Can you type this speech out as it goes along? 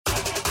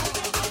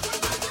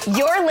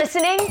You're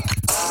listening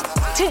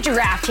to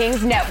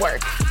DraftKings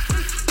Network.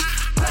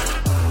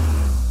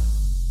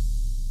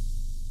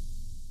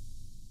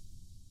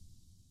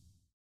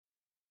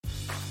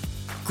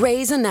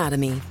 Grey's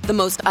Anatomy, the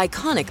most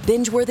iconic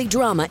binge-worthy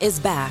drama, is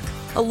back,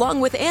 along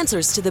with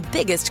answers to the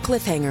biggest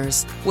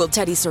cliffhangers. Will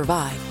Teddy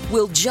survive?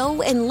 Will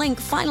Joe and Link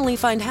finally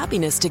find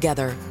happiness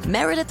together?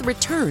 Meredith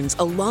returns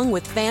along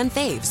with fan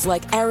faves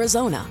like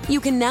Arizona. You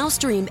can now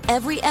stream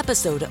every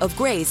episode of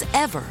Grey's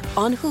ever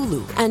on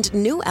Hulu, and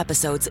new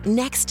episodes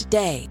next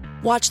day.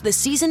 Watch the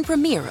season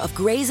premiere of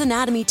Grey's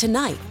Anatomy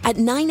tonight at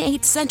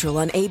 9/8 Central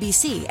on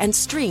ABC and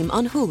stream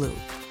on Hulu.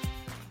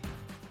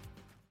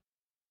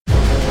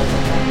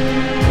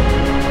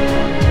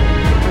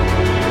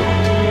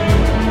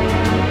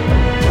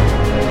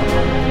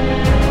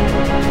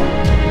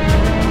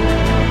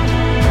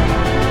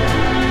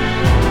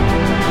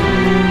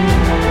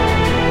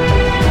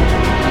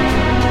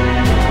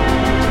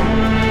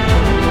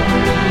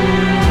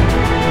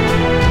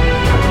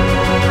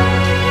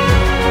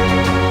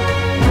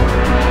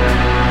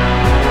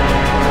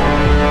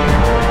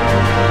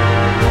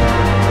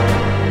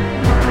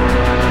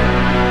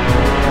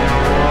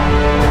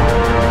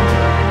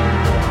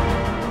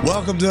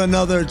 Welcome to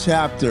another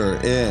chapter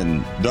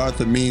in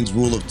Darth Amin's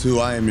Rule of Two.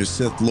 I am your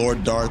Sith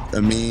Lord, Darth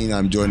Amin.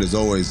 I'm joined as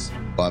always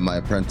by my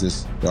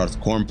apprentice, Darth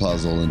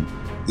Cornpuzzle. And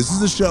this is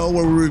the show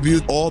where we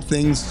review all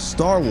things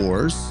Star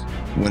Wars.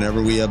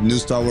 Whenever we have new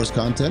Star Wars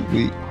content,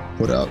 we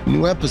put out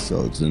new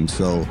episodes. And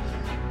so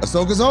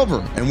Ahsoka's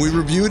over, and we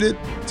reviewed it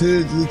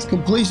to its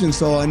completion.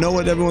 So I know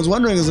what everyone's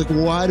wondering is like,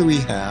 why do we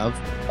have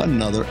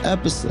another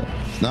episode?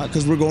 It's not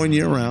because we're going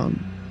year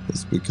round.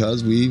 It's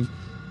because we've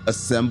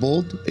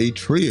assembled a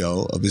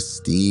trio of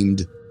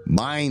esteemed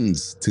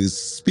minds to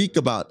speak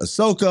about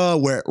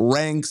Ahsoka, where it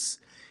ranks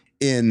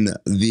in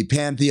the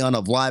pantheon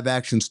of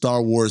live-action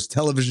Star Wars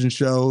television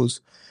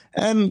shows,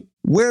 and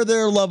where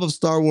their love of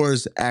Star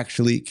Wars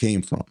actually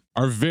came from.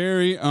 Our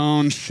very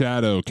own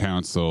Shadow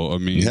Council,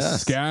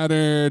 Yes.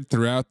 Scattered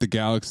throughout the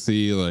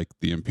galaxy like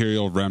the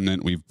Imperial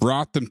Remnant. We've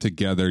brought them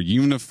together,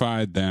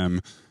 unified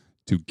them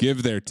to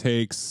give their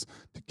takes,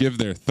 to give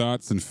their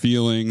thoughts and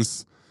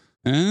feelings,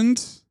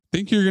 and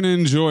think you're going to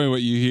enjoy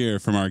what you hear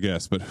from our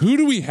guests. But who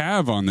do we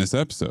have on this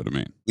episode,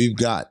 We've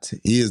got,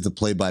 he is the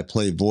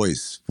play-by-play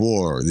voice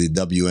for the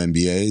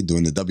WNBA,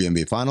 doing the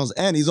WNBA Finals,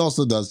 and he's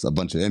also does a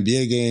bunch of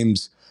NBA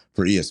games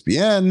for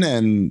ESPN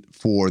and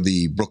for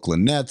the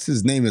Brooklyn Nets.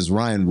 His name is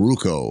Ryan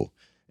Ruocco,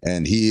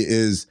 and he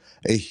is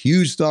a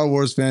huge Star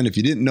Wars fan. If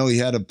you didn't know, he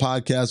had a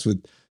podcast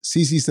with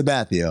CC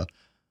Sabathia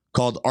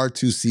called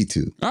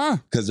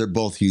R2C2, because they're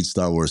both huge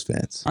Star Wars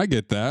fans. I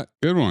get that.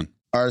 Good one.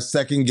 Our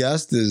second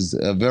guest is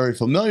a very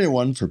familiar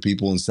one for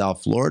people in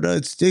South Florida.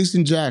 It's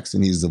Jason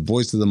Jackson. He's the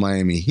voice of the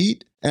Miami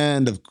Heat.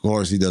 And of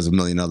course, he does a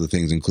million other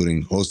things,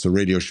 including host a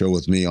radio show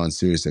with me on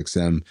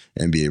SiriusXM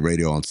NBA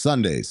radio on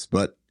Sundays.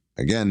 But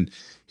again,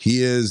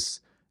 he is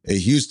a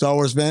huge Star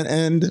Wars fan,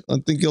 and I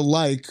think you'll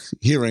like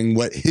hearing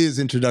what his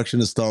introduction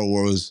to Star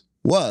Wars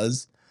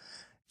was.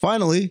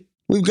 Finally,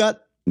 we've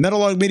got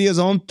Metalog Media's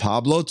own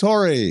Pablo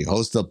Torre,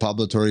 host of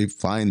Pablo Torre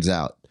Finds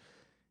Out.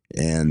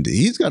 And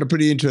he's got a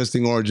pretty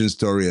interesting origin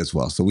story as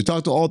well. So we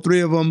talked to all three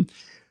of them.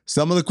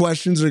 Some of the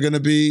questions are going to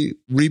be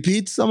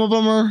repeats. Some of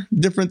them are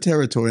different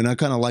territory. And I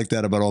kind of like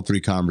that about all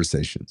three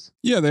conversations.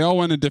 Yeah, they all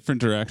went a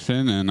different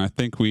direction. And I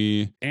think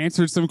we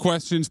answered some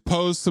questions,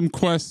 posed some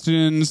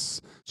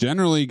questions,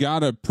 generally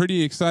got a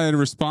pretty excited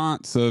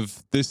response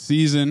of this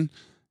season.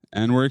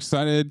 And we're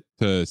excited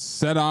to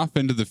set off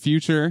into the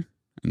future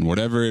and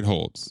whatever it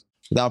holds.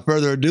 Without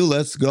further ado,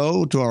 let's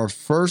go to our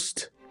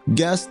first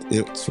guest.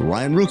 It's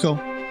Ryan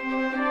Ruocco.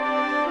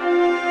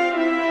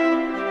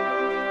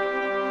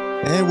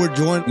 And we're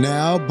joined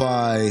now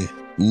by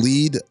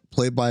lead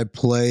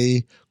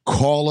play-by-play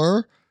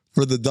caller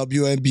for the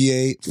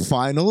WNBA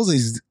Finals.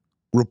 He's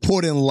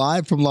reporting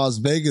live from Las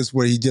Vegas,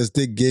 where he just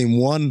did game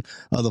one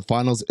of the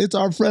finals. It's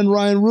our friend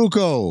Ryan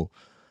Ruocco.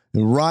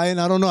 And Ryan,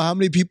 I don't know how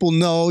many people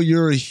know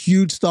you're a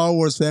huge Star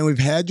Wars fan. We've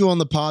had you on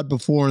the pod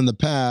before in the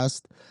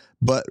past,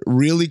 but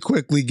really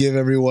quickly give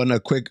everyone a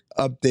quick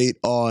update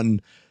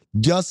on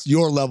just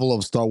your level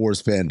of Star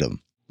Wars fandom.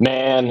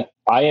 Man,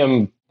 I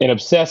am an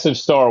obsessive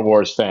Star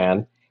Wars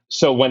fan.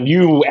 So when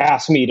you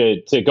ask me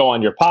to go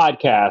on your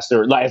podcast,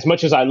 or as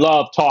much as I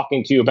love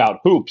talking to you about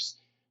hoops,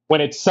 when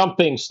it's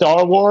something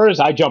Star Wars,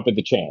 I jump at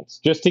the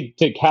chance. Just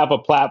to have a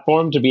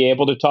platform to be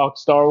able to talk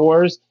Star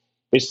Wars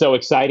is so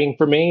exciting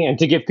for me. And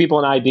to give people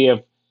an idea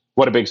of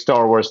what a big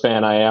Star Wars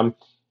fan I am,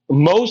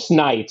 most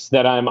nights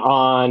that I'm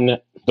on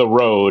the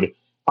road,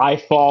 I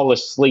fall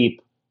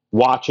asleep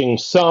watching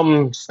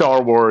some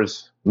Star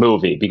Wars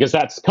movie, because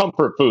that's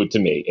comfort food to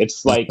me.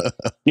 It's like,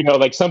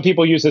 like some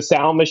people use a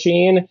sound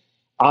machine.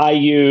 I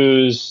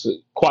use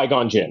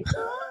Qui-Gon Jinn.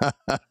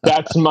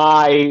 That's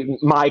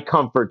my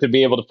comfort to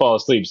be able to fall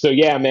asleep. So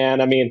yeah,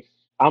 man, I mean,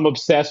 I'm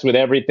obsessed with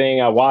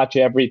everything. I watch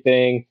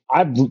everything.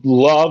 I've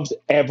loved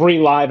every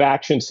live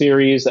action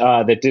series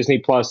that Disney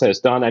Plus has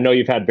done. I know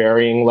you've had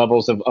varying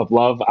levels of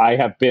love. I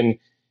have been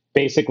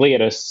basically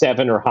at a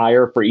 7 or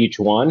higher for each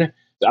one.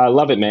 I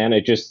love it, man.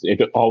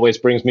 It always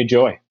brings me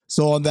joy.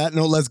 So on that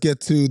note, let's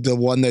get to the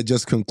one that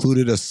just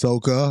concluded,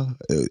 Ahsoka,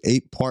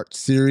 8-part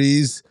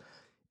series.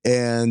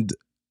 And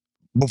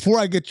before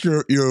I get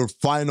your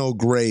final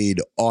grade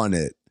on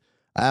it,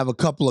 I have a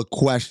couple of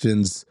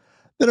questions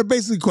that are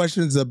basically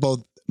questions that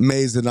both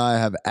Maze and I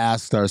have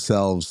asked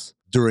ourselves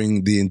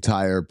during the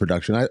entire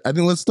production. I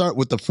think let's start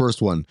with the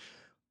first one.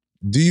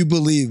 Do you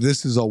believe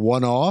this is a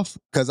one-off?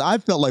 Because I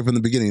felt like from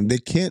the beginning, they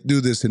can't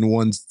do this in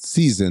one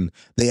season.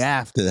 They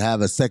have to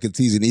have a second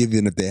season,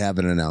 even if they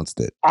haven't announced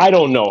it. I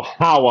don't know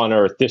how on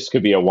earth this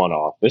could be a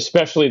one-off,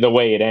 especially the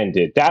way it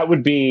ended. That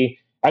would be,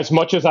 as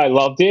much as I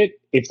loved it,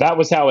 if that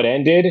was how it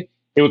ended,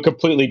 it would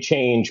completely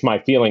change my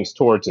feelings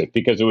towards it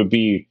because it would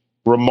be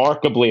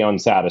remarkably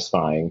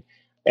unsatisfying.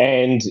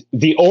 And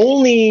the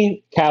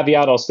only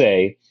caveat I'll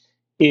say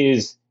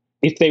is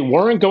if they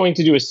weren't going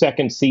to do a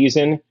second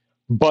season,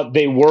 but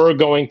they were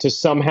going to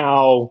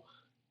somehow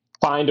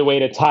find a way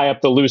to tie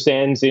up the loose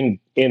ends in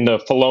the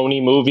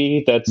Filoni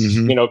movie that's,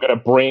 going to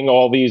bring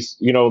all these,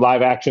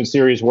 live action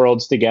series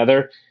worlds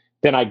together,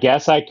 then I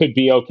guess I could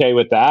be okay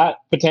with that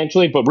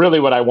potentially. But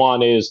really what I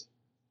want is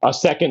a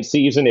second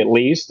season at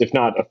least, if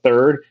not a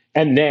third,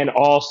 and then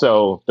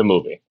also the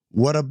movie.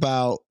 What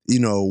about,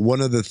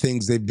 one of the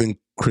things they've been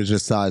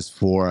criticized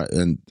for,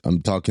 and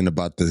I'm talking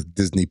about the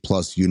Disney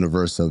Plus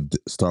universe of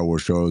Star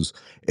Wars shows,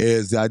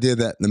 is the idea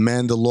that The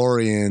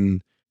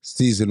Mandalorian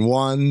season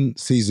 1,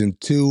 season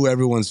 2,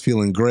 everyone's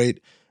feeling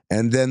great.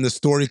 And then the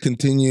story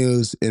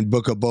continues in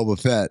Book of Boba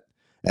Fett.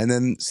 And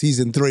then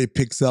season 3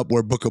 picks up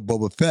where Book of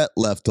Boba Fett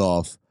left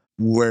off.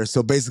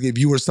 So basically, if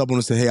you were someone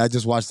who said, hey, I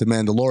just watched The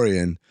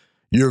Mandalorian,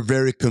 you're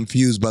very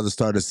confused by the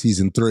start of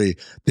season 3.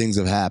 Things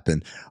have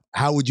happened.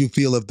 How would you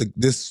feel if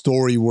this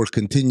story were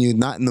continued,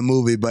 not in the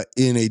movie, but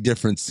in a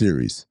different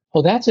series?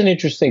 Well, that's an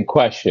interesting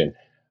question.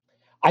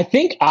 I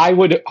think I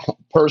would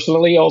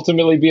personally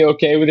ultimately be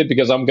okay with it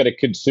because I'm going to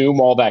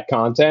consume all that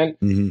content.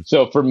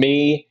 So for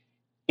me,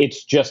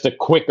 it's just a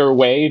quicker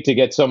way to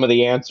get some of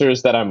the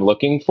answers that I'm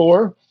looking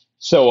for.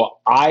 So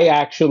I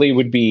actually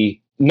would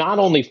be not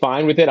only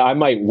fine with it, I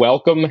might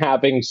welcome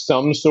having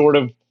some sort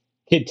of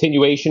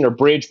continuation or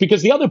bridge,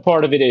 because the other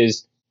part of it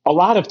is a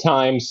lot of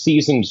times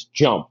seasons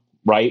jump,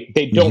 right?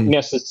 They don't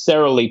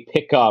necessarily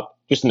pick up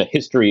just in the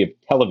history of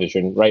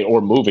television, right,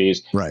 or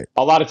movies. Right.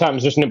 A lot of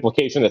times there's an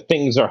implication that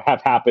things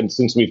have happened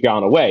since we've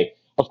gone away.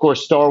 Of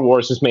course, Star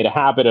Wars has made a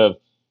habit of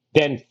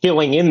then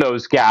filling in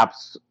those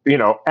gaps,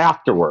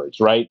 afterwards,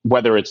 right?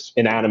 Whether it's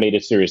an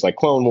animated series like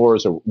Clone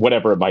Wars or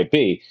whatever it might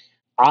be.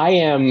 I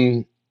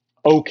am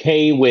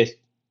okay with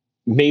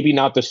maybe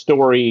not the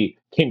story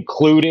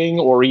concluding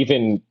or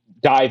even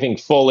diving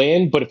full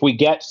in, but if we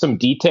get some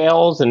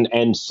details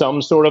and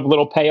some sort of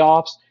little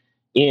payoffs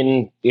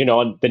in,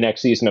 the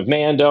next season of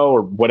Mando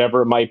or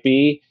whatever it might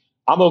be,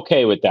 I'm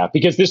okay with that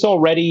because this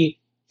already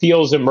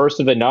feels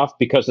immersive enough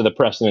because of the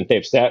precedent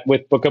they've set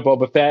with Book of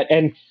Boba Fett.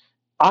 And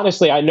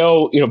honestly, I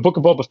know, Book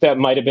of Boba Fett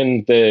might have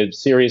been the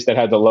series that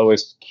had the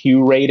lowest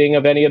Q rating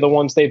of any of the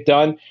ones they've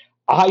done.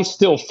 I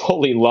still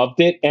fully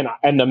loved it.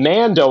 And the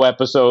Mando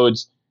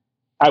episodes,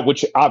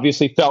 which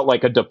obviously felt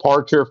like a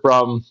departure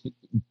from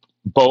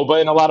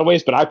Boba in a lot of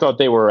ways, but I thought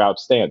they were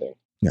outstanding.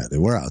 Yeah, they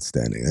were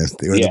outstanding.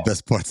 They were the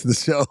best parts of the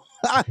show.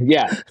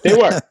 Yeah, they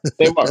were.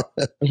 They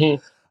were.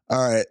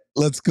 All right,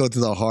 let's go to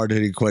the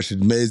hard-hitting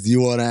question. Maze, do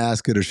you want to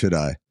ask it or should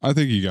I? I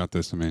think you got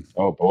this. I mean,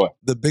 oh boy.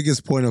 The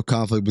biggest point of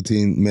conflict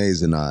between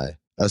Maze and I,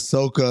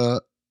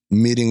 Ahsoka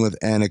meeting with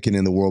Anakin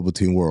in the World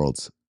Between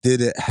Worlds. Did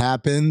it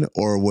happen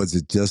or was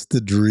it just a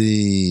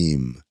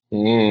dream?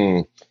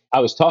 I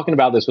was talking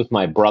about this with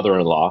my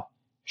brother-in-law.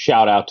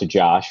 Shout out to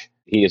Josh.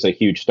 He is a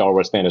huge Star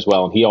Wars fan as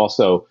well. And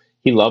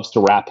he loves to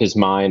wrap his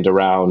mind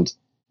around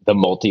the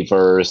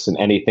multiverse and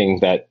anything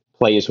that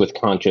plays with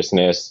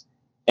consciousness.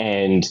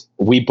 And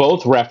we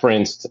both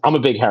referenced, I'm a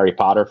big Harry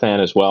Potter fan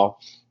as well.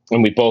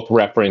 And we both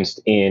referenced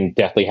in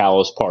Deathly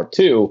Hallows Part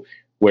 2,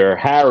 where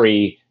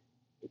Harry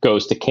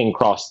goes to King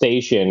Cross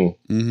Station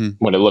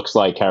when it looks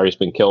like Harry's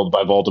been killed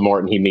by Voldemort,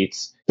 and he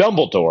meets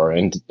Dumbledore.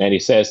 And he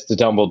says to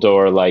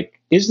Dumbledore, like,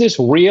 is this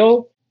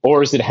real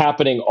or is it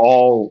happening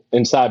all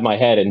inside my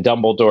head? And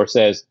Dumbledore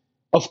says,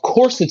 of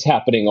course it's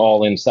happening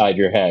all inside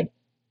your head.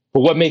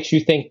 But what makes you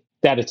think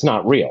that it's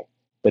not real?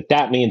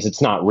 That means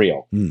it's not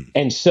real.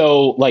 And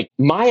so, like,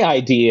 my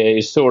idea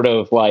is sort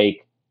of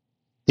like,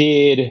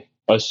 did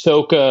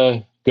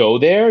Ahsoka go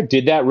there?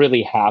 Did that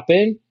really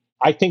happen?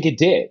 I think it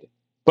did.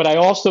 But I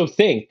also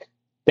think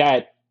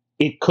that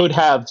it could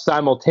have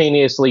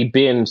simultaneously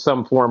been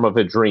some form of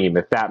a dream,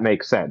 if that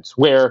makes sense,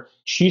 where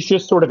she's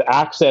just sort of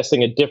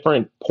accessing a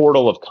different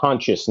portal of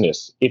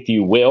consciousness, if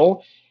you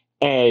will.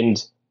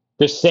 And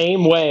the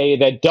same way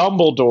that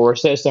Dumbledore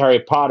says to Harry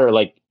Potter,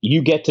 like,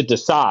 you get to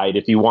decide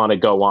if you want to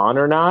go on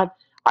or not.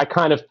 I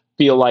kind of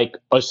feel like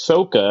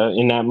Ahsoka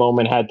in that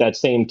moment had that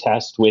same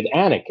test with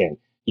Anakin.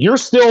 You're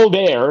still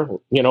there,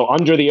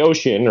 under the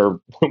ocean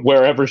or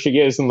wherever she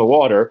is in the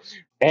water.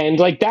 And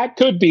like, that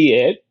could be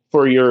it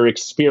for your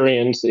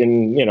experience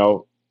in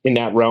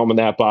that realm and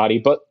that body.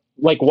 But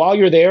like, while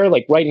you're there,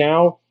 like right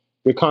now,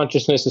 your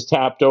consciousness is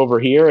tapped over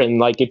here, and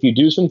like if you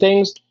do some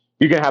things,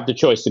 you're gonna have the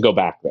choice to go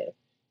back there.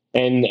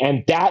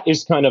 And that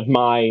is kind of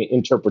my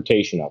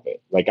interpretation of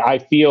it. Like I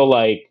feel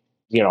like,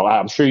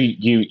 I'm sure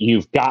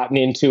you've gotten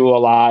into a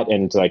lot,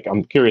 and like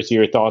I'm curious to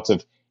your thoughts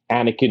of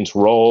Anakin's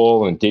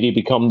role, and did he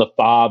become the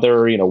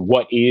father?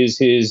 What is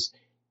his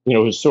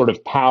his sort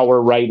of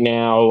power right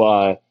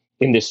now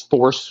in this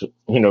Force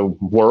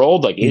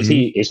world? Like is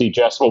he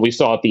just what we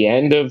saw at the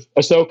end of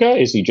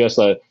Ahsoka? Is he just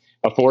a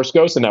Force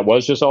ghost, and that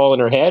was just all in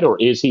her head, or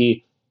is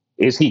he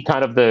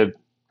kind of the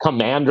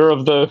commander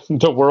of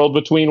the world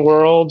between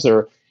worlds,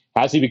 or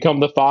has he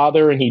become the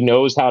father and he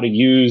knows how to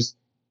use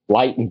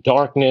light and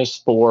darkness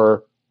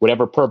for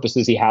whatever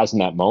purposes he has in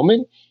that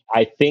moment?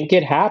 I think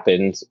it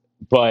happened,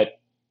 but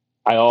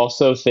I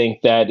also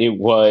think that it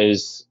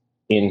was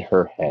in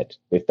her head,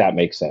 if that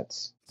makes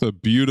sense. It's a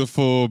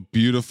beautiful,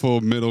 beautiful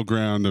middle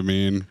ground. I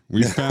mean,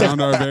 we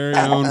found our very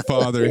own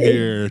father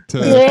here to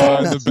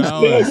find the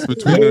balance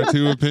between our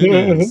two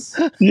opinions.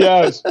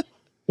 Yes.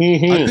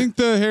 I think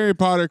the Harry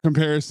Potter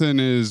comparison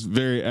is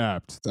very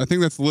apt. I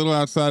think that's a little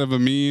outside of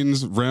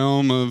Amin's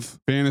realm of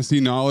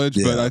fantasy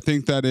knowledge, but I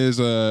think that is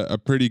a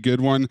pretty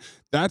good one.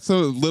 That's a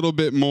little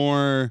bit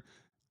more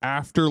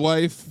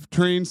afterlife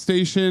train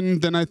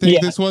station than I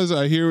think this was.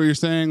 I hear what you're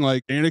saying.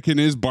 Like Anakin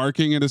is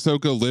barking at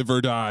Ahsoka, live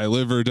or die,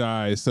 live or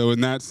die. So in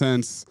that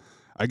sense,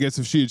 I guess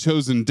if she had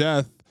chosen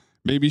death,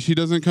 maybe she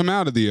doesn't come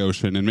out of the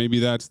ocean, and maybe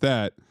that's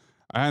that.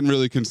 I hadn't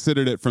really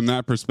considered it from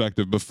that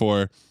perspective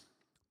before.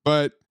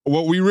 But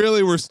what we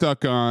really were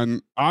stuck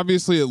on,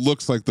 obviously it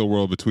looks like the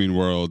world between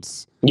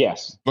worlds.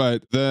 Yes.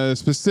 But the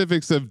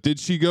specifics of, did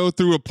she go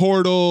through a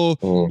portal?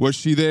 Was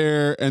she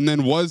there? And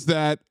then was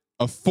that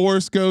a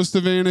Force ghost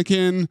of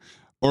Anakin,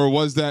 or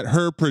was that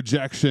her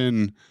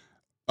projection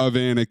of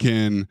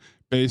Anakin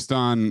based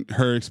on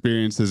her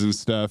experiences and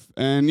stuff?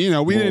 And,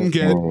 we didn't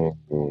get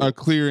a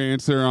clear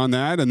answer on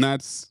that. And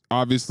that's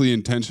obviously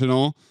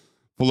intentional.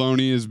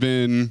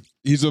 Filoni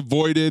he's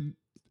avoided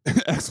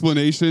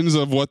explanations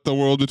of what the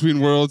world between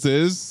worlds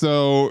is.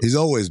 So he's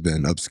always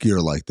been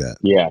obscure like that.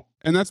 Yeah.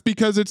 And that's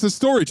because it's a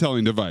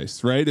storytelling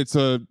device, right? It's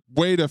a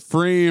way to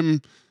frame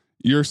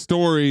your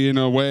story in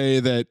a way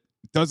that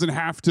doesn't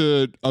have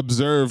to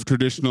observe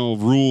traditional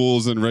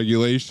rules and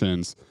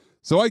regulations.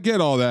 So I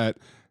get all that.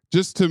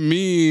 Just to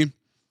me,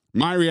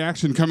 my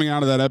reaction coming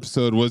out of that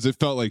episode was it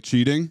felt like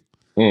cheating.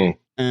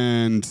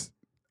 And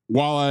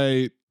while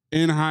I,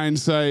 in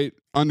hindsight,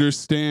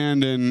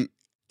 understand and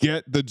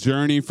get the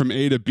journey from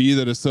A to B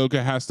that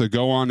Ahsoka has to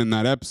go on in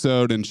that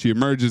episode, and she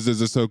emerges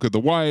as Ahsoka the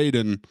White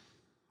and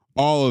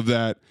all of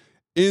that,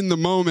 in the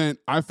moment,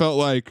 I felt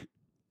like,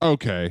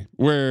 okay,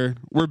 we're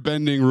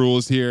bending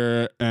rules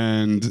here,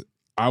 and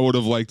I would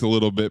have liked a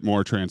little bit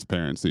more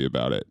transparency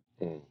about it.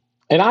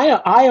 And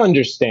I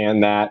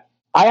understand that.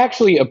 I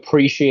actually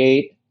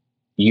appreciate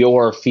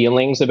your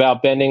feelings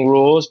about bending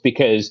rules,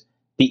 because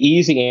the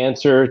easy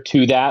answer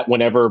to that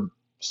whenever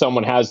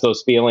someone has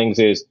those feelings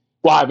is,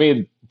 well, I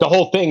mean, the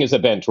whole thing is a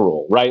bent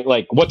rule, right?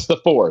 Like, what's the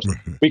Force?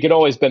 We could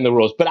always bend the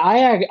rules. But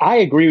I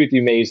agree with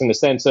you, Maze, in the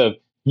sense of,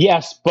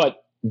 yes,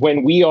 but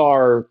when we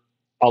are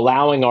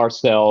allowing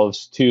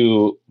ourselves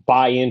to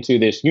buy into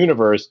this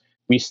universe,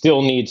 we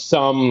still need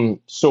some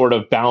sort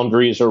of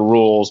boundaries or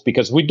rules,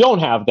 because if we don't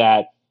have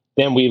that,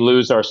 then we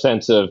lose our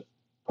sense of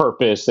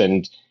purpose,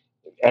 and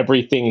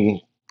everything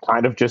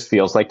kind of just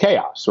feels like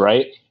chaos,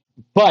 right?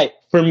 But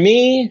for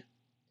me,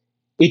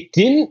 it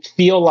didn't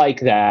feel like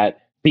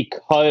that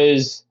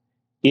because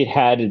it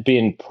had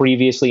been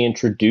previously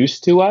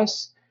introduced to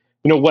us.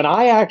 When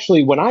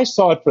I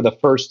saw it for the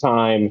first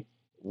time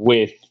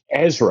with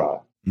Ezra,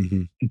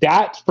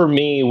 that for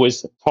me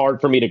was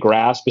hard for me to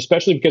grasp,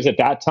 especially because at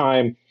that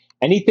time,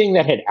 anything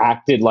that had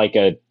acted like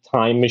a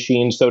time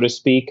machine, so to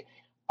speak,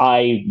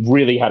 I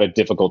really had a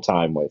difficult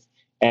time with.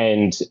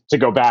 And to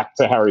go back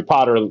to Harry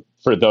Potter,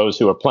 for those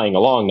who are playing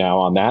along now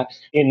on that,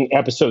 in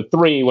episode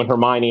 3, when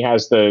Hermione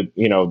has the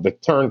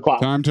turn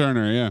clock. Time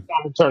Turner, yeah.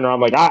 Time Turner, I'm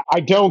like, I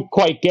don't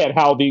quite get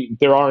how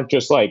there aren't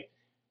just like,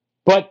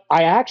 but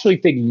I actually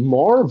think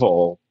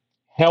Marvel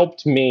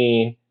helped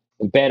me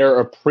better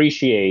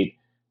appreciate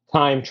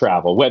time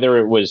travel, whether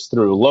it was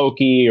through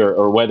Loki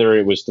or whether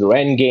it was through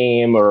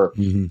Endgame or,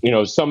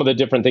 some of the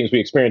different things we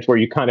experienced, where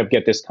you kind of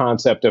get this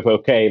concept of,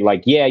 okay,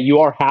 like, yeah, you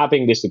are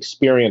having this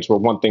experience where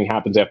one thing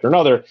happens after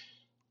another,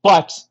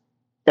 but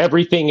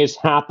everything is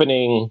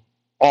happening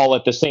all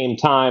at the same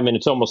time. And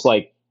it's almost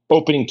like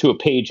opening to a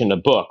page in a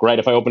book, right?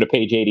 If I open to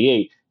page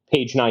 88,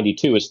 page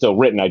 92 is still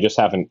written. I just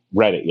haven't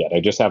read it yet. I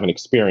just haven't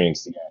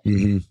experienced it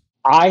yet.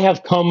 I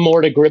have come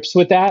more to grips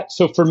with that.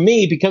 So for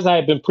me, because I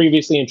have been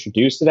previously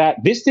introduced to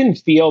that, this didn't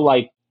feel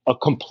like a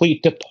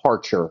complete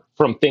departure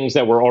from things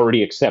that were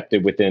already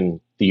accepted within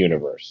the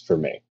universe for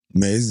me.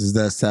 Maze, does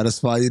that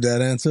satisfy you,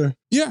 that answer?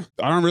 Yeah,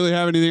 I don't really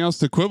have anything else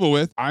to quibble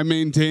with. I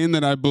maintain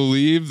that I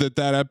believe that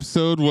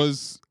episode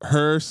was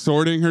her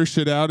sorting her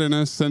shit out in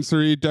a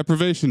sensory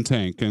deprivation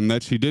tank, and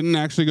that she didn't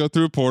actually go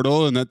through a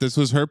portal, and that this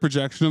was her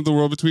projection of the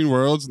world between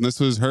worlds, and this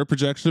was her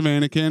projection of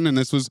Anakin, and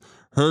this was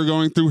her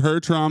going through her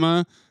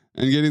trauma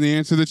and getting the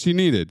answer that she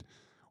needed.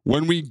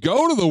 when we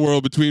go to the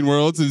world between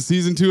worlds in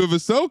season 2 of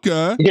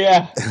Ahsoka,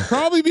 Yeah.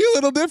 probably be a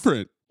little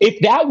different. If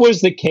that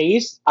was the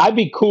case, I'd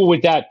be cool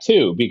with that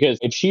too, because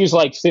if she's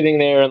like sitting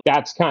there,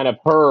 that's kind of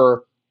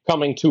her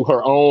coming to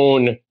her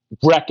own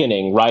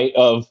reckoning, right?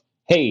 Of,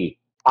 hey,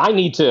 I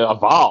need to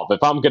evolve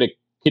if I'm going to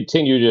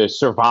continue to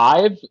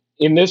survive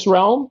in this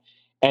realm.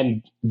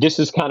 And this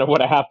is kind of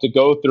what I have to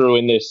go through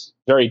in this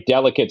very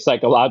delicate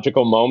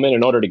psychological moment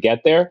in order to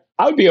get there.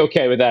 I would be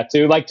okay with that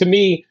too. Like, to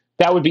me,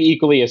 that would be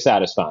equally as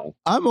satisfying.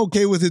 I'm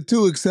okay with it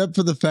too, except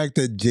for the fact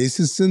that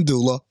Jason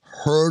Syndulla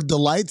heard the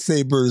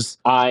lightsabers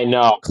I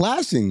know.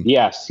 clashing.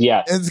 Yes.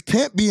 It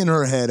can't be in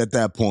her head at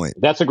that point.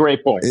 That's a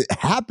great point. It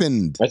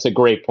happened. That's a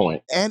great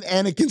point. And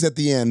Anakin's at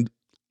the end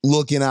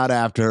looking out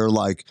after her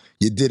like,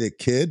 you did it,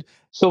 kid.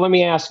 So let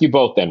me ask you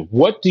both then.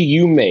 What do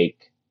you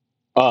make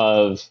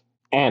of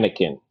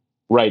Anakin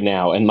right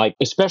now? And like,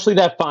 especially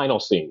that final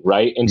scene,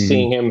 right? And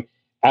seeing him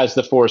as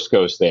the Force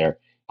Ghost there.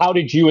 How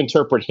did you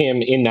interpret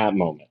him in that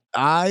moment?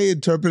 I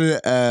interpret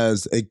it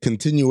as a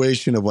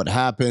continuation of what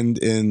happened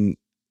in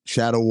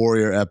Shadow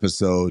Warrior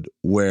episode,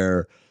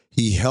 where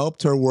he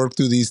helped her work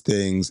through these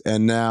things,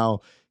 and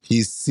now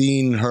he's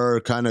seen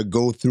her kind of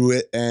go through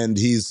it, and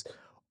he's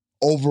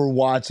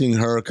overwatching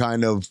her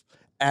kind of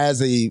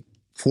as a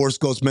Force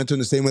Ghost mentor in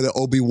the same way that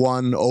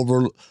Obi-Wan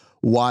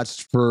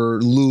overwatched for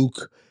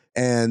Luke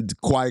and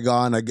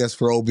Qui-Gon, I guess,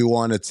 for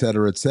Obi-Wan, et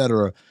cetera, et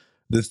cetera.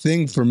 The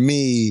thing for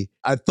me,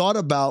 I thought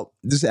about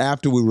this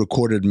after we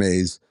recorded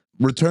Maze.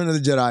 Return of the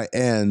Jedi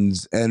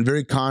ends, and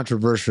very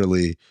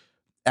controversially,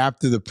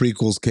 after the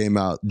prequels came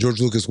out,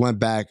 George Lucas went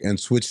back and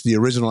switched the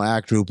original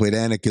actor who played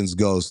Anakin's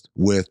ghost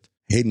with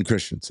Hayden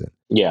Christensen.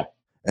 Yeah.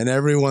 And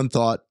everyone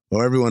thought,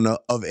 or everyone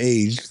of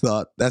age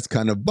thought, that's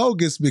kind of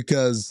bogus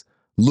because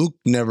Luke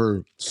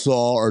never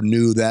saw or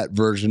knew that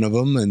version of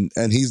him,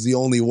 and he's the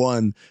only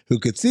one who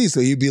could see.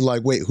 So he'd be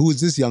like, wait, who is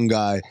this young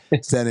guy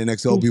standing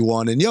next to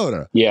Obi-Wan and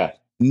Yoda? Yeah.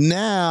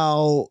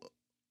 Now,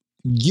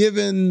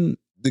 given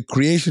the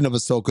creation of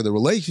Ahsoka, the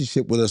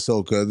relationship with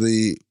Ahsoka,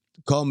 the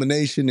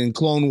culmination in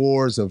Clone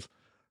Wars of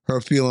her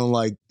feeling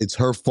like it's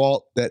her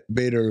fault that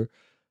Vader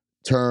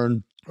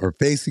turned, her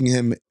facing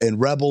him in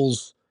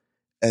Rebels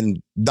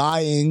and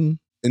dying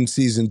in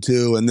season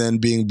 2 and then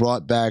being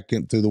brought back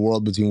into the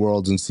world between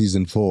worlds in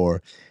season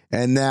 4.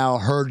 And now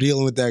her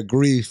dealing with that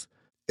grief.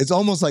 It's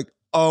almost like,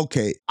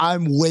 okay,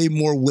 I'm way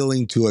more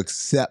willing to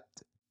accept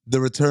the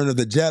Return of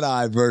the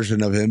Jedi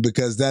version of him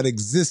because that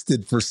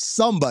existed for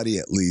somebody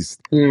at least,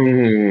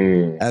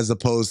 as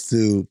opposed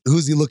to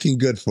who's he looking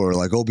good for,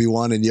 like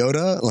Obi-Wan and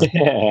Yoda? Like,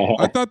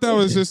 I thought that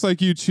was just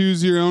like you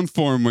choose your own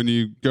form when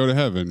you go to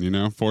heaven, you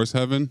know, Force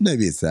heaven.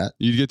 maybe it's that.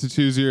 You get to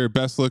choose your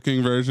best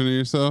looking version of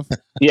yourself.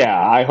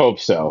 Yeah, I hope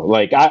so.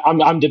 Like,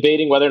 I'm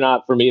debating whether or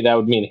not for me that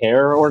would mean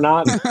hair or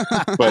not,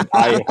 but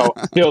I hope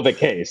still the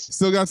case.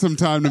 Still got some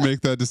time to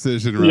make that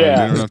decision, right?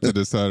 Yeah. You don't have to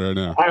decide right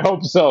now. I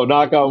hope so.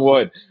 Knock on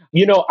wood.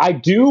 You know, I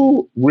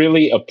do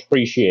really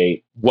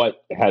appreciate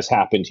what has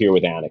happened here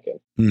with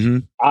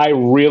Anakin. I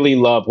really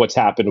love what's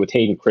happened with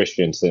Hayden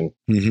Christensen,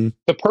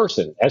 the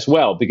person as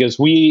well, because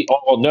we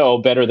all know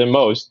better than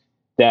most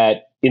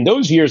that in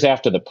those years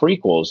after the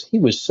prequels, he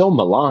was so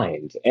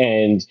maligned.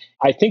 And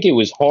I think it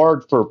was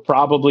hard for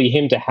probably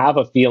him to have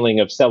a feeling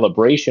of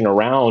celebration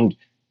around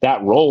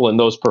that role and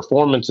those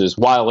performances,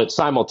 while it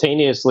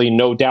simultaneously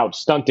no doubt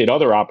stunted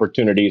other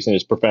opportunities in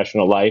his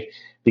professional life,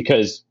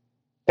 because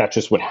that's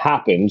just what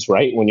happens,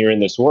 right, when you're in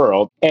this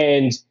world.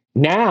 And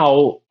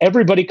now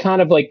everybody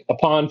kind of like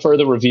upon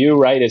further review,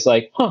 right, is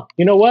like,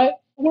 you know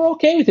what? We're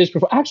okay with this.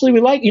 Actually, we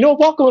like,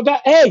 welcome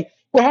back. Hey,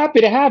 we're happy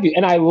to have you.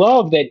 And I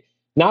love that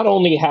not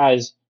only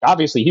has,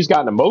 obviously, he's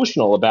gotten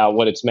emotional about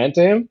what it's meant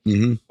to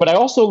him, but I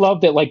also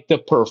love that like the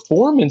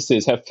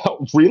performances have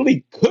felt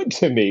really good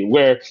to me,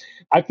 where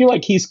I feel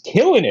like he's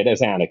killing it as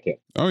Anakin.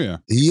 Oh, yeah.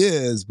 He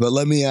is, but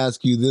let me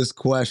ask you this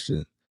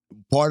question.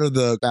 Part of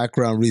the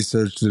background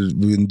research that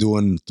we've been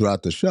doing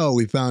throughout the show,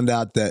 we found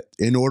out that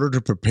in order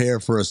to prepare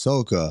for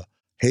Ahsoka,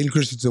 Hayden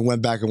Christensen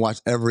went back and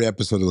watched every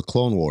episode of the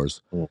Clone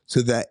Wars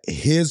so that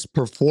his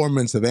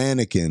performance of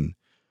Anakin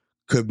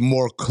could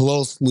more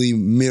closely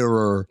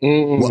mirror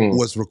what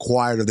was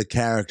required of the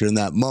character in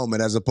that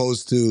moment, as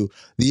opposed to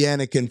the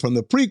Anakin from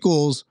the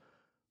prequels,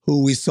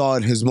 who we saw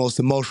in his most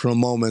emotional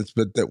moments,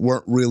 but that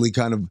weren't really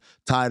kind of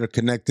tied or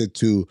connected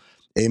to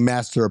a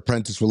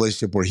master-apprentice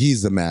relationship where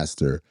he's the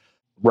master.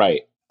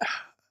 Right.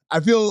 I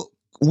feel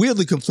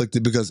weirdly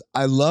conflicted because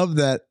I love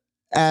that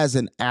as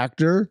an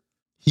actor,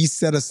 he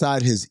set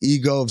aside his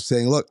ego of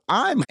saying, look,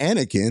 I'm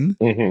Anakin.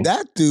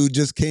 That dude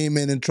just came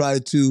in and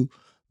tried to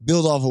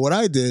build off of what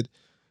I did.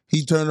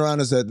 He turned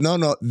around and said,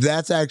 no,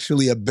 that's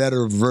actually a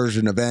better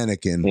version of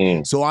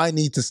Anakin. So I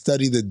need to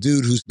study the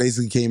dude who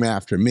basically came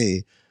after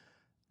me.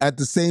 At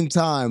the same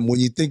time, when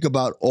you think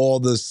about all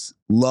this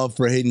love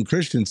for Hayden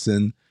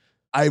Christensen,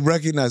 I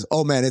recognize,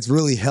 oh man, it's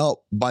really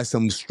helped by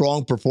some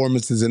strong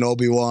performances in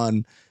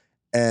Obi-Wan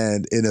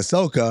and in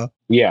Ahsoka.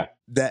 Yeah.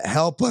 That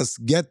help us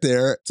get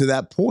there to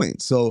that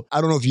point. So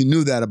I don't know if you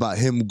knew that about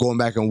him going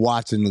back and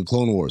watching the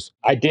Clone Wars.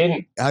 I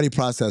didn't. How do you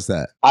process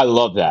that? I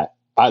love that.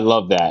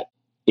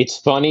 It's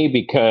funny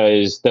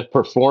because the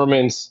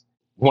performance,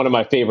 one of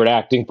my favorite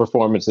acting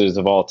performances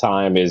of all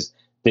time is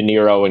De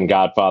Niro in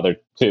Godfather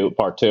 2,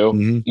 Part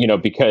 2.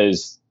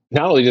 Because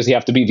not only does he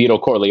have to be Vito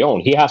Corleone,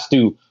 he has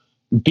to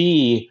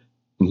be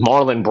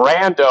Marlon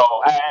Brando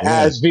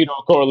as Vito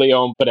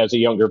Corleone, but as a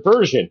younger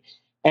version.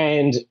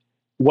 And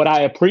what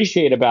I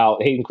appreciate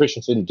about Hayden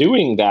Christensen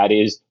doing that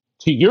is,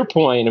 to your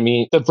point, I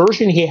mean, the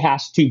version he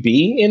has to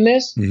be in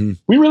this,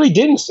 we really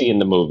didn't see in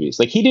the movies.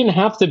 Like, he didn't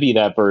have to be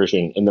that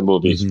version in the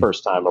movies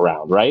first time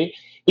around, right?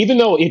 Even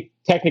though it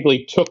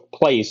technically took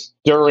place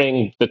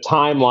during the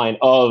timeline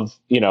of,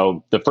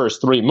 the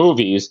first three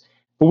movies,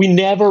 but we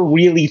never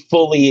really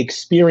fully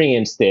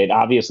experienced it.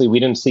 Obviously, we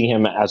didn't see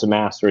him as a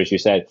master, as you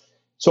said.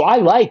 So I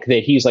like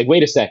that he's like,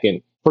 wait a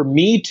second, for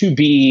me to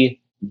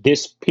be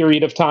this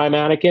period of time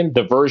Anakin,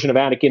 the version of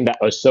Anakin that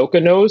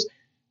Ahsoka knows,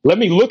 let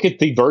me look at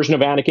the version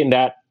of Anakin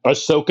that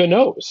Ahsoka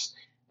knows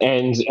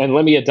and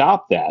let me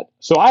adopt that.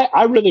 So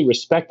I really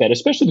respect that,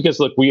 especially because,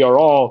 look, we are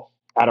all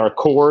at our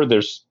core,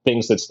 there's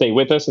things that stay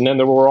with us, and then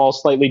we're all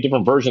slightly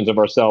different versions of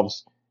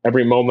ourselves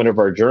every moment of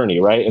our journey,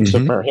 right? And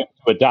so for him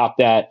to adopt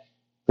that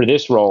for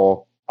this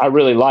role, I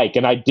really like.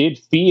 And I did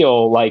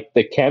feel like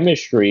the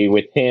chemistry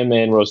with him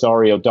and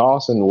Rosario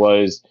Dawson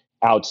was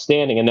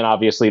outstanding. And then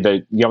obviously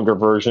the younger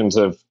versions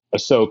of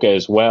Ahsoka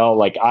as well.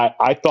 Like,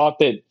 I thought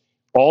that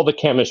all the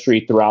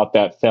chemistry throughout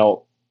that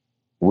felt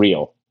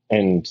real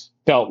and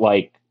felt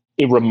like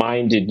it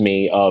reminded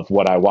me of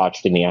what I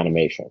watched in the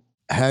animation.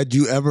 Had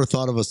you ever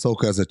thought of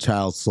Ahsoka as a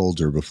child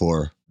soldier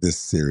before this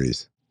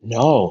series?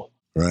 No.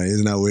 Right?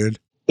 Isn't that weird?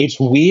 It's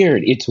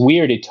weird. It's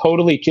weird. It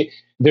totally...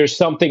 There's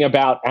something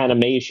about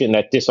animation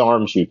that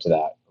disarms you to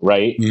that,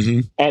 right?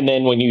 And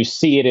then when you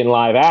see it in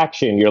live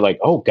action, you're like,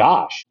 oh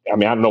gosh. I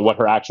mean, I don't know what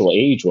her actual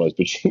age was,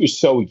 but she was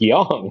so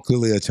young.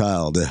 Clearly a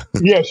child.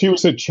 Yeah, she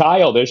was a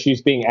child as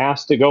she's being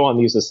asked to go on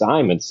these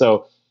assignments.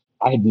 So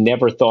I had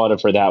never thought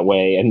of her that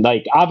way. And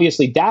like,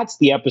 obviously that's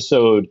the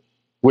episode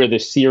where the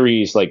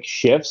series like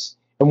shifts.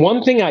 And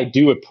one thing I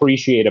do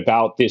appreciate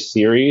about this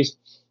series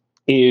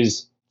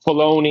is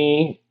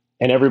Filoni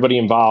and everybody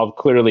involved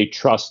clearly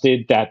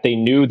trusted that they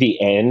knew the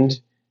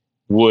end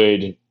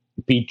would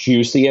be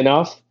juicy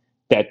enough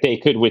that they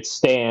could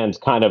withstand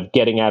kind of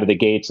getting out of the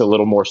gates a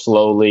little more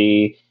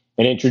slowly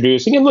and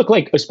introducing. And look,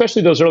 like,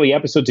 especially those early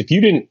episodes, if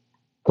you didn't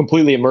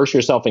completely immerse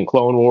yourself in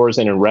Clone Wars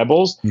and in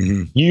Rebels,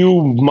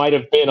 you might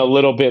have been a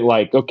little bit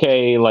like,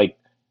 okay, like,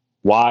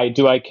 why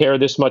do I care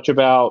this much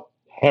about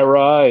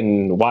Hera,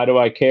 and why do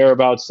I care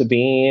about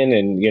Sabine,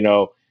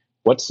 and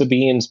what's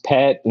Sabine's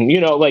pet, and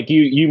like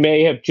you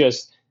may have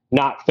just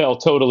not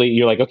felt totally,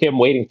 you're like, okay, I'm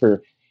waiting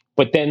for,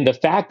 but then the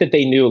fact that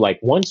they knew, like,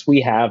 once we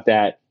have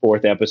that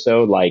fourth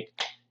episode, like,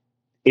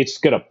 it's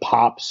gonna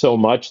pop so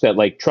much that,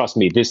 like, trust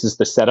me, this is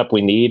the setup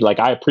we need. Like,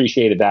 I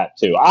appreciated that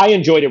too. I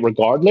enjoyed it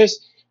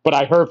regardless, but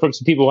I heard from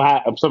some people who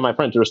had, some of my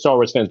friends who are Star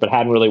Wars fans but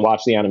hadn't really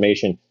watched the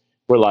animation,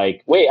 were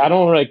like, wait, I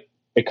don't like,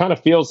 it kind of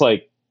feels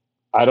like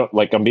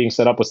I'm being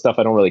set up with stuff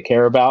I don't really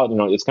care about.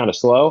 It's kind of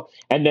slow.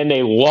 And then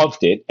they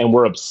loved it and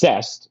were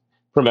obsessed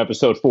from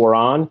episode 4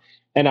 on.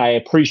 And I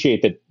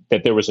appreciate that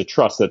there was a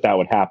trust that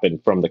would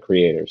happen from the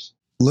creators.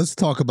 Let's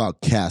talk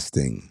about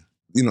casting.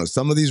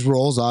 Some of these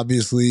roles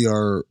obviously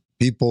are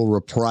people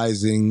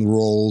reprising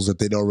roles that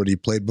they'd already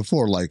played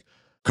before, like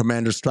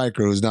Commander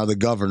Stryker, who's now the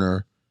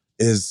governor,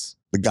 is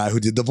the guy who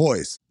did the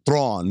voice.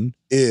 Thrawn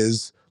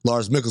is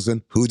Lars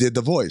Mikkelsen, who did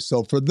the voice.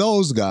 So for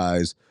those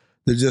guys,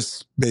 they're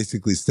just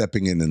basically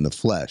stepping in the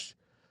flesh.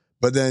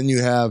 But then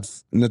you have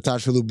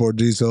Natasha Liu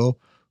Bordizzo,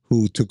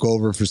 who took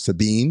over for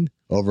Sabine,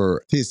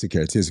 over Tia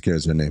Sakara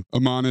is her name.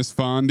 Amanis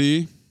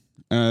Fondi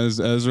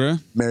as Ezra.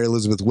 Mary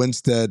Elizabeth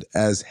Winstead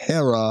as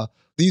Hera.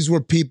 These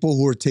were people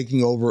who were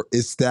taking over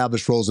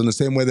established roles in the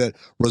same way that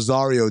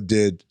Rosario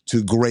did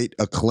to great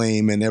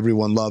acclaim, and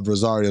everyone loved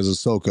Rosario's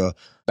Ahsoka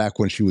back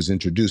when she was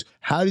introduced.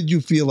 How did you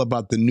feel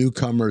about the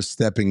newcomers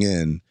stepping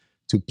in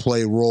to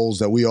play roles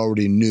that we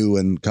already knew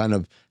and kind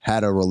of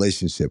had a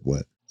relationship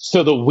with?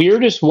 So the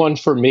weirdest one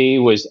for me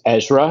was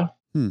Ezra,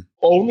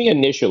 only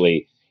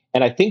initially.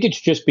 And I think it's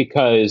just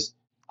because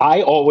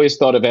I always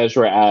thought of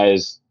Ezra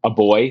as a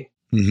boy,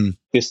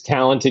 this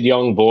talented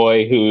young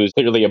boy who's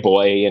clearly a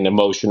boy and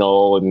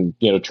emotional and,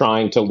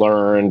 trying to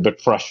learn,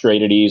 but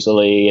frustrated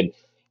easily.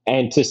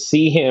 And to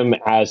see him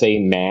as a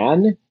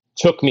man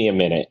took me a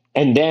minute.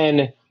 And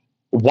then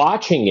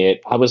watching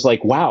it, I was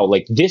like, wow,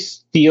 like,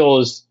 this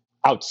feels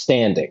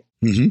outstanding.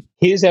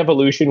 His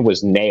evolution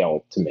was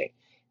nailed to me.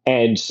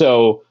 And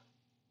so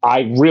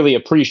I really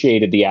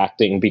appreciated the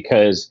acting,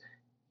 because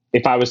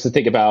if I was to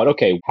think about,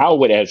 okay, how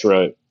would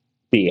Ezra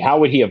be? How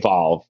would he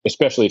evolve,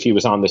 especially if he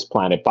was on this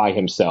planet by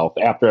himself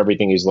after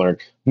everything he's learned,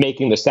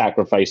 making the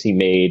sacrifice he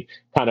made,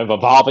 kind of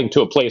evolving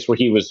to a place where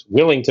he was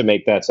willing to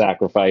make that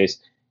sacrifice?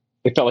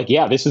 It felt like,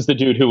 yeah, this is the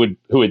dude who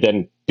would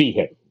then be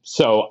him.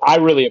 So I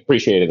really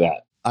appreciated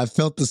that. I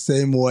felt the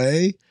same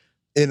way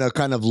in a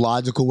kind of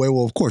logical way.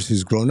 Well, of course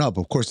he's grown up.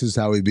 Of course this is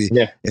how he'd be.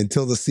 Yeah.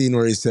 Until the scene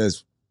where he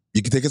says,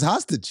 you can take us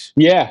hostage.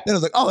 Yeah. And I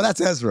was like, oh, that's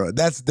Ezra.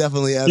 That's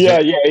definitely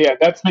Ezra. Yeah.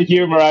 That's the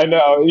humor. I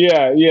know.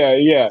 Yeah.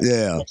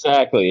 Yeah.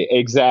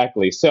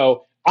 Exactly.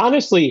 So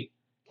honestly,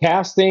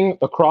 casting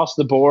across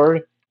the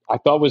board, I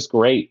thought was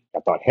great.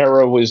 I thought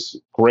Hera was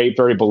great,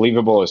 very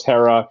believable as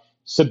Hera.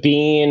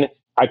 Sabine,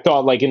 I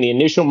thought like in the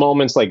initial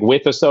moments, like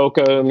with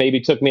Ahsoka, maybe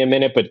took me a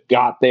minute, but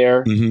got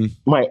there. Mm-hmm.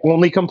 My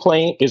only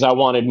complaint is I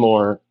wanted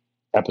more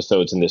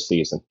episodes in this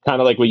season. Kind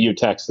of like what you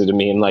texted to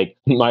me. And like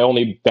my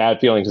only bad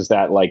feelings is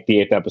that like the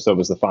 8th episode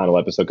was the final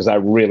episode because I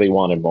really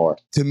wanted more.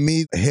 To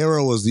me,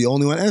 Hera was the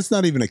only one. And it's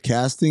not even a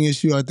casting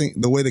issue. I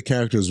think the way the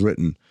character is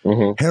written,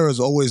 Hera's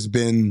always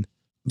been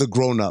the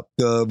grown-up,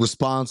 the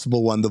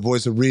responsible one, the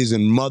voice of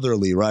reason,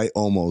 motherly, right?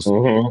 Almost.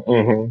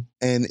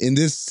 And in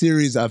this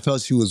series, I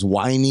felt she was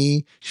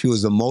whiny, she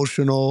was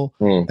emotional,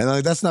 and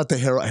like that's not the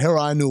Hera.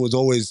 Hera I knew was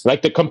always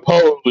like the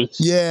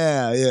composed.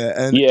 Yeah,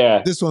 and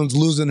this one's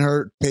losing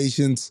her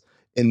patience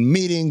in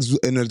meetings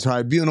in a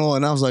tribunal,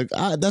 and I was like,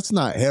 that's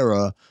not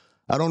Hera.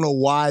 I don't know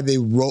why they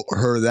wrote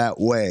her that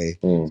way.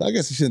 So I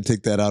guess you shouldn't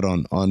take that out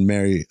on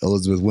Mary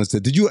Elizabeth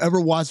Winstead. Did you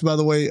ever watch, by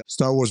the way,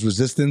 Star Wars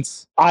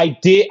Resistance? I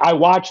did. I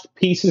watched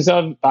pieces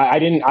of.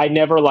 I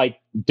never like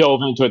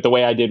dove into it the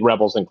way I did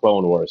Rebels and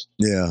Clone Wars.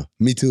 Yeah,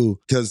 me too.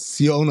 Because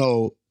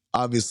Siono,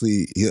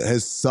 obviously,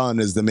 his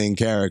son is the main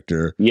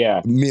character.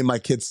 Yeah. Me and my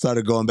kids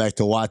started going back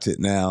to watch it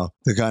now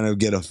to kind of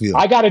get a feel.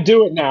 I got to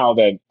do it now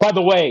then. By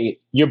the way,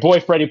 your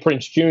boy Freddie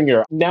Prinze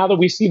Jr., now that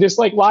we see this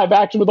like live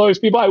action with all these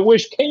people, I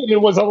wish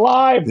Kanan was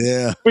alive.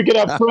 Yeah. We could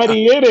have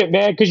Freddie in it,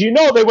 man, because you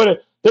know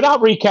they're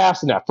not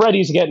recasting that.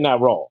 Freddie's getting that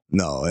role.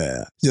 No,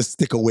 yeah. Just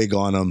stick a wig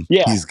on him.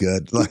 Yeah. He's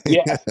good. Like,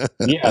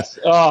 Yes.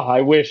 Oh,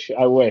 I wish.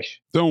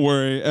 Don't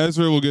worry.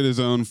 Ezra will get his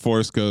own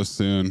Force Ghost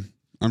soon.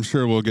 I'm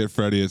sure we'll get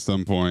Freddie at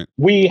some point.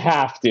 We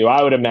have to.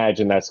 I would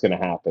imagine that's going to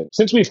happen.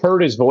 Since we've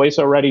heard his voice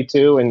already,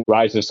 too, in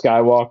Rise of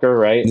Skywalker,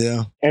 right?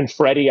 Yeah. And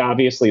Freddie,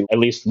 obviously, at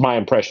least my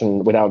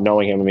impression without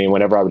knowing him, I mean,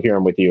 whenever I would hear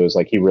him with you, is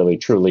like he really,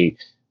 truly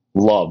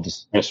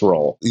loves this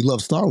role. He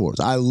loves Star Wars.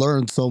 I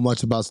learned so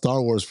much about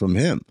Star Wars from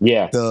him.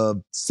 Yeah.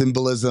 The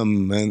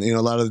symbolism and,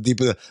 a lot of the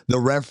deeper, the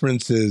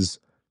references.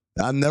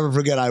 I'll never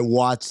forget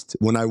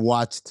when I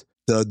watched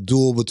the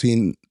duel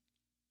between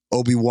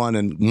Obi-Wan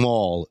and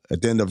Maul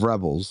at the end of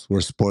Rebels, where,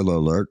 spoiler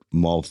alert,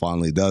 Maul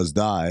finally does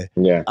die.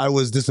 Yeah. I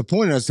was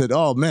disappointed. I said,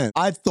 oh, man,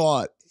 I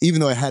thought, even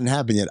though it hadn't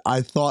happened yet,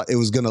 I thought it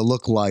was going to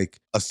look like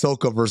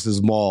Ahsoka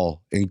versus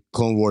Maul in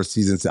Clone Wars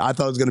season 6. I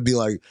thought it was going to be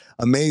like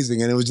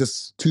amazing, and it was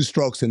just 2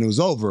 strokes and it was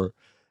over.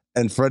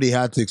 And Freddie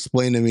had to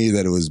explain to me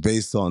that it was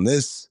based on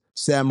this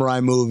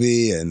samurai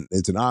movie and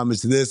it's an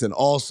homage to this, and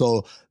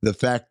also the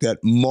fact that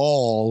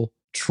Maul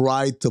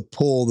tried to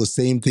pull the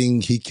same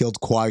thing he killed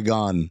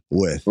Qui-Gon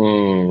with.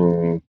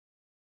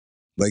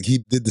 Like he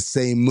did the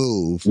same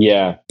move.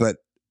 Yeah. But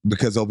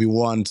because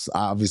Obi-Wan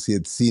obviously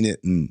had seen it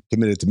and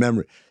committed to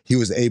memory, he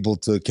was able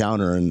to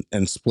counter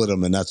and split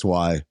them, and that's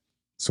why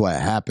it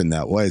happened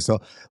that way.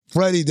 So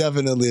Freddie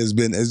definitely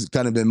has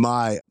kind of been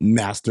my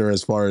master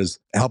as far as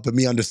helping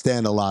me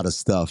understand a lot of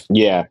stuff.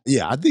 Yeah.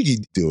 Yeah, I think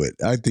he'd do it.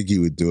 I think he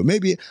would do it.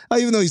 Maybe,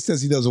 even though he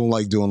says he doesn't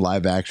like doing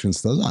live action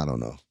stuff, I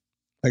don't know.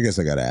 I guess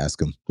I got to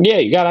ask him. Yeah,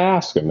 you got to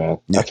ask him, man.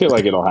 I feel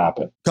like it'll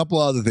happen. Couple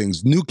other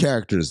things. New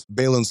characters.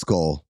 Baylan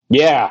Skoll.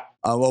 Yeah.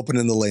 I'm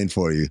opening the lane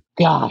for you.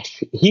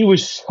 Gosh, he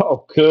was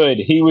so good.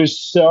 He was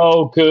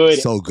so good.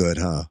 So good,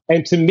 huh?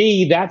 And to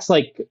me, that's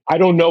like, I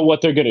don't know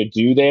what they're going to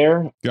do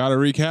there. Got to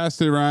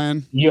recast it,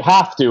 Ryan. You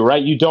have to,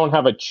 right? You don't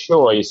have a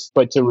choice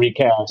but to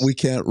recast. We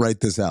can't write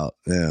this out.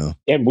 Yeah.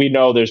 And we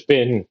know there's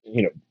been,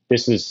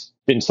 this has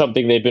been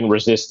something they've been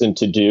resistant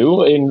to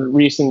do in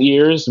recent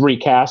years,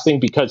 recasting,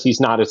 because he's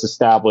not as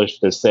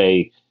established as,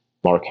 say,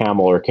 Mark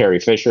Hamill or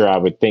Carrie Fisher. I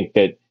would think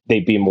that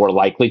they'd be more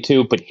likely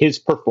to, but his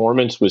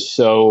performance was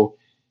so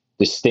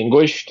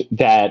distinguished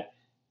that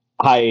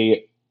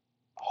I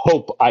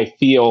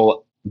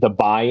feel the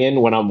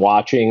buy-in when I'm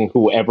watching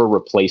whoever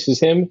replaces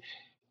him.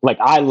 Like,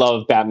 I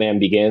love Batman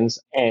Begins,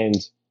 and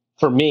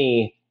for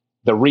me,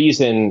 the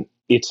reason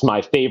it's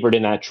my favorite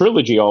in that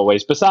trilogy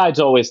always, besides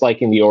always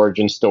liking the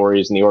origin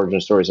stories, and the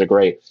origin stories are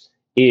great,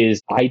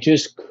 is I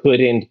just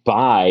couldn't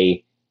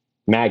buy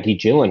Maggie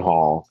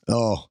Gyllenhaal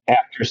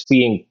after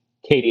seeing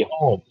Katie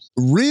Holmes.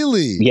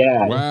 Really?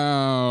 Yeah.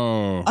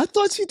 Wow. I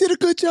thought she did a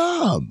good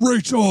job.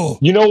 Rachel.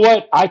 You know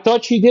what? I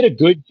thought she did a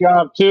good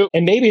job too.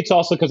 And maybe it's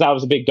also because I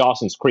was a big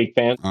Dawson's Creek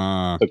fan.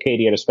 So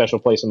Katie had a special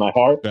place in my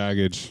heart.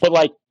 Baggage. But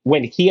like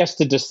when he has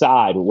to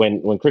decide,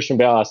 when Christian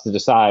Bale has to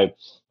decide,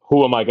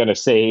 who am I going to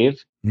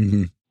save?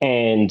 Mm-hmm.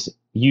 And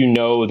you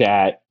know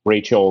that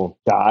Rachel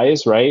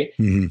dies, right?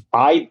 Mm-hmm.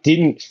 I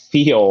didn't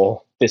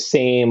feel the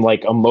same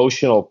like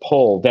emotional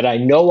pull that I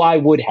know I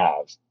would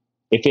have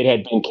if it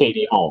had been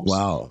Katie Holmes.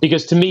 Wow.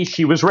 Because to me,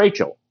 she was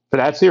Rachel. For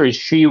that series,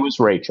 she was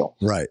Rachel.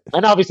 Right.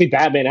 And obviously,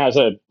 Batman has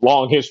a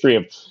long history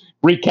of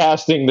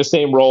recasting the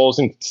same roles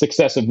in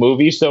successive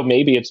movies. So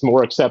maybe it's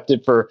more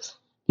accepted for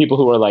people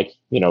who are like,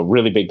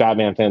 really big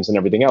Batman fans and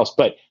everything else.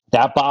 But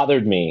that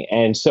bothered me.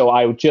 And so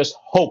I would just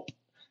hope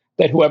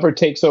that whoever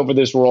takes over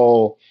this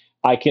role,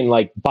 I can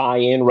like buy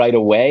in right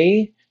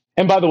away.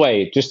 And by the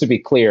way, just to be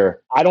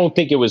clear, I don't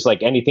think it was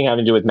like anything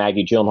having to do with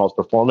Maggie Gyllenhaal's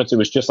performance. It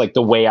was just like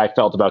the way I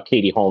felt about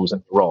Katie Holmes in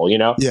the role, you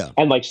know? Yeah.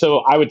 And like, so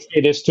I would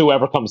say this to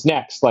whoever comes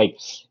next. Like,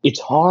 it's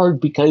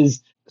hard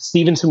because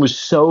Stevenson was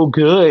so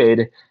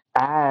good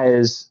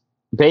as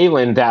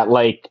Balin that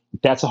like,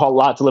 that's a whole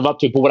lot to live up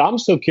to. But what I'm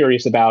so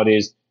curious about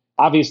is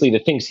obviously the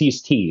things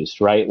he's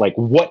teased, right? Like,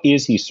 what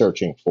is he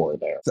searching for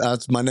there?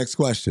 That's my next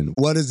question.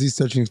 What is he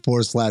searching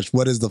for /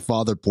 what is the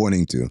father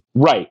pointing to?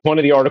 Right. One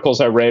of the articles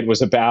I read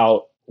was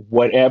about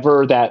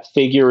whatever that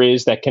figure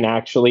is that can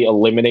actually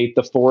eliminate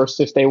the Force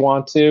if they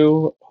want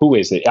to. Who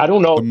is it? I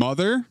don't know. The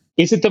mother?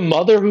 Is it the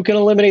mother who can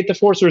eliminate the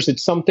Force, or is it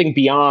something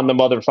beyond the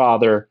mother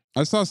father?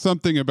 I saw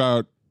something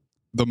about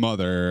the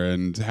mother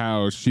and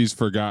how she's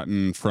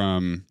forgotten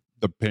from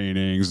the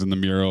paintings and the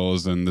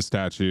murals and the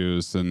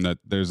statues, and that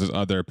there's this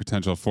other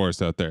potential Force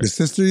out there. The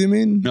sister, you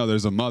mean? No,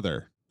 there's a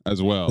mother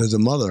as well. There's a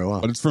mother. Wow.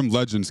 But it's from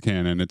Legends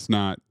canon. It's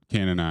not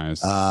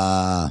canonized.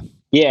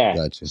 Yeah.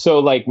 Gotcha. So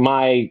like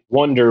my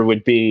wonder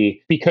would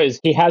be, because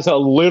he has a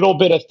little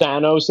bit of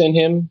Thanos in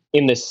him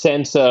in the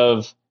sense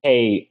of,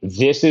 hey,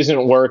 this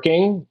isn't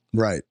working.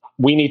 Right.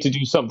 We need to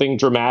do something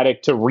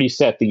dramatic to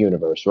reset the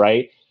universe,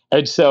 right?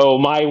 And so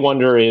my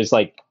wonder is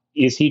like,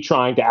 is he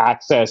trying to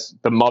access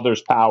the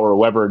mother's power,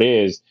 whoever it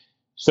is,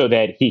 so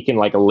that he can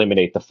like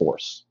eliminate the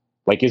Force?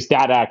 Like, is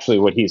that actually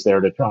what he's there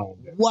to try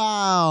and do?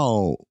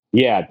 Wow.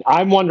 Yeah.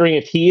 I'm wondering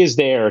if he is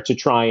there to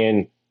try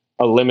and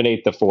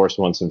eliminate the Force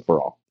once and for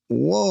all.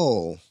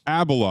 Whoa.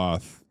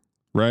 Abeloth,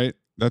 right?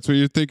 That's what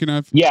you're thinking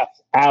of? Yes,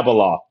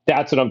 Abeloth.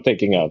 That's what I'm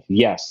thinking of.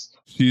 Yes.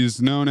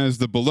 She's known as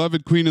the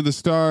beloved Queen of the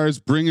Stars,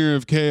 bringer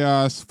of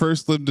chaos,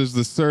 first lived as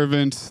the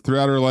servant.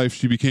 Throughout her life,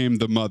 she became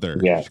the mother.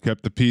 Yeah. She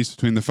kept the peace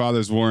between the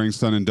father's warring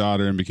son and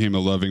daughter and became a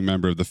loving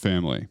member of the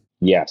family.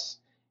 Yes.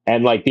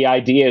 And like the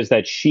idea is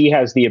that she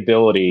has the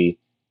ability,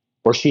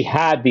 or she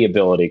had the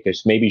ability,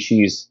 because maybe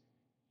she's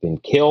been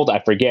killed. I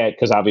forget,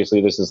 because obviously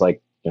this is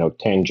like,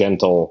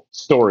 tangential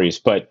stories,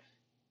 but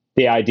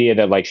the idea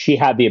that like she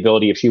had the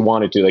ability if she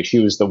wanted to, like she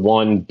was the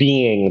one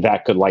being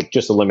that could like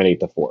just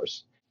eliminate the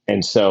Force.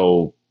 And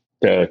so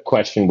the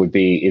question would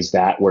be, is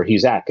that where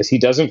he's at? Because he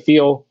doesn't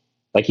feel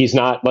like, he's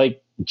not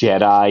like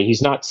Jedi,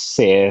 he's not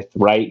Sith,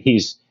 right?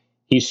 He's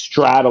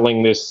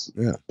straddling this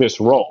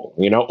role,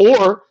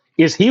 or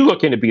is he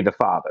looking to be the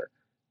father?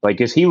 Like,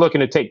 is he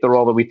looking to take the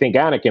role that we think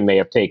Anakin may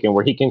have taken,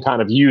 where he can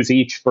kind of use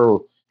each for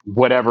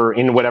whatever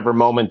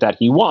moment that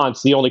he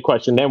wants? The only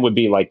question then would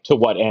be like, to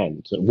what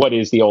end? What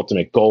is the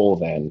ultimate goal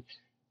then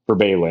for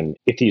Balin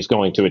if he's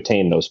going to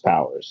attain those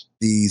powers?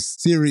 The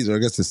series, or I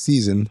guess the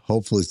season,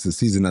 hopefully it's the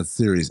season, not the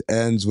series,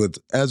 ends with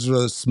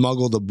Ezra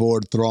smuggled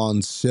aboard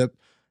Thrawn's ship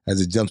as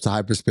he jumps to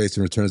hyperspace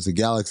and returns to the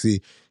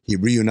galaxy. He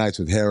reunites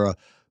with Hera,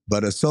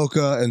 but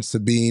Ahsoka and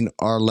Sabine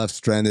are left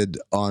stranded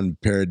on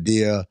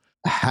Peridea.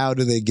 How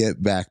do they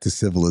get back to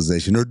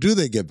civilization, or do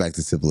they get back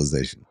to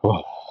civilization?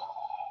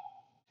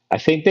 I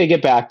think they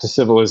get back to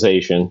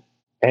civilization,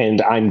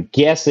 and I'm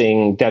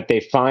guessing that they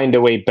find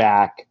a way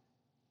back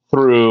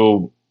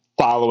through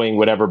following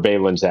whatever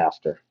Balin's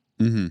after.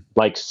 Mm-hmm.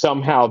 Like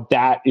somehow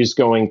that is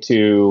going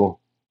to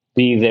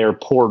be their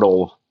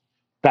portal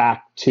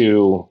back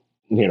to,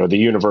 the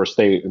universe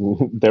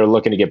they're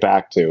looking to get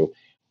back to.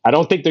 I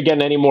don't think they're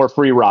getting any more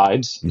free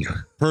rides.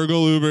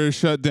 Purgle Uber is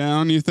shut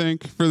down, you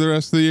think, for the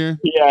rest of the year?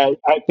 Yeah,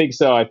 I think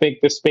so. I think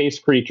the space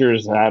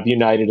creatures have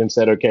united and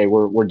said, okay,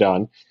 we're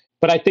done.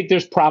 But I think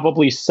there's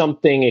probably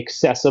something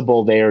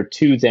accessible there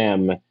to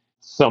them,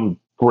 some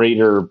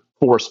greater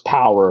Force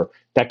power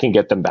that can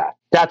get them back.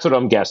 That's what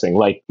I'm guessing.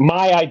 Like,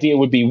 my idea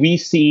would be we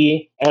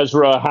see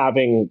Ezra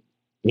having,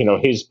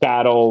 his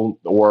battle,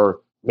 or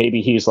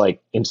maybe he's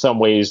like in some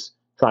ways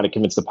trying to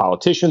convince the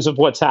politicians of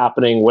what's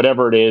happening,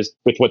 whatever it is,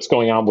 with what's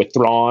going on with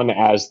Thrawn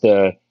as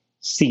the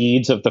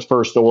seeds of the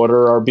First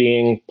Order are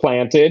being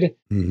planted.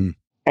 Mm-hmm.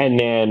 And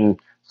then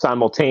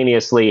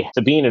simultaneously,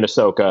 Sabine and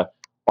Ahsoka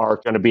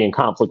are going to be in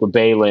conflict with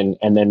Balin,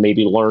 and then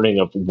maybe learning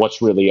of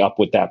what's really up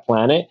with that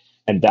planet.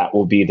 And that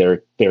will be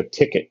their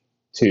ticket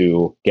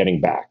to getting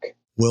back.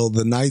 Will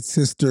the Night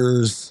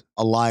Sisters'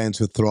 alliance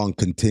with Thrawn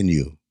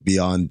continue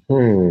beyond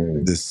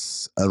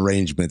this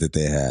arrangement that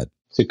they had?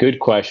 It's a good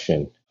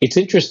question. It's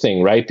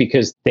interesting, right?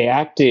 Because they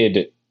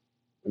acted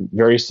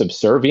very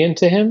subservient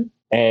to him.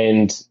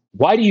 And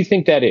why do you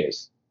think that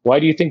is? Why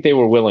do you think they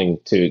were willing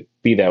to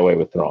be that way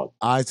with Thrawn?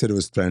 I said it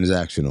was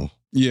transactional.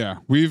 Yeah,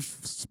 we've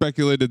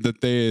speculated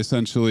that they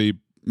essentially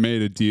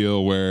made a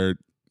deal where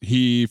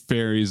he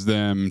ferries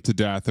them to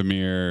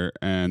Dathomir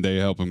and they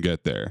help him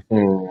get there.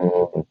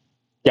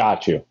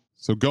 Got you.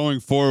 So going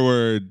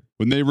forward,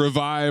 when they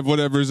revive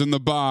whatever's in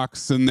the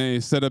box and they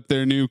set up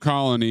their new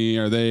colony,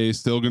 are they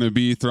still going to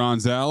be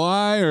Thrawn's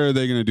ally, or are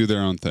they going to do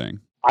their own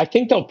thing? I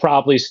think they'll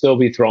probably still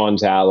be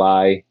Thrawn's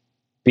ally,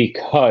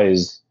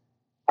 because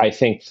I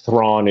think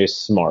Thrawn is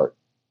smart.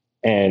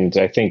 And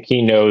I think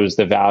he knows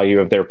the value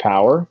of their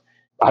power.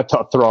 I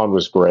thought Thrawn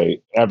was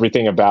great.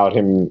 Everything about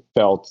him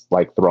felt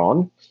like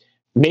Thrawn.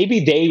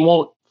 Maybe they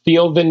won't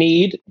feel the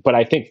need, but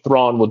I think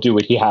Thrawn will do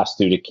what he has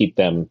to keep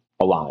them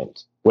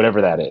aligned,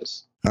 whatever that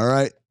is. All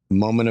right. The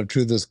moment of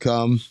truth has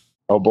come.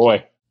 Oh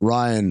boy.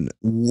 Ryan,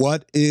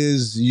 what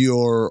is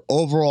your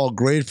overall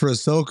grade for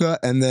Ahsoka?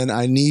 And then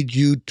I need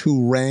you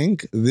to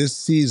rank this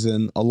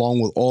season along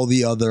with all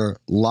the other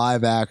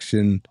live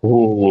action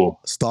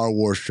Star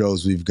Wars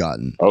shows we've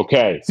gotten.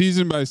 Okay.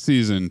 Season by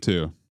season,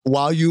 too.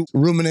 While you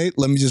ruminate,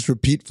 let me just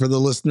repeat for the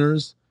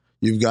listeners.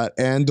 You've got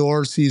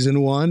Andor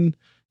season 1,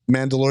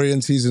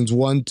 Mandalorian seasons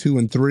 1, 2,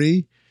 and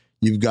 3.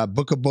 You've got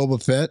Book of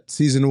Boba Fett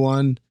season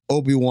 1,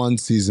 Obi-Wan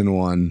season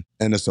 1,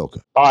 and Ahsoka.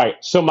 All right.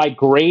 So my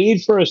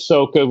grade for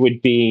Ahsoka would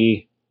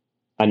be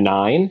a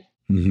 9.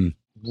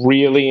 Mm-hmm.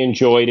 Really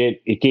enjoyed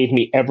it. It gave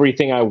me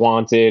everything I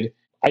wanted.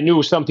 I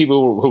knew some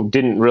people who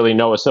didn't really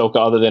know Ahsoka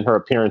other than her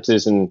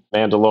appearances in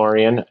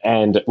Mandalorian.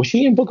 And was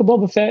she in Book of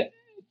Boba Fett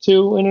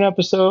too in an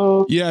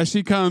episode? Yeah,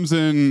 she comes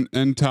in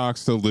and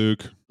talks to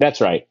Luke.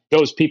 That's right.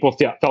 Those people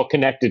felt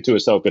connected to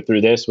Ahsoka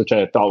through this, which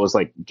I thought was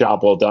like job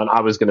well done. I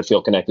was going to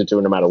feel connected to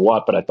her no matter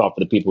what, but I thought for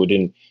the people who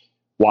didn't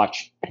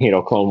watch,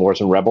 Clone Wars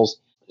and Rebels.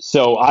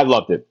 So I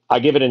loved it. I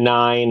give it a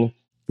 9.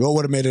 What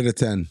would have made it a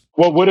 10?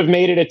 What would have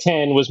made it a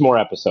 10 was more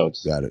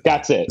episodes. Got it.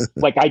 That's it.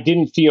 Like, I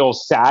didn't feel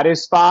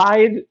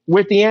satisfied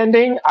with the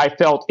ending. I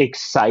felt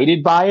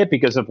excited by it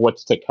because of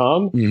what's to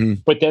come. Mm-hmm.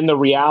 But then the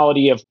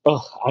reality of,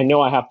 I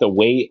know I have to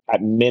wait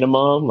at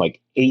minimum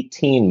like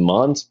 18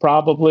 months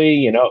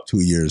probably,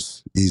 2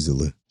 years,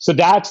 easily. So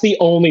that's the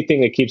only thing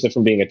that keeps it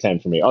from being a 10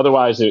 for me.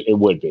 Otherwise, it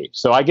would be.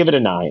 So I give it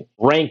a 9.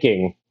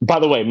 Ranking, by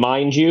the way,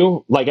 mind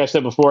you, like I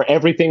said before,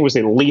 everything was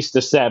at least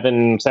a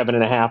 7,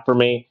 7.5 for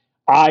me.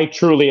 I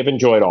truly have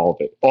enjoyed all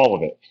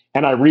of it.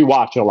 And I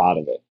rewatch a lot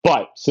of it.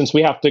 But since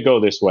we have to go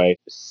this way,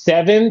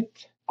 7th,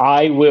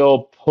 I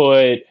will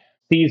put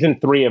season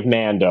 3 of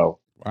Mando.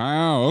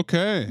 Wow,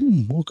 okay.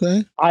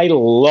 Okay. I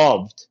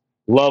loved.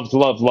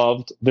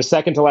 The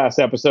second to last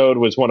episode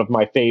was one of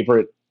my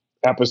favorite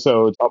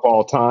episodes of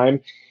all time.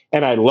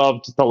 And I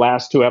loved the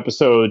last 2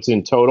 episodes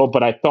in total,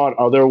 but I thought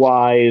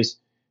otherwise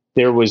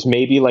there was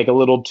maybe like a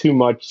little too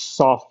much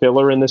soft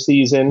filler in the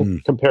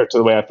season compared to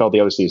the way I felt the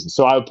other season.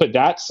 So I would put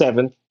that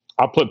 7th.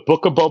 I'll put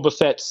Book of Boba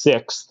Fett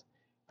 6th.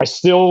 I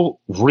still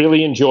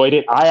really enjoyed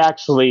it. I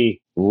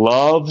actually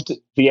loved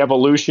the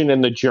evolution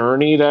and the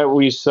journey that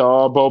we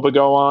saw Boba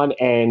go on,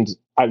 and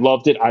I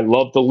loved it. I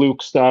loved the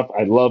Luke stuff.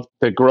 I loved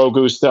the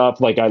Grogu stuff.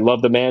 Like, I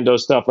loved the Mando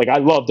stuff. Like, I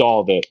loved all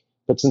of it.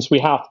 But since we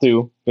have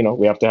to,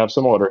 we have to have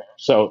some order.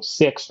 So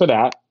 6 for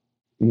that.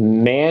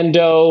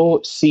 Mando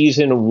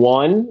season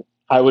 1,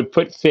 I would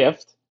put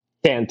 5th.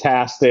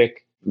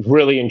 Fantastic.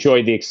 Really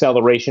enjoyed the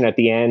acceleration at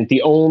the end.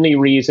 The only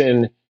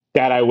reason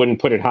that I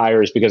wouldn't put it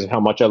higher is because of how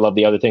much I love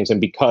the other things.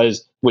 And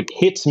because what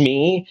hits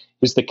me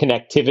is the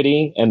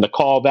connectivity and the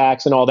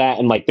callbacks and all that.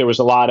 And like, there was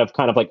a lot of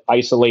kind of like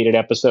isolated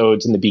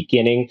episodes in the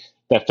beginning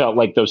that felt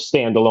like those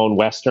standalone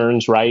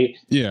Westerns, right?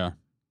 Yeah.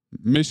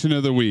 Mission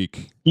of the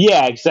week.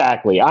 Yeah,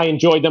 exactly. I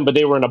enjoyed them, but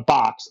they were in a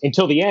box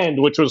until the end,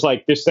 which was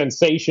like this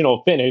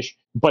sensational finish.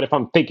 But if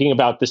I'm thinking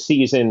about the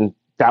season,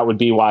 that would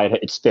be why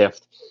it's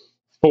 5th.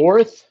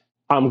 4th,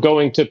 I'm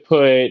going to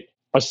put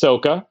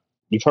Ahsoka.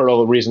 You've heard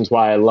all the reasons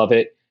why I love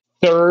it.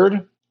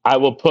 3rd, I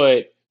will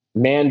put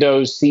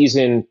Mando's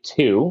season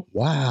 2.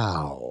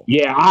 Wow.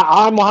 Yeah,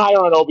 I'm higher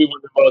on Obi-Wan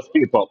than most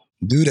people.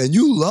 Dude, and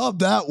you love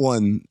that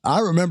one. I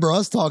remember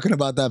us talking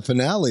about that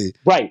finale.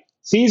 Right.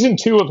 Season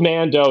 2 of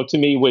Mando to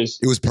me was...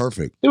 It was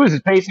perfect. It was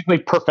basically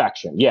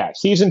perfection. Yeah.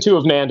 Season 2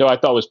 of Mando I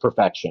thought was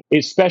perfection.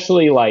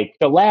 Especially like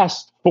the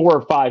last 4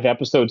 or 5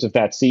 episodes of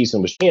that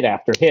season was hit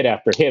after hit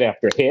after hit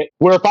after hit.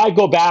 Where if I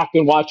go back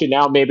and watch it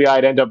now, maybe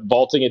I'd end up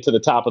vaulting it to the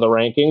top of the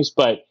rankings.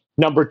 But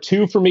number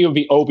 2 for me would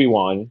be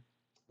Obi-Wan.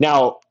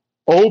 Now,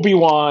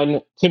 Obi-Wan,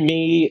 to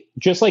me,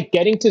 just like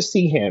getting to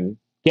see him,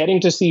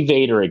 getting to see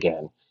Vader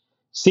again,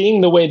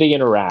 seeing the way they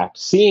interact,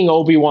 seeing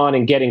Obi-Wan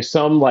and getting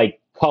some like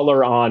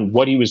color on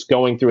what he was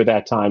going through at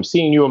that time,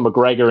 seeing Ewan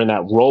McGregor in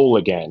that role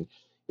again,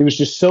 it was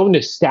just so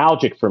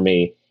nostalgic for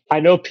me. I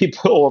know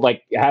people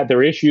like had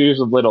their issues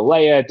with little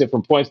Leia at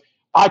different points.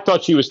 I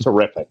thought she was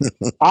terrific.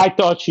 I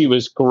thought she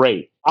was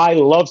great. I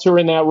loved her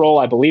in that role.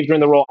 I believed her in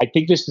the role. I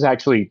think this is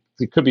actually,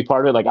 it could be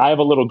part of it. Like, I have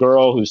a little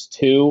girl who's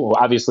 2. Well,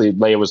 obviously,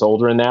 Leia was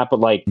older in that, but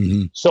like,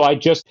 so I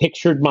just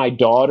pictured my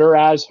daughter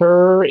as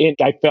her. And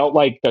I felt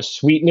like a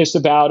sweetness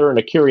about her and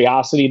a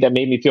curiosity that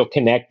made me feel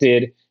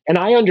connected. And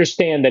I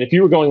understand that if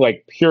you were going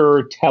like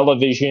pure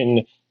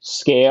television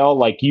scale,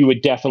 like you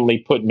would definitely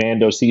put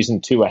Mando season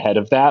 2 ahead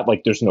of that.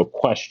 Like, there's no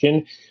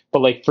question.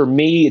 But like, for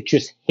me, it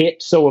just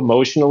hit so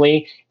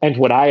emotionally. And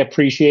what I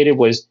appreciated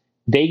was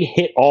they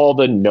hit all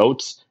the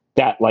notes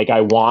that like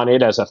I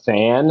wanted as a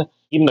fan.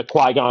 Even the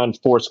Qui-Gon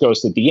Force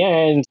Ghost at the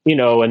end,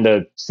 and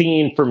the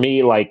scene for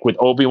me, like with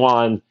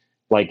Obi-Wan,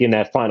 like in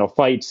that final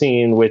fight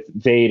scene with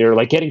Vader,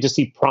 like getting to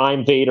see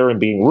Prime Vader and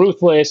being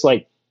ruthless,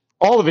 like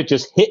all of it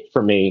just hit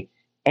for me.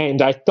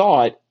 And I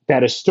thought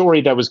that a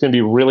story that was going to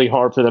be really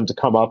hard for them to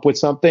come up with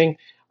something,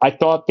 I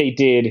thought they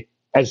did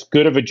as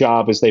good of a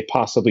job as they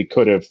possibly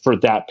could have for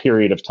that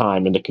period of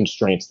time and the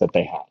constraints that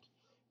they had.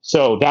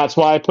 So that's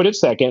why I put it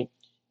 2nd.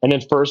 And then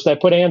 1st, I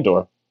put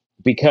Andor.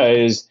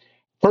 Because,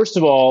 first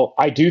of all,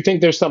 I do think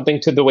there's something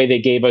to the way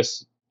they gave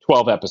us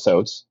 12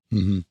 episodes.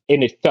 Mm-hmm.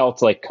 And it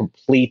felt like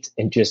complete,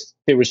 and just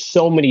there were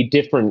so many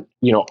different,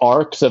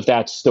 arcs of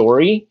that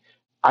story.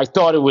 I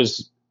thought it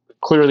was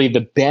clearly the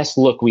best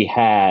look we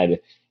had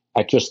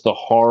at just the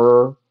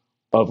horror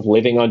of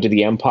living under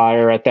the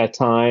Empire at that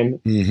time,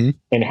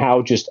 and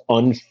how just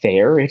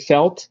unfair it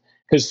felt.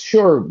 Because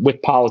sure,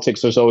 with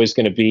politics, there's always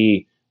going to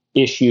be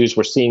issues.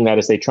 We're seeing that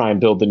as they try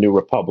and build the new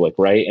republic,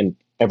 right? And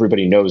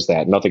everybody knows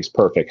that nothing's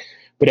perfect,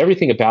 but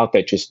everything about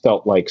that just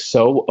felt like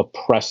so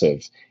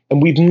oppressive.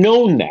 And we've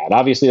known that.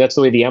 Obviously, that's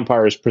the way the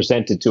Empire is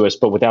presented to us,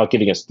 but without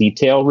giving us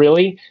detail,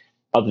 really,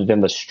 other than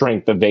the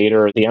strength of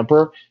Vader, the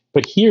Emperor.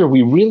 But here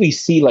we really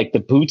see like the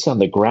boots on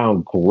the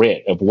ground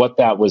grit of what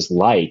that was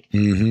like.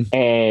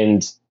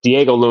 And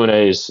Diego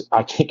Luna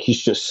I think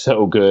he's just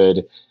so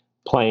good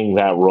playing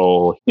that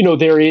role.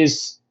 There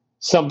is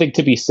something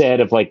to be said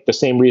of like the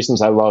same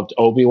reasons I loved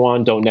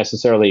Obi-Wan don't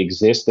necessarily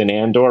exist in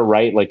Andor,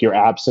 right? Like you're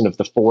absent of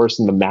the Force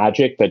and the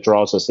magic that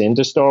draws us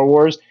into Star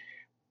Wars.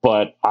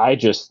 But I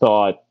just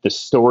thought the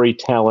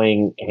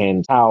storytelling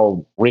and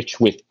how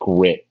rich with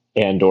grit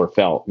Andor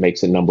felt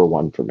makes it number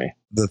one for me.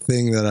 The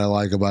thing that I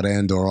like about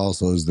Andor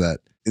also is that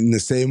in the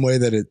same way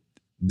that it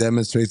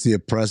demonstrates the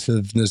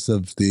oppressiveness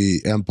of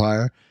the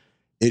Empire,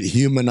 it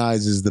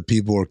humanizes the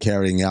people who are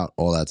carrying out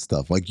all that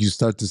stuff. Like you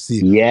start to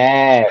see,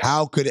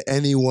 how could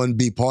anyone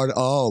be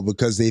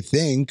because they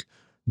think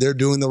they're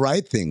doing the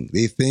right thing.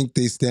 They think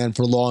they stand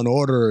for law and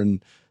order,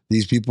 and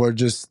these people are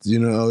just,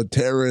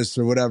 terrorists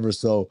or whatever.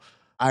 So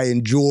I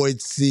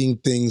enjoyed seeing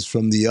things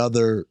from the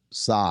other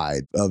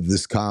side of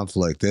this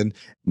conflict. And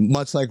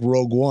much like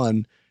Rogue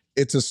One,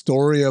 it's a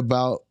story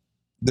about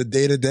the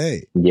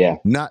day-to-day. Yeah.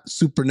 Not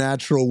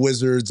supernatural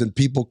wizards and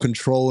people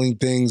controlling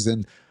things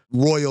and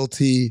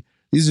royalty.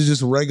 These are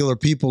just regular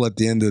people at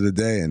the end of the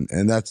day.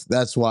 And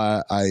that's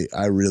why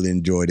I really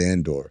enjoyed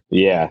Andor.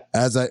 Yeah.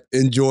 As I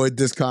enjoyed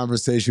this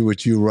conversation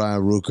with you,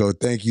 Ryan Ruocco.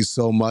 Thank you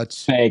so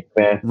much. Thanks,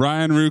 man.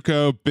 Ryan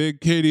Ruocco,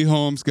 big Katie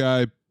Holmes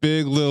guy,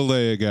 big Lil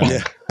Leia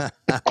guy.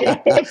 Yeah.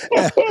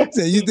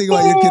 So you think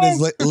about your kid as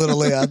Little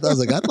Leia. I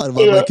thought about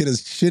my kid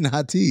as Shin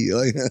Hati.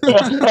 Like,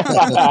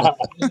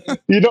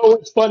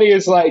 what's funny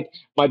is like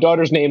my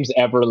daughter's name's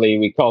Everly.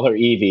 We call her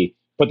Evie.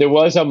 But there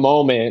was a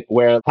moment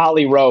where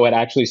Holly Rowe had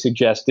actually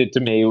suggested to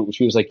me,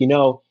 she was like,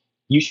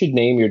 you should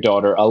name your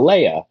daughter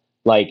Alea,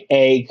 like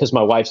A, because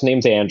my wife's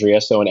name's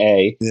Andrea, so an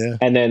A. Yeah.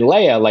 And then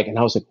Leia, like, and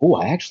I was like, oh,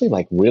 I actually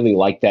like really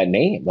like that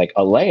name, like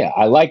Alea.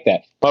 I like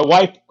that. My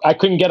wife, I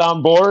couldn't get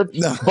on board,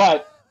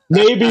 but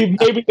maybe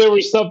there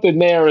was something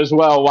there as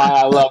well why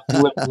I love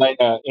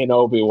Leia in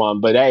Obi-Wan.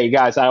 But hey,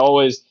 guys, I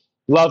always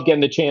love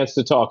getting the chance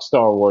to talk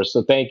Star Wars.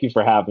 So thank you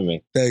for having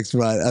me. Thanks,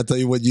 Ryan. I'll tell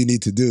you what you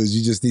need to do is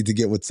you just need to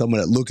get with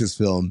someone at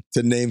Lucasfilm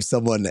to name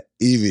someone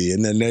Evie.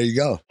 And then there you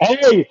go.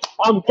 Hey,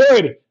 I'm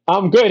good.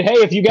 Hey,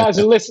 if you guys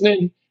are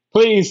listening,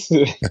 please,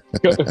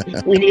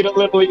 we need a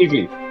little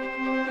Evie.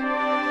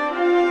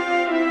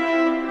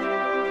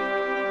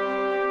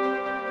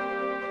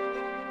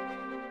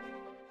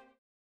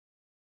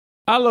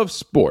 I love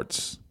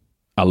sports.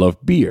 I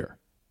love beer.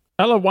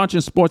 I love watching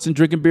sports and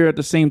drinking beer at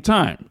the same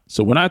time.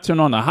 So when I turn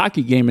on a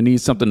hockey game and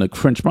need something to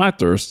quench my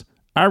thirst,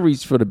 I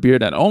reach for the beer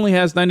that only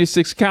has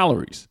 96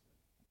 calories.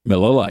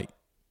 Miller Lite.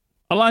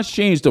 A lot's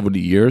changed over the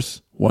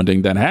years. One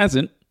thing that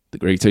hasn't, the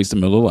great taste of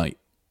Miller Lite.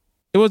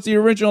 It was the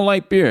original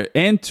light beer,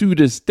 and to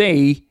this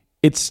day,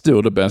 it's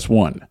still the best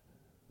one.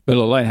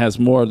 Miller Lite has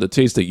more of the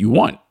taste that you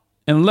want,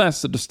 and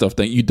less of the stuff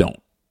that you don't.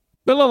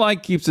 Miller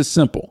Lite keeps it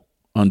simple.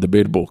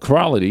 Undebatable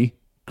quality,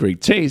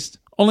 great taste,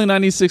 only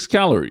 96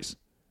 calories.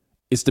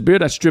 It's the beer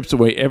that strips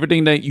away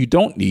everything that you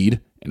don't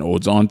need and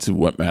holds on to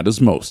what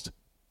matters most.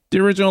 The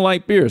original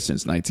light beer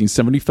since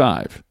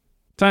 1975.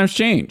 Times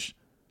change,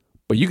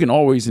 but you can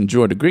always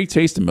enjoy the great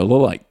taste of Miller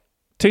Lite.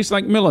 Tastes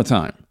like Miller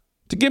time.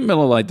 To get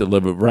Miller Lite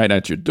delivered right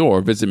at your door,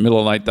 visit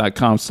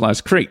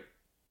MillerLite.com/crate.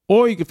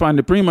 Or you can find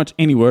it pretty much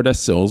anywhere that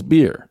sells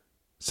beer.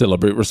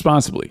 Celebrate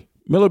responsibly.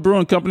 Miller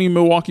Brewing Company,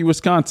 Milwaukee,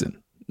 Wisconsin.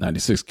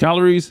 96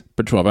 calories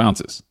per 12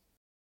 ounces.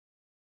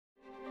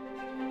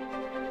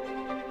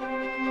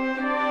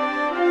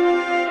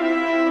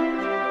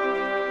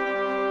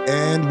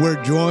 And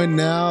we're joined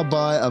now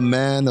by a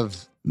man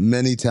of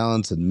many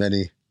talents and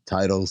many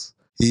titles.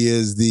 He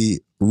is the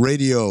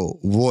radio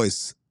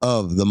voice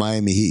of the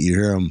Miami Heat. You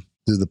hear him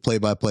do the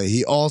play-by-play.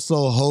 He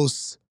also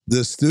hosts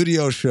the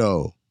studio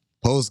show,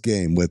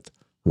 Postgame, with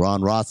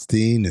Ron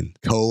Rothstein and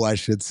I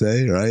should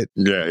say, right?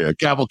 Yeah.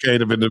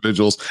 Cavalcade of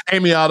individuals.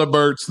 Amy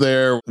Audibert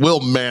there,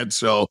 Will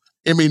Manso,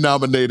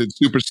 Emmy-nominated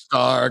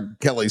superstar,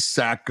 Kelly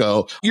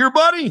Sacco. Your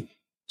buddy,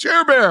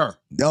 Chair Bear.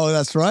 Oh,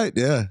 that's right.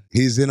 Yeah.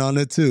 He's in on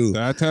it too.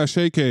 The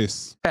attache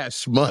case.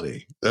 Cash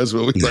money. That's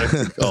what we like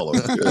to call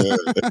him. Yeah.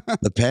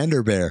 The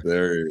Pander Bear.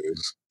 There he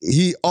is.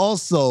 He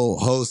also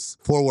hosts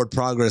Forward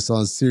Progress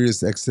on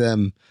Sirius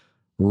XM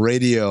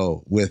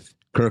Radio with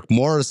Kirk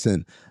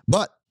Morrison.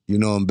 But you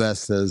know him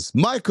best as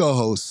my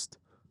co-host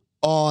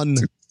on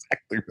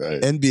Exactly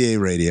right. NBA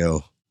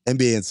Radio,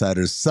 NBA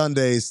Insiders,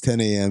 Sundays, 10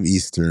 a.m.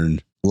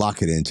 Eastern.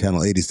 Lock it in,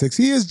 channel 86.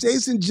 He is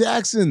Jason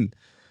Jackson.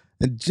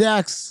 And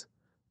Jax,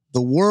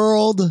 the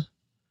world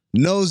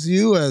knows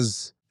you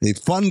as a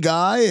fun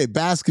guy, a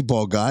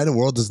basketball guy. The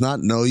world does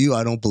not know you,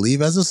 I don't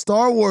believe, as a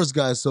Star Wars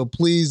guy. So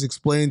please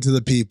explain to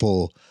the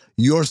people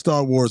your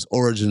Star Wars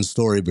origin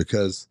story,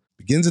 because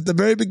it begins at the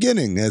very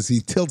beginning as he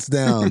tilts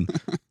down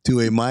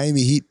to a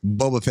Miami Heat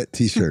Boba Fett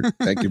t-shirt.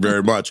 Thank you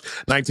very much.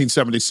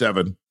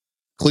 1977,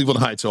 Cleveland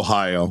Heights,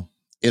 Ohio,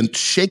 in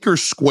Shaker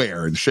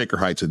Square, in Shaker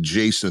Heights,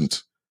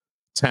 adjacent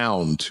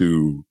town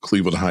to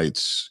Cleveland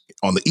Heights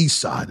on the east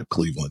side of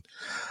Cleveland.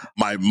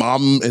 My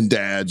mom and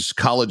dad's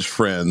college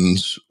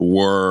friends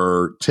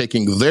were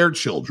taking their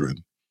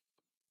children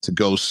to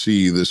go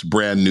see this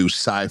brand new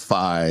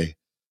sci-fi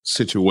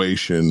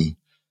situation.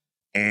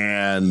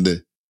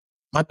 And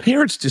my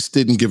parents just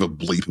didn't give a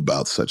bleep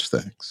about such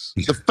things.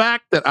 The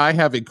fact that I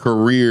have a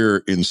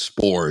career in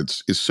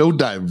sports is so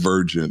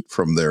divergent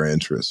from their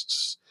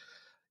interests.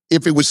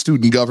 If it was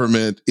student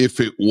government, if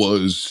it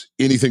was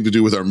anything to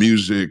do with our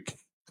music,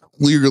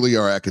 clearly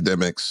our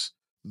academics,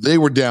 they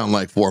were down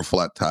like 4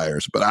 flat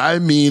tires. But I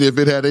mean, if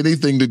it had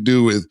anything to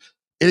do with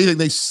anything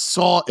they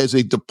saw as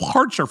a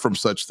departure from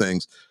such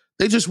things,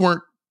 they just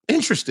weren't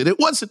interested. It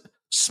wasn't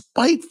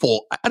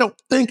spiteful. I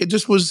don't think. It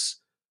just was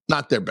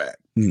not their bag.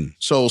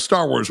 So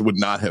Star Wars would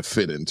not have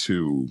fit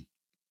into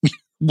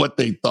what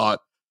they thought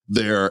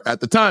their,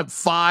 at the time,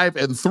 5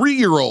 and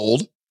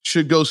 3-year-old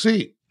should go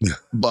see.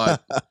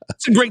 But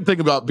it's a great thing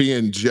about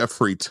being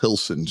Jeffrey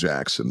Tilson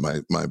Jackson,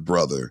 my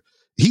brother.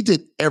 He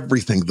did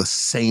everything the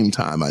same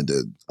time I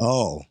did.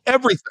 Oh.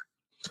 Everything.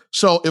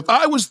 So if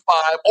I was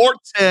 5 or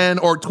 10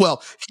 or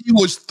 12, he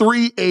was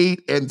 3,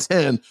 8, and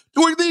 10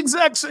 doing the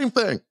exact same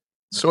thing.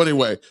 So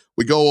anyway,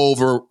 we go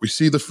over, we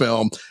see the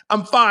film.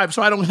 I'm 5,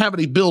 so I don't have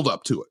any build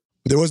up to it.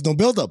 There was no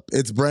buildup.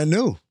 It's brand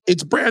new.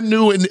 It's brand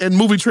new, and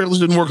movie trailers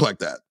didn't work like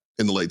that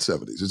in the late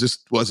 70s. It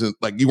just wasn't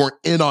like you weren't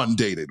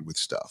inundated with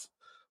stuff.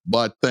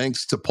 But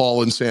thanks to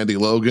Paul and Sandy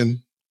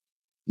Logan,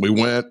 we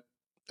went,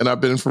 and I've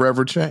been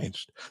forever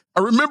changed. I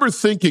remember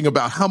thinking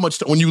about how much,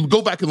 when you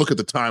go back and look at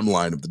the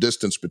timeline of the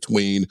distance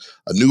between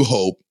A New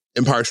Hope,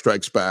 Empire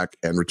Strikes Back,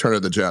 and Return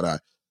of the Jedi,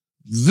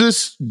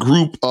 this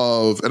group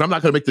of, and I'm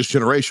not going to make this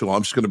generational,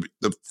 I'm just going to be,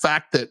 the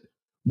fact that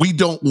we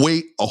don't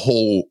wait a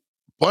whole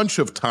bunch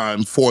of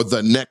time for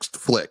the next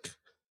flick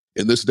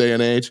in this day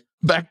and age.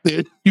 Back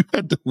then, you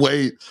had to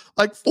wait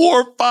like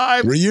 4 or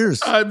 5 3 years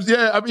times.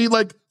 Yeah, I mean,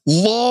 like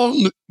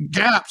long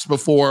gaps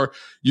before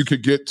you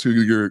could get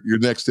to your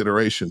next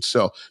iteration.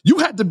 So you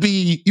had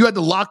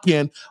to lock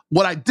in.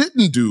 What I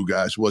didn't do,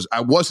 guys, was I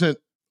wasn't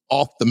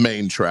off the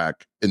main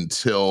track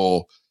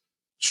until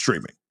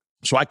streaming.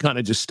 So I kind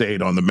of just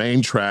stayed on the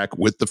main track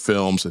with the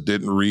films. I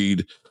didn't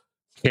read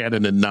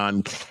canon and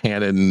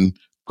non-canon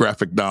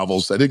graphic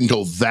novels. I didn't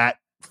go that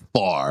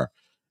far.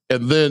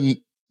 And then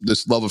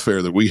this love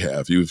affair that we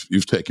have,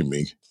 you've taken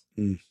me.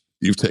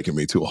 You've taken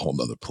me to a whole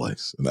nother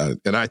place.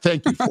 And I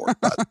thank you for it.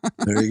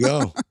 There you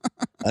go.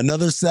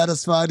 Another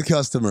satisfied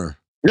customer.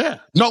 Yeah.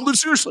 No,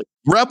 seriously.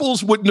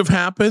 Rebels wouldn't have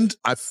happened.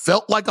 I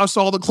felt like I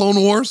saw the Clone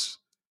Wars.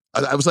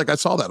 I was like, I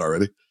saw that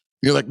already.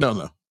 You're like,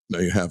 no,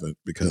 you haven't,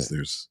 because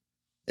there's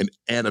an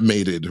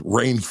animated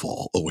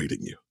rainfall awaiting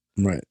you.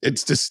 Right.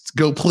 It's just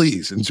go,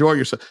 please, enjoy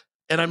yourself.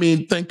 And I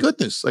mean, thank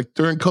goodness, like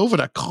during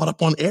COVID, I caught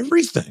up on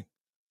everything.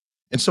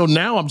 And so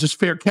now I'm just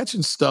fair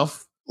catching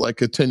stuff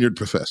like a tenured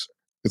professor.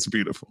 It's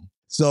beautiful.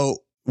 So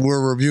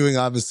we're reviewing,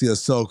 obviously,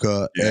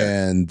 Ahsoka,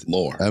 and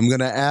Lord, I'm going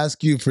to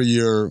ask you for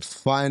your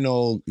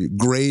final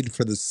grade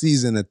for the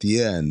season at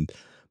the end,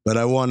 but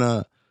I want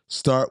to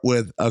start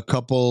with a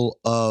couple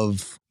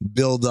of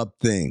build-up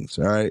things,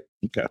 all right?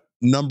 Okay.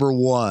 Number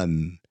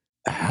 1,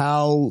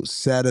 how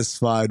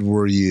satisfied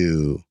were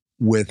you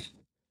with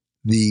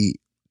the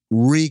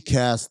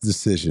recast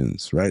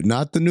decisions, right?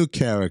 Not the new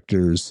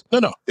characters.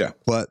 No, yeah.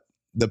 But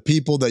the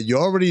people that you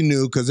already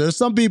knew, because there's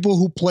some people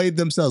who played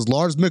themselves.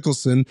 Lars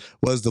Mikkelsen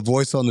was the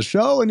voice on the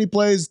show, and he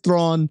plays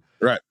Thrawn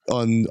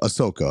on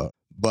Ahsoka.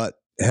 But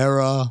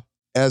Hera,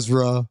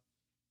 Ezra,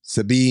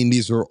 Sabine,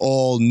 these are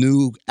all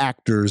new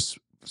actors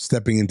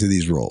stepping into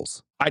these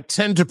roles. I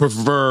tend to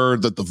prefer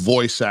that the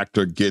voice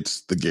actor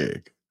gets the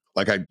gig.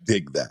 Like, I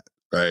dig that,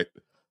 right?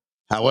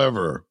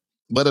 However,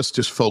 let us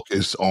just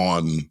focus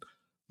on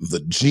the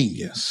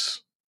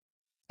genius.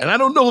 And I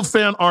don't know if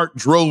fan art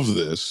drove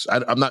this.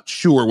 I'm not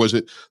sure. Was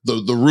it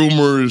the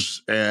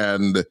rumors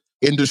and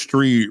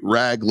industry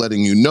rag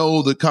letting you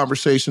know that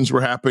conversations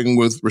were happening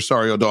with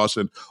Rosario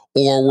Dawson?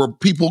 Or were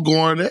people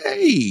going,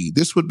 hey,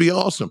 this would be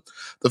awesome?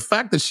 The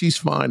fact that she's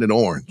fine and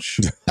orange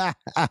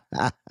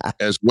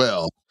as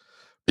well.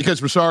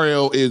 Because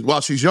Rosario is, while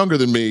she's younger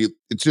than me,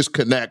 it just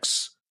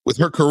connects with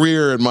her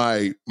career and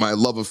my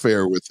love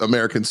affair with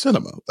American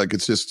cinema. Like,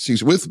 it's just,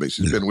 she's with me.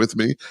 She's been with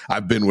me.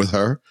 I've been with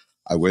her.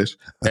 I wish.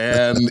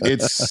 And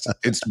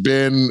it's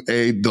been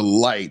a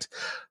delight.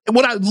 And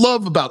what I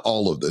love about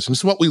all of this, and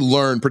it's what we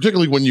learn,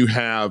 particularly when you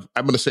have,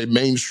 I'm going to say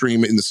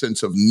mainstream in the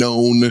sense of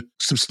known,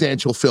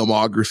 substantial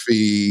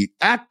filmography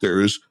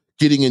actors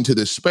getting into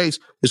this space,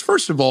 is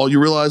first of all, you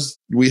realize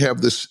we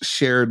have this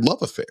shared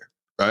love affair,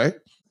 right?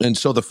 And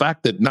so the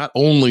fact that not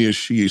only is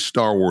she a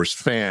Star Wars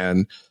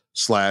fan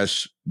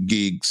 /geek/nerd,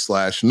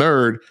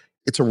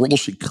 it's a role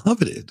she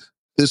coveted,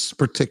 this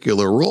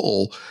particular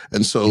role.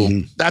 And so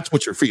that's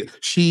what you're feeling.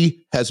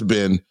 She has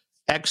been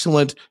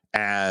excellent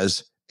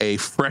as a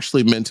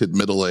freshly minted,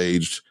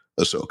 middle-aged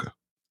Ahsoka.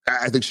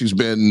 I think she's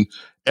been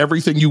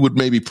everything you would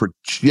maybe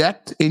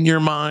project in your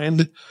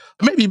mind.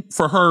 Maybe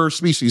for her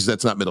species,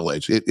 that's not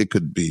middle-aged. It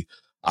could be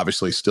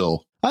obviously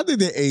still. I think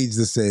they age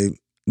the same,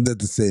 at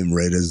the same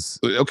rate as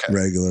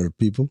regular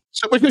people.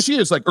 So because she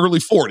is like early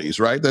 40s,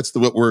 right? That's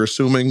what we're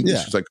assuming. Yeah.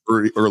 She's like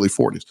early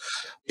 40s.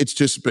 It's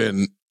just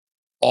been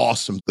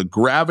awesome. The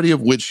gravity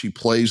of which she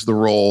plays the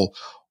role,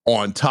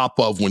 on top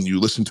of when you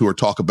listen to her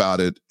talk about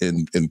it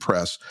in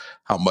press,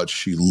 how much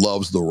she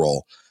loves the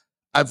role.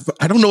 I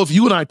don't know if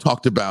you and I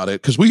talked about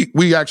it, because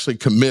we actually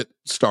commit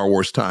Star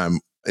Wars time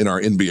in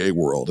our NBA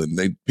world,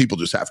 and people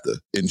just have to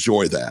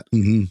enjoy that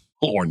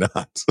or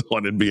not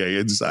on NBA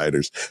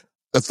Insiders.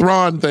 The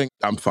Thrawn thing,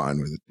 I'm fine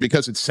with it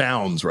because it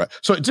sounds right.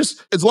 So it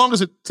just, as long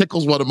as it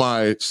tickles one of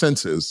my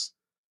senses,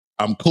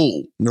 I'm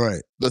cool.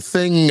 Right. The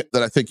thing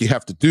that I think you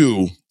have to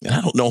do, and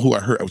I don't know who I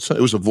heard, it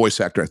was a voice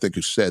actor, I think,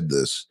 who said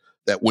this,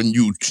 that when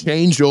you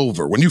change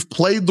over, when you've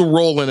played the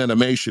role in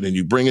animation and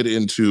you bring it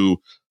into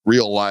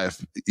real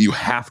life, you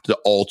have to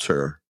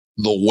alter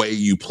the way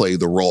you play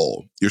the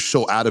role. You're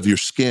so out of your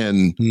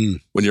skin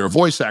when you're a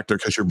voice actor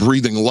because you're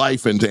breathing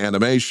life into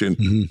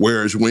animation.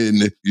 Whereas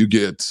when you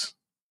get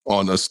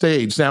on a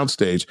sound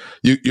stage,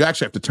 you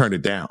actually have to turn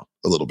it down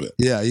a little bit.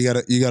 Yeah,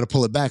 you gotta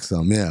pull it back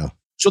some. Yeah.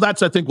 So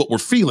that's, I think, what we're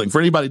feeling.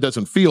 For anybody who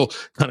doesn't feel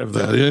kind of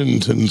that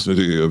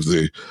intensity of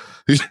the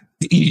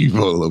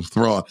evil of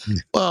Thrawn,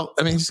 well,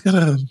 I mean, he's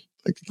gotta,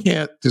 like, you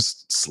can't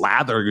just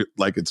slather it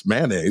like it's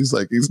mayonnaise.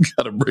 Like, he's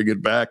got to bring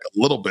it back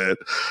a little bit.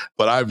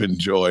 But I'm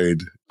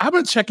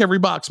gonna check every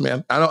box,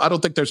 man. I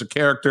don't think there's a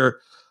character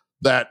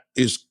that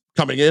is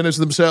coming in as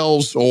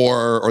themselves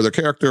or their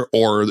character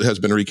or has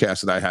been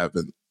recast that I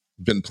haven't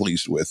been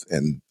pleased with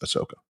in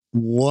Ahsoka.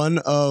 One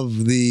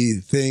of the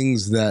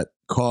things that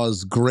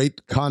caused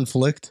great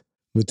conflict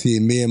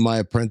between me and my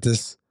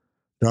apprentice,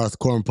 Darth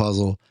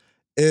Cornpuzzle,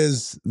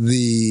 is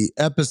the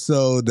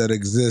episode that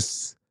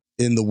exists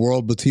in the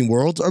world between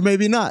worlds, or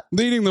maybe not.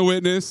 Leading the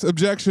witness.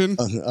 Objection.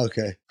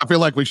 Okay. I feel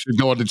like we should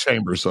go into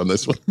chambers on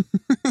this one.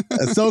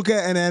 Ahsoka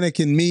and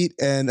Anakin meet,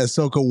 and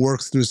Ahsoka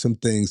works through some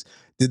things.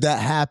 Did that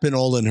happen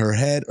all in her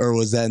head, or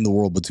was that in the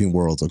world between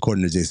worlds,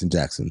 according to Jason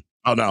Jackson?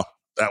 Oh, no.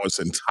 That was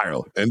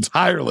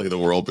entirely the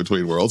world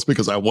between worlds,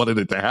 because I wanted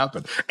it to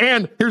happen.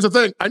 And here's the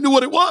thing. I knew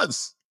what it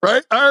was,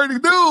 right? I already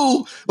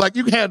knew. Like,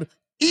 you had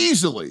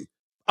easily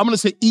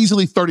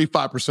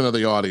 35% of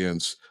the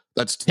audience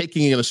that's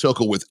taking in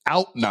Ahsoka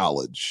without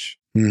knowledge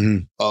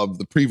of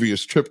the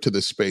previous trip to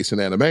this space in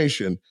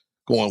animation,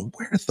 going,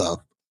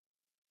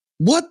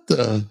 but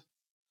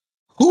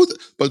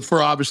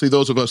for obviously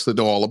those of us that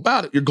know all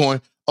about it, you're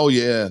going, oh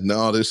yeah,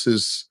 no, this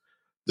is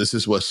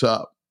what's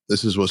up.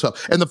 This is what's up.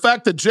 And the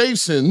fact that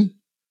Jason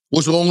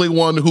was the only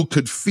one who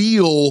could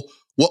feel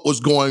what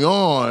was going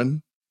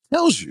on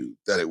tells you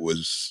that it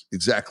was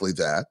exactly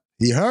that.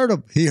 He heard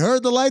him. He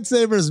heard the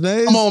lightsabers,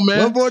 man. Come on,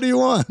 man. What more do you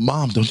want?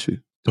 Mom, don't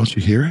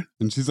you hear it?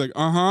 And she's like,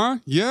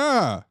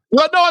 yeah.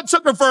 Well, no, it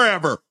took her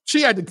forever.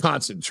 She had to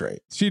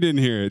concentrate. She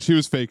didn't hear it. She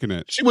was faking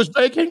it. She was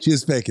faking? She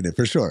was faking it,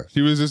 for sure. She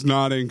was just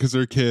nodding because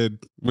her kid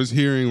was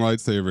hearing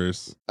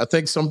lightsabers. I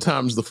think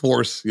sometimes the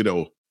Force,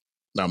 no,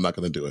 I'm not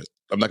going to do it.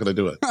 I'm not going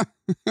to do it.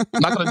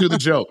 I'm not going to do the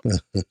joke.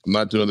 I'm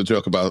not doing the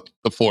joke about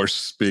the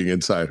Force being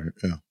inside her.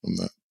 Yeah, I'm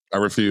not. I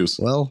refuse.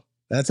 Well,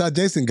 that's how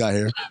Jason got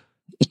here.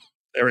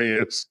 There he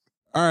is.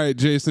 All right,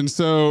 Jason.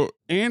 So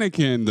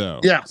Anakin, though.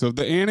 Yeah. So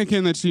the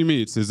Anakin that she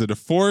meets, is it a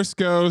Force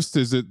ghost?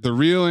 Is it the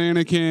real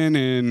Anakin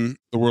in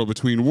the world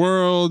between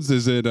worlds?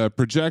 Is it a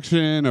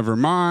projection of her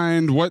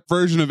mind? What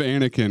version of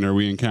Anakin are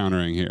we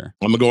encountering here?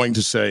 I'm going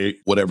to say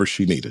whatever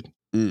she needed.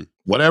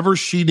 Whatever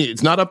she needed.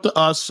 It's not up to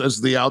us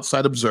as the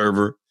outside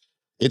observer.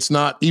 It's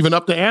not even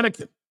up to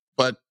Anakin.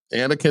 But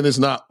Anakin is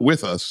not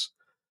with us.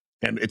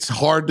 And it's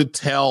hard to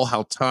tell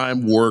how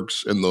time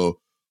works in the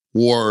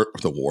war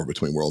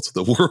between worlds,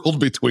 the world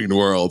between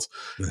worlds.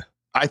 Yeah.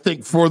 I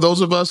think for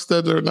those of us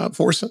that are not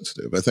Force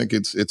sensitive, I think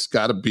it's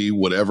got to be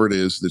whatever it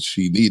is that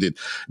she needed.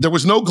 There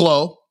was no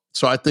glow,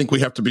 so I think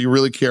we have to be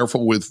really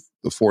careful with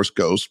the Force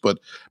ghosts, but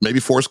maybe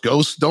Force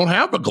ghosts don't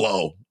have a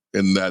glow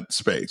in that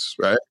space,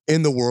 right?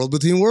 In the world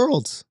between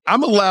worlds.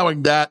 I'm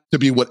allowing that to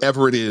be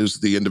whatever it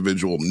is the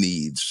individual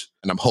needs,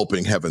 and I'm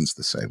hoping heaven's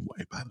the same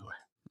way, by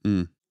the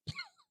way.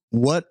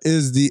 What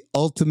is the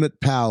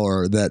ultimate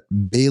power that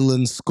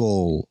Baylan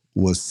Skoll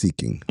was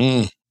seeking?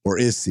 Or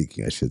is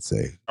seeking, I should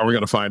say. Are we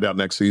going to find out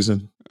next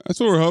season? That's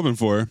what we're hoping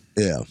for.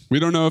 Yeah. We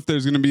don't know if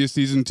there's going to be a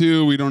season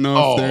 2. We don't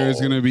know if there's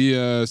going to be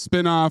a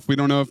spinoff. We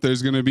don't know if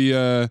there's going to be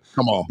a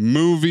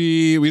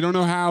movie. We don't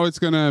know how it's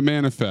going to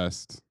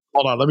manifest.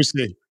 Hold on. Let me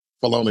see.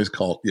 Filoni's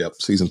cult. Yep.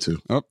 Season 2.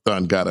 Oh.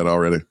 Done. Got it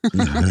already.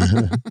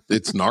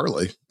 It's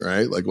gnarly,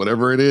 right? Like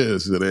whatever it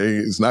is,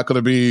 it's not going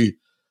to be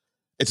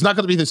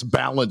this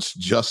balanced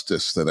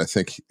justice that I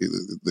think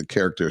the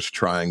character is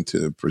trying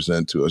to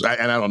present to us.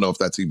 And I don't know if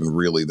that's even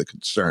really the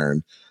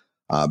concern.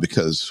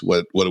 because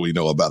what do we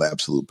know about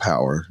absolute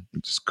power?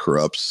 It just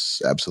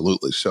corrupts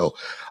absolutely. So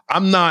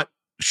I'm not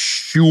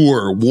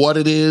sure what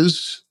it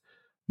is,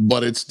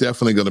 but it's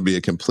definitely going to be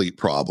a complete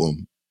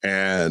problem.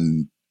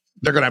 And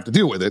they're going to have to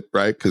deal with it,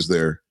 right? Because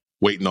they're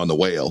waiting on the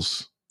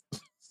whales.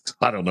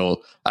 I don't know.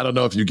 I don't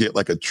know if you get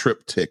like a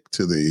triptych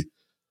to the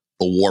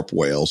warp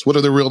whales. What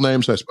are their real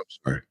names? I suppose.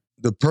 Sorry.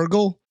 The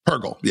Purgle?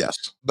 Purgle,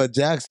 yes. But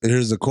Jackson,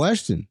 here's a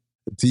question.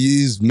 To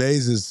use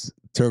Maze's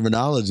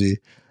terminology,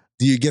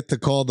 do you get to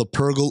call the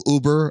Purgle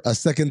Uber a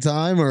second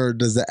time, or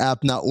does the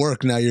app not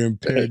work now you're in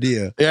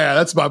Paradia? Yeah,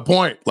 that's my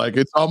point. Like,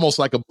 it's almost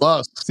like a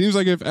bus. Seems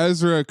like if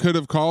Ezra could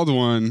have called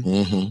one,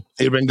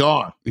 He'd been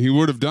gone. he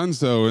would have done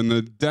so in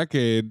the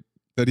decade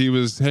that he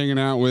was hanging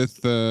out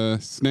with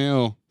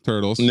snail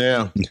turtles.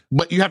 Yeah.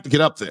 But you have to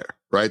get up there,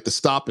 right? The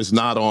stop is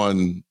not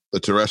on the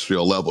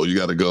terrestrial level. You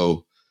got to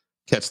go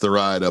catch the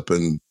ride up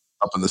in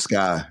the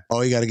sky.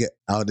 Oh, you got to get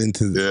out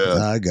into the...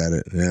 Yeah. I got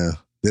it. Yeah.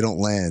 They don't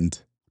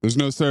land. There's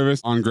no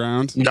service on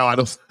ground. No, I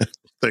don't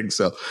think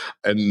so.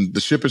 And the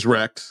ship is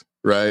wrecked,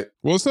 right?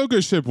 Well,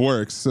 Ahsoka's ship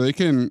works, so they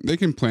can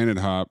planet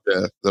hop.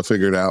 Yeah, they'll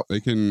figure it out. They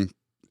can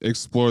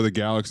explore the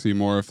galaxy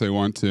more if they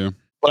want to.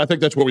 But I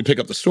think that's where we pick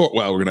up the story.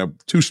 Well, we're going to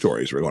have two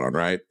stories we're going on,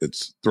 right?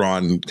 It's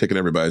Thrawn kicking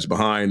everybody's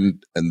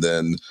behind, and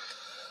then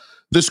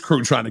this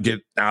crew trying to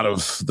get out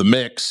of the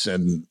mix.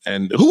 And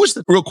who was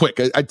the, real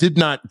quick, I did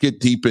not get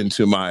deep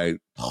into my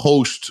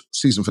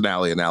post-season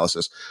finale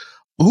analysis.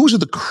 Who was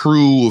the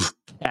crew of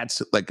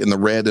cats, like in the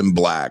red and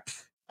black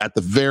at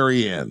the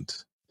very end?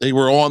 They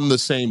were on the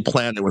same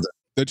planet with it.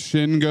 That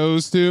Shin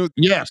goes to?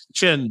 Yes,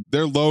 Shin.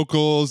 They're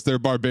locals. They're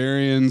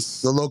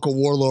barbarians. The local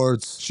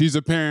warlords. She's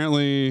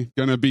apparently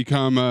going to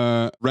become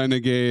a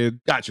renegade.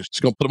 Gotcha. She's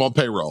going to put them on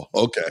payroll.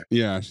 Okay.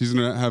 Yeah, she's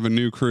going to have a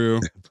new crew.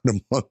 Put them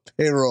on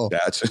payroll.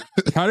 Gotcha.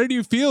 How did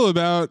you feel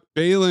about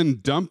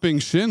Baylan dumping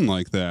Shin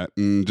like that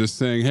and just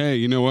saying, hey,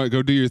 you know what?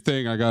 Go do your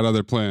thing. I got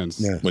other plans.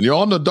 Yeah. When you're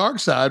on the dark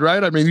side,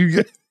 right? I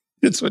mean,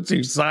 it's what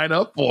you sign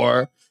up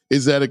for.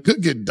 Is that it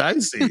could get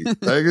dicey.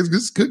 Like,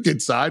 this could get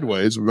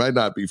sideways. We might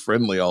not be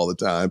friendly all the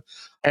time.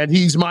 And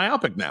he's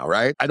myopic now,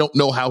 right? I don't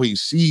know how he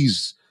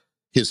sees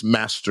his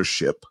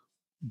mastership,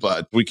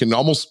 but we can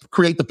almost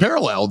create the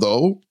parallel,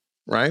 though,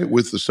 right?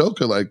 With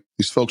Ahsoka, like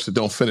these folks that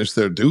don't finish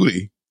their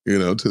duty,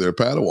 to their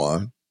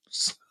Padawan.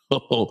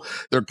 So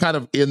they're kind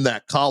of in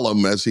that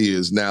column as he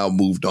is now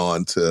moved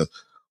on to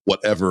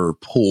whatever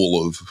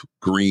pool of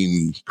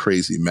green,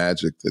 crazy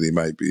magic that he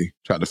might be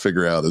trying to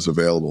figure out is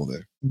available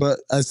there.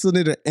 But I still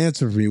need an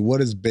answer for you. What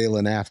is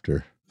Baylan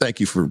after? Thank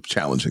you for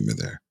challenging me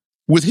there.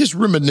 With his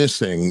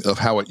reminiscing of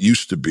how it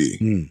used to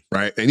be,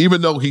 right? And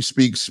even though he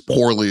speaks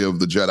poorly of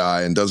the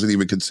Jedi and doesn't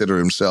even consider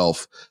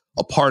himself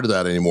a part of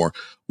that anymore,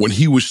 when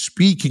he was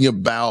speaking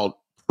about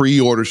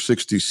pre-Order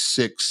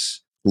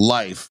 66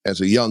 life as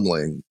a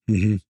youngling,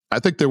 I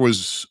think there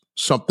was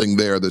something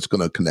there that's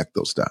going to connect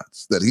those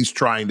dots, that he's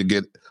trying to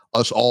get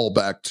us all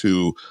back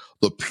to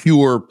the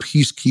pure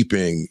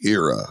peacekeeping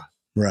era.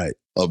 Right.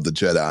 Of the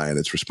Jedi and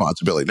its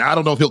responsibility. Now, I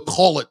don't know if he'll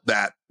call it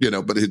that,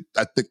 but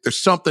I think there's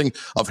something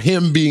of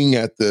him being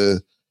at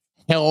the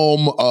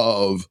helm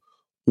of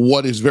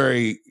what is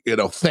very,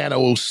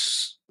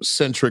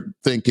 Thanos-centric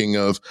thinking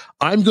of,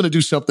 I'm going to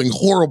do something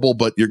horrible,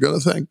 but you're going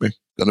to thank me.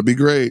 Going to be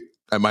great.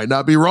 I might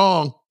not be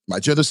wrong. My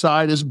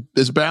genocide is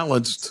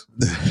balanced.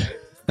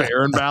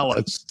 Fair and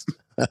balanced.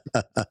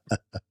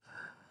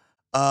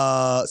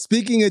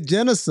 Speaking of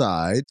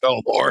genocide.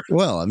 Oh, Lord.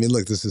 Well, I mean,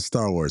 look, this is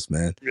Star Wars,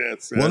 man.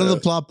 Yes, One of the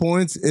plot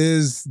points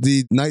is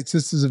the Night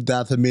Sisters of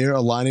Dathomir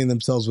aligning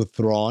themselves with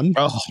Thrawn.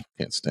 Oh,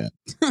 can't stand.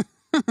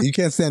 You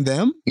can't stand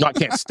them? No, I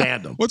can't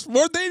stand them.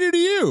 What they do to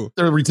you?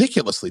 They're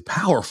ridiculously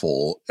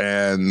powerful.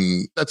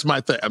 And that's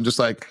my thing. I'm just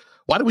like,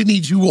 why do we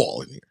need you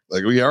all in here?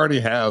 Like, we already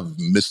have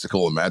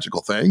mystical and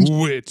magical things.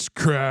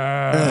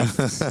 Witchcraft.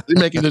 They're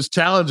making this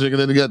challenging,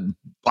 and then you got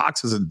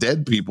boxes of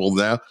dead people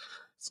now.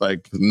 It's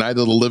like Night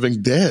of the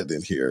Living Dead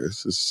in here.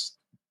 This is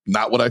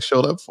not what I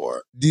showed up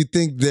for. Do you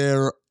think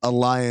their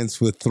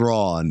alliance with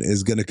Thrawn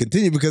is going to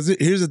continue? Because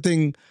here's the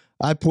thing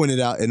I pointed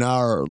out in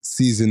our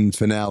season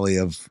finale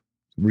of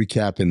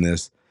recapping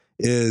this,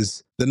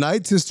 is the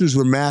Night Sisters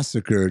were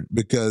massacred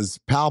because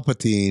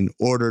Palpatine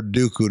ordered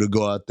Dooku to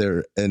go out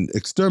there and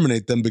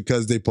exterminate them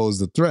because they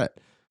posed a threat.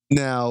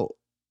 Now,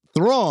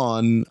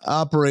 Thrawn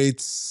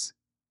operates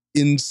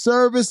in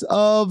service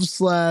of /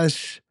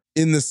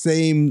 in the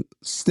same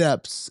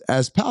steps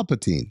as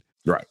Palpatine.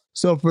 Right.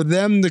 So for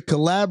them to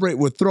collaborate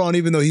with Thrawn,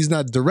 even though he's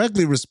not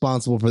directly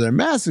responsible for their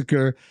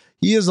massacre,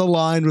 he is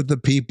aligned with the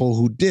people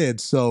who did.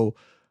 So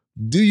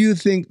do you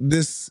think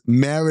this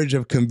marriage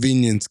of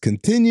convenience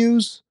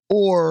continues,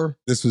 or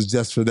this was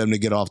just for them to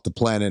get off the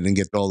planet and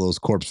get all those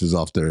corpses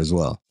off there as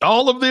well?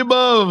 All of the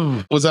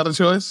above. Was that a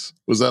choice?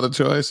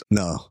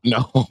 No.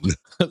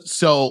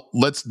 So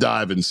let's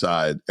dive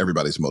inside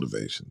everybody's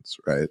motivations,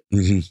 right?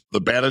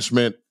 The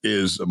banishment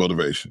is a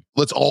motivation.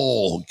 Let's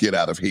all get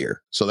out of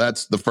here. So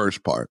that's the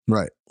first part.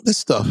 Right. This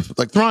stuff,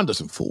 like Thrawn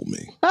doesn't fool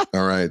me.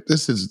 All right.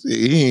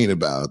 He ain't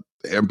about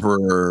the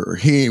Emperor.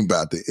 He ain't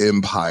about the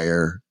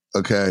Empire.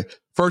 Okay.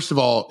 First of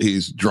all,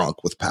 he's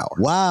drunk with power.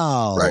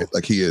 Wow. Right?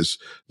 Like he is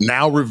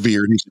now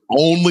revered. He's the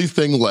only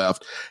thing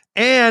left.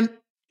 And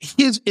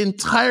his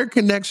entire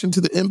connection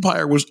to the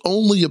Empire was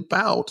only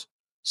about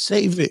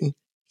saving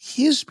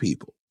his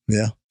people.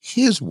 Yeah.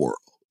 His world.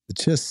 It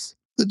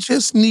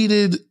just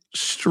needed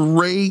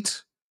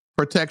straight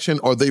protection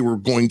or they were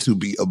going to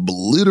be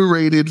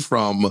obliterated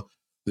from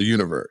the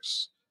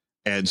universe.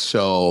 And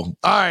so, all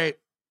right,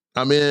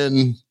 I'm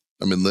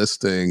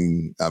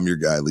enlisting. I'm your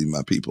guy. Leave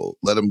my people.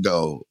 Let him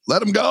go.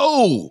 Let him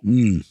go.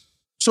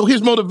 So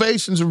his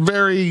motivations are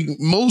very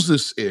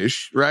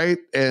Moses-ish, right?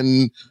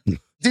 And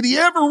did he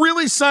ever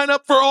really sign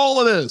up for all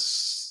of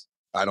this?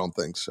 I don't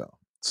think so.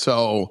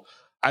 So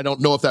I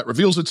don't know if that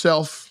reveals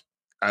itself.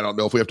 I don't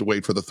know if we have to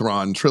wait for the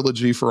Thrawn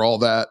trilogy for all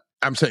that.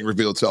 I'm saying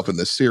reveal itself in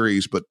this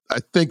series, but I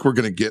think we're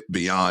going to get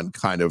beyond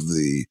kind of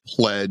the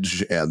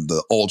pledge and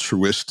the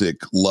altruistic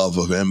love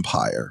of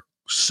Empire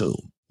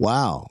soon.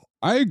 Wow.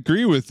 I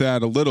agree with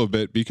that a little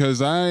bit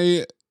because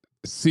I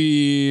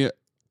see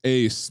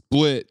a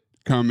split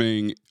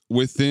coming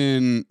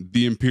within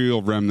the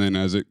Imperial Remnant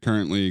as it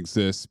currently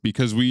exists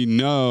because we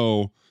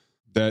know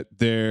that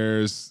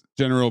there's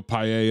General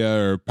Paella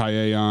or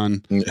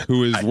Paeon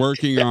who is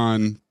working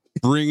on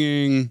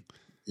bringing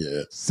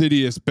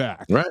Sidious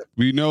back. Right.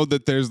 We know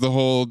that there's the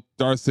whole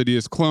Darth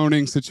Sidious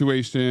cloning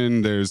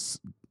situation. There's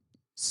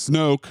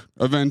Snoke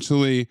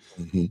eventually.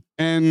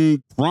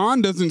 And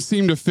Thrawn doesn't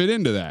seem to fit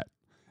into that.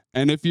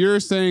 And if you're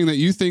saying that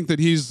you think that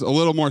he's a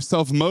little more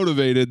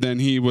self-motivated than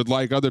he would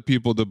like other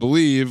people to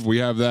believe, we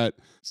have that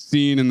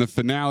scene in the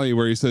finale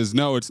where he says,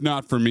 no, it's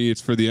not for me,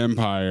 it's for the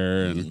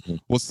Empire. And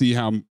we'll see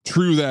how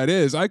true that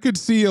is. I could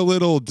see a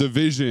little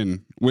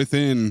division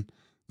within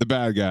the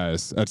bad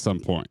guys at some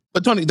point.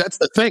 But Tony, that's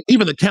the thing.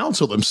 Even the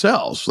council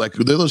themselves, like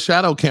the little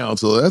shadow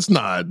council, that's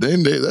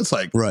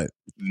like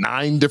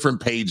 9 different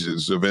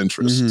pages of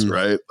interests,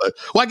 right?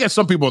 Well, I guess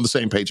some people are on the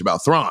same page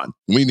about Thrawn.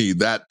 We need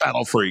that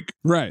battle freak.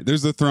 Right.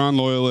 There's the Thrawn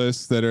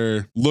loyalists that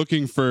are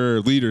looking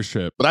for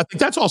leadership. But I think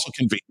that's also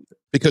convenient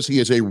because he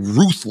is a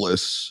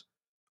ruthless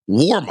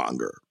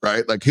warmonger,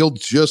 right? Like he'll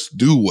just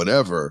do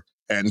whatever.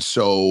 And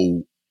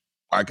so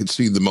I could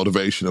see the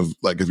motivation of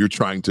like, if you're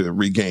trying to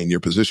regain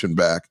your position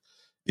back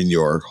in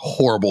your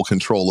horrible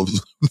control of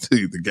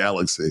the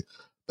galaxy,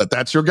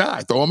 that's your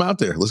guy. Throw him out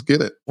there. Let's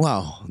get it.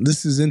 Wow.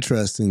 This is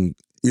interesting.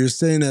 You're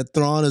saying that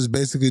Thrawn is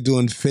basically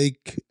doing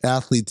fake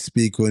athlete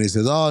speak when he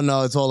says, oh,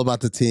 no, it's all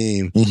about the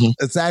team.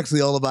 It's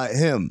actually all about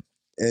him,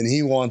 and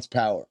he wants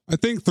power. I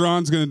think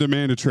Thrawn's going to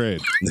demand a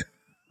trade.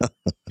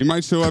 He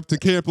might show up to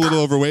camp a little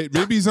overweight.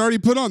 Maybe he's already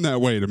put on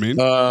that weight. I mean,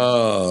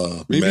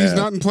 maybe he's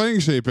not in playing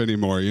shape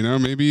anymore. You know,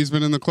 maybe he's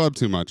been in the club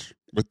too much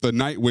with the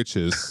night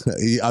witches.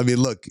 I mean,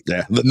 look.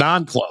 Yeah, the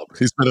non-club.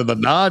 He's been in the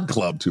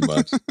non-club too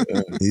much.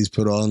 He's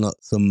put on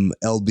some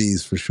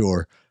LBs for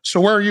sure. So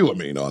where are you,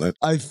 Amin, on it?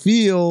 I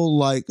feel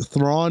like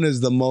Thrawn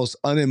is the most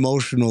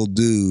unemotional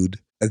dude.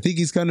 I think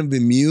he's kind of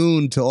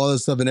immune to all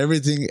this stuff, and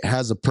everything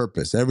has a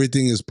purpose.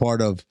 Everything is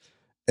part of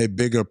a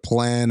bigger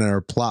plan or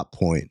plot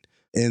point.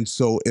 And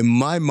so in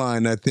my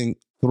mind, I think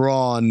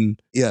Thrawn,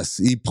 yes,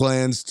 he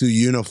plans to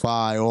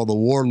unify all the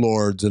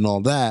warlords and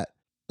all that.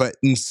 But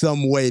in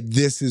some way,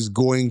 this is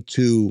going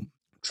to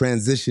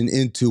transition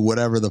into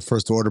whatever the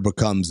First Order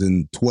becomes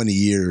in 20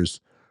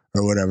 years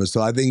or whatever.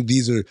 So I think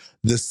these are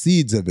the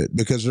seeds of it.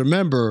 Because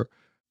remember,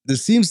 there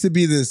seems to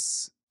be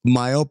this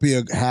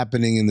myopia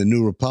happening in the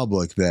New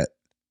Republic that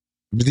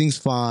everything's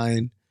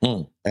fine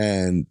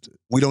and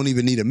we don't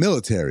even need a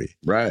military.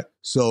 Right.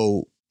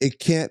 So it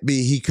can't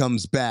be he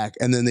comes back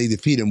and then they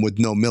defeat him with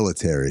no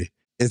military.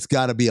 It's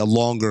got to be a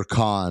longer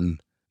con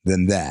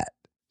than that.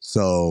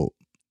 So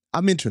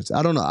I'm interested.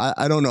 I don't know.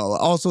 I don't know.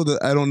 Also,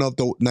 I don't know if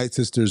the Night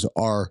Sisters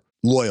are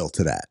loyal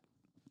to that.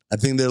 I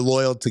think they're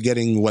loyal to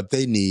getting what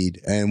they need.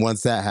 And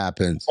once that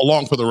happens.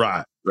 Along for the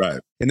ride. Right.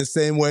 In the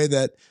same way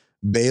that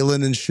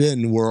Balin and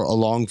Shin were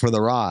along for the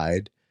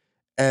ride.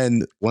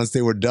 And once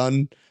they were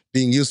done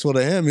being useful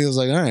to him, he was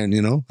like, all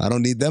right, I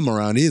don't need them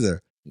around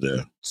either.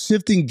 Yeah.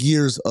 Shifting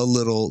gears a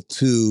little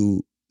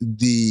to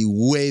the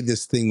way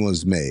this thing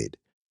was made.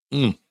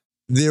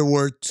 There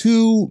were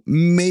 2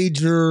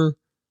 major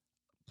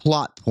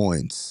plot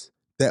points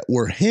that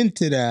were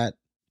hinted at,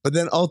 but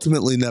then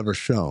ultimately never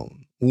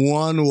shown.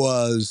 One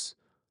was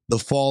the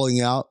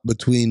falling out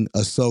between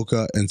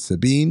Ahsoka and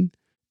Sabine,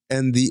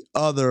 and the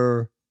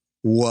other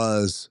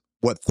was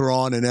what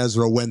Thrawn and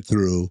Ezra went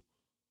through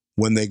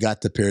when they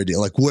got to Peridea.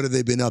 Like, what have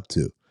they been up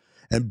to?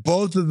 And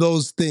both of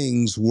those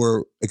things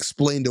were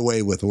explained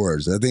away with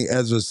words. I think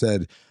Ezra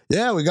said,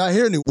 yeah, we got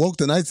here and he woke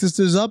the Night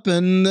Sisters up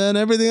and then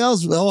everything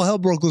else, all hell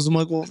broke loose. I'm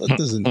like, well, that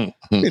doesn't,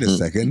 wait a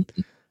second.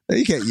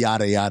 You can't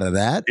yada yada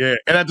that. Yeah,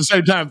 and at the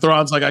same time,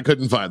 Thrawn's like, I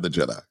couldn't find the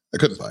Jedi. I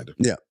couldn't find him.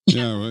 Yeah.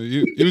 Yeah, well,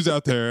 he was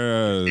out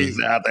there.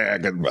 He's out there. I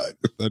couldn't find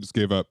him. I just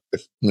gave up.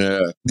 Yeah.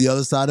 The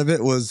other side of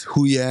it was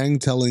Hu Yang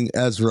telling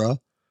Ezra,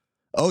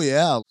 oh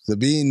yeah,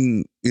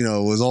 Sabine,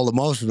 was all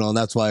emotional and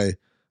that's why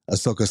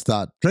Ahsoka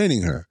stopped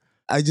training her.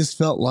 I just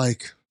felt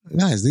like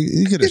Guys,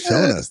 you could have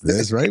shown us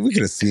this, right? We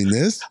could have seen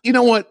this. You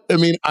know what? I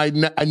mean,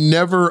 I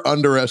never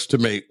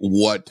underestimate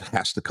what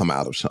has to come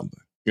out of something.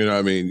 You know what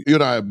I mean? You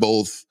and I have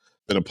both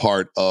been a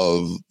part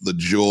of the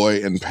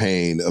joy and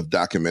pain of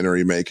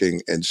documentary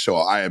making. And so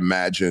I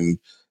imagine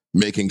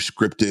making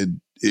scripted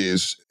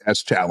is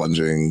as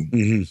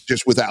challenging,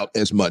 just without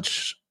as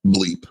much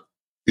bleep,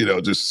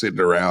 just sitting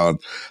around.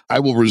 I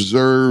will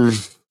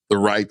reserve the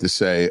right to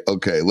say,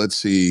 okay, let's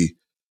see.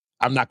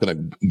 I'm not going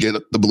to get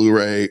the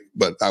Blu-ray,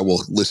 but I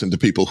will listen to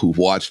people who've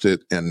watched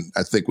it. And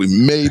I think we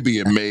may be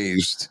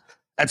amazed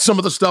at some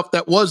of the stuff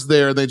that was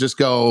there. They just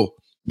go,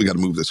 we got to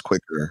move this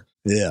quicker.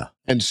 Yeah.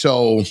 And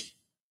so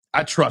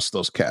I trust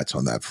those cats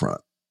on that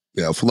front.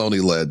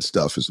 Filoni-led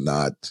stuff is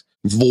not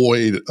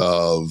void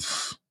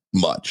of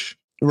much.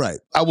 Right.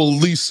 I will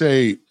at least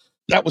say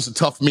that was a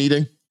tough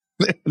meeting.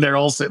 They're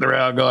all sitting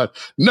around going,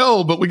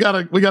 no, but we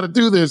gotta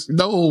do this.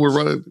 No, we're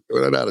running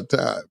out of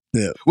time.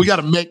 Yeah. We got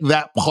to make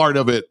that part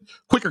of it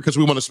quicker because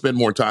we want to spend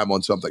more time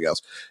on something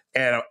else.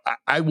 And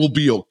I will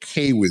be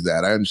okay with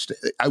that. I understand.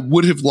 I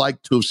would have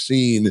liked to have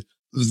seen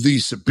the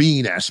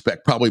Sabine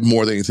aspect probably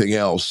more than anything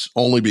else,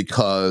 only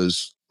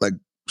because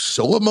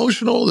so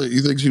emotional that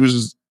you think she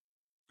was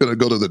going to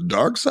go to the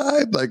dark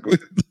side.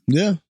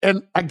 Yeah.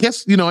 And I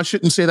guess, I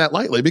shouldn't say that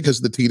lightly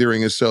because the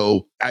teetering is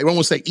so, I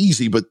won't say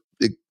easy, but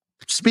it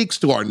speaks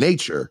to our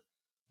nature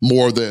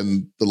more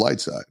than the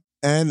light side.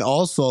 And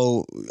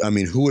also, I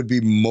mean, who would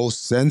be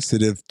most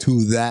sensitive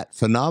to that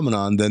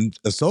phenomenon than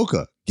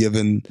Ahsoka,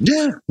 given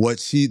what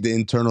the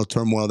internal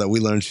turmoil that we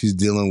learned she's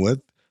dealing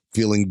with,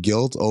 feeling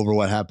guilt over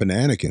what happened to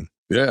Anakin.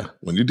 Yeah.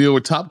 When you deal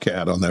with Top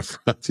Cat on that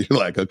front, you're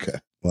like, okay.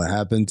 What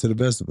happened to the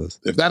best of us?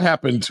 If that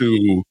happened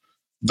to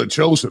the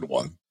chosen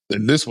one,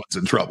 then this one's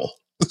in trouble.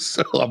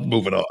 So I'm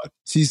moving on.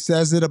 She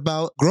says it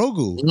about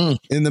Grogu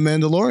in The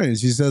Mandalorian.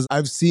 She says,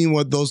 I've seen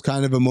what those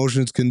kind of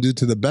emotions can do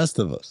to the best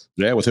of us.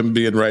 Yeah, with him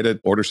being right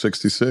at Order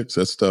 66,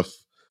 that stuff.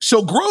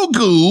 So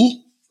Grogu,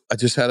 I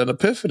just had an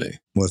epiphany.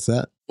 What's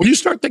that? When you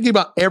start thinking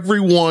about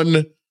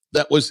everyone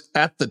that was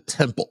at the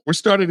temple, we're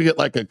starting to get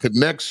a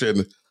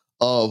connection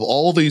of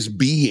all these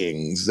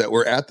beings that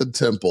were at the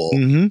temple.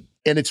 Mm-hmm.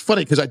 And it's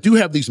funny because I do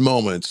have these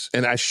moments,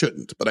 and I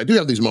shouldn't, but I do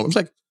have these moments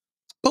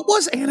but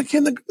was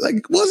Anakin,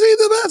 was he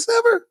the best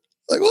ever?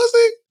 Was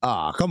he?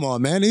 Ah, come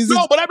on, man.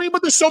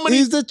 But there's so many.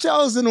 He's the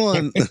chosen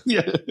one.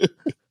 Yeah.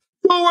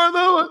 Who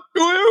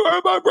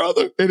are my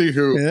brother?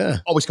 Anywho,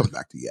 always comes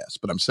back to yes,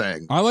 but I'm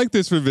saying. I like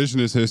this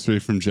revisionist history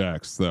from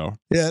Jax, though.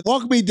 Yeah,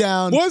 walk me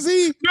down. Was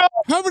he? No.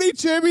 How many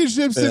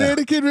championships did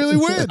Anakin really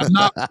win? I'm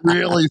not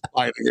really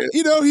fighting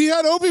it. He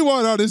had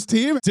Obi-Wan on his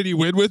team. Did he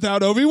win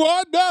without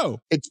Obi-Wan? No.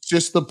 It's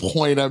just the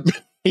point I'm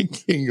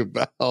making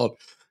about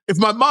if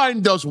my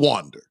mind does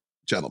wander,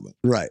 gentlemen.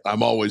 Right.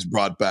 I'm always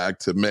brought back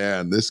to,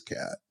 man, this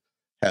cat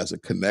has a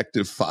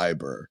connective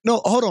fiber. No,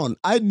 hold on.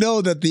 I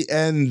know that the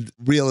end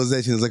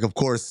realization is of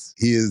course,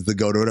 he is the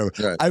GOAT or whatever.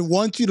 Right. I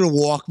want you to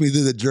walk me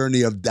through the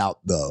journey of doubt,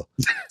 though.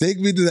 Take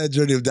me through that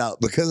journey of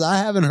doubt, because I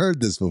haven't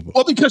heard this before.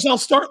 Well, because I'll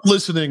start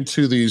listening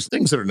to these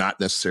things that are not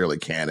necessarily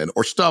canon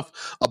or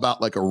stuff about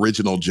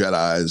original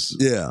Jedis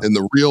in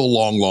the real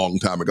long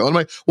time ago. And I'm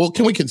like, well,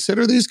 can we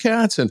consider these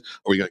cats? And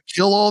are we going to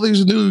kill all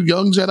these new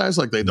young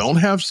Jedis they don't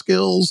have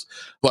skills?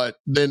 But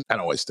then I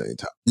don't waste any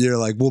time. You're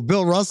like, well,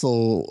 Bill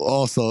Russell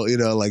also,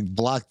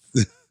 blocked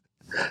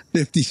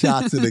 50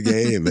 shots in the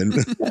game. And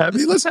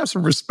let's have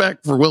some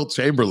respect for Wilt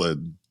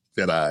Chamberlain,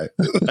 Jedi.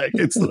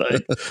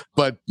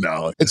 But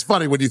no, it's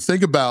funny when you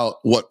think about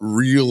what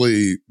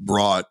really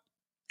brought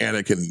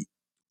Anakin,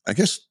 I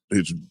guess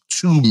there's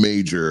two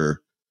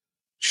major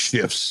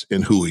shifts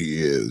in who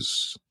he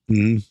is.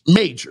 Mm-hmm.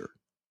 Major.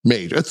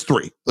 That's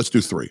three. Let's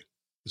do three.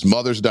 His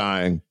mother's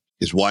dying.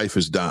 His wife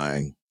is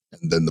dying.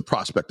 And then the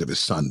prospect of his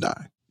son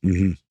dying.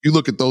 Mm-hmm. You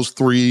look at those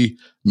three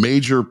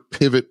major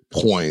pivot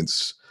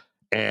points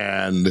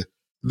and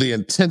the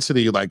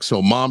intensity,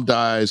 so mom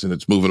dies and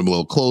it's moving him a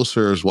little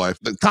closer, his wife,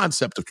 the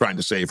concept of trying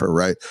to save her,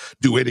 right?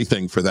 Do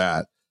anything for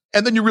that.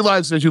 And then you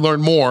realize as you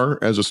learn more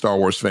as a Star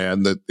Wars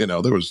fan that,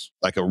 there was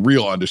a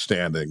real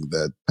understanding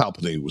that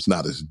Palpatine was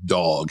not his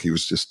dog. He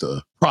was just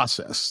a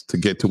process to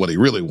get to what he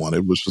really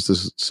wanted, was just to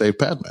save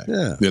Padme.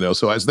 Yeah.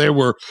 So as they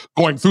were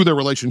going through their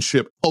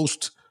relationship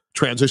post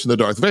transition to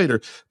Darth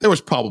Vader, there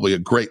was probably a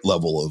great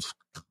level of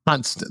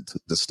constant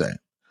disdain.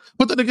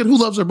 But then again, who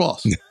loves their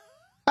boss?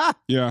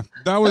 Yeah,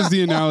 that was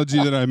the analogy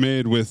that I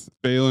made with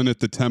Balin at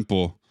the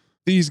temple.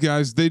 These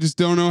guys, they just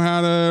don't know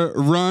how to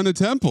run a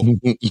temple.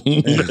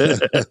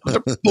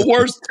 The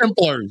worst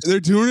Templars.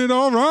 They're doing it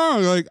all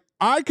wrong.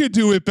 I could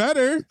do it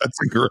better. That's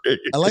great.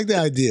 I like the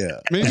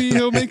idea. Maybe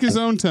he'll make his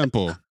own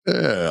temple.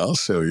 Yeah, I'll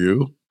show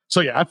you.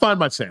 So yeah, I find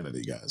my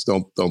sanity, guys.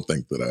 Don't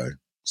think that I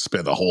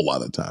spend a whole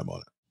lot of time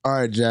on it. All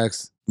right,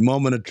 Jax,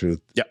 moment of truth.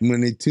 Yeah. I'm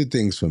going to need two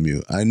things from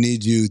you. I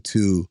need you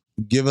to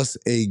give us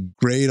a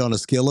grade on a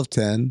scale of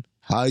 10,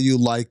 how you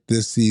like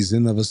this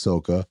season of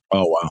Ahsoka.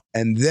 Oh, wow.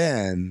 And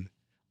then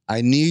I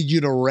need you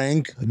to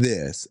rank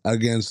this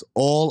against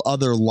all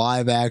other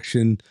live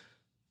action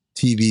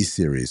TV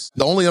series.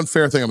 The only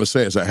unfair thing I'm going to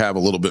say is I have a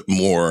little bit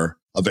more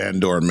of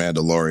Andor and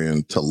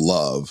Mandalorian to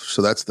love.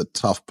 So that's the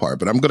tough part.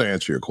 But I'm going to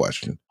answer your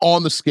question.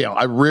 On the scale,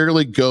 I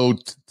rarely go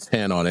to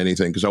 10 on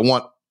anything because I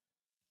want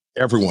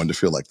everyone to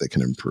feel like they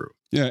can improve.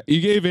 Yeah,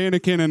 you gave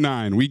Anakin a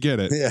 9. We get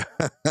it. Yeah.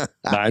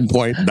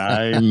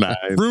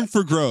 9.99. Room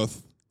for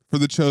growth for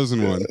the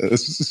chosen one.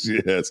 Yes.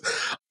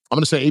 I'm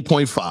going to say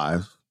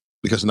 8.5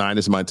 because 9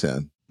 is my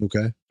 10.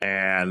 Okay.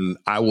 And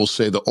I will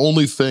say the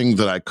only thing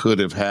that I could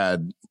have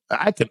had,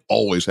 I could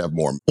always have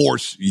more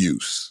force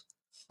use.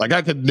 Like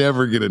I could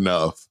never get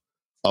enough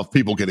of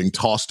people getting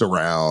tossed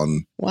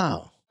around.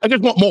 Wow. I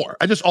just want more.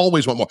 I just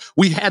always want more.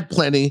 We had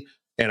plenty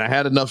and I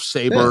had enough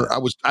Saber. Yeah.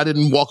 I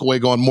didn't walk away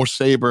going more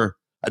Saber.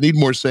 I need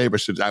more Saber.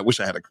 So I wish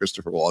I had a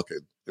Christopher Walken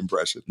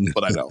impression,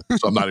 but I don't.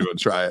 So I'm not even going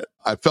to try it.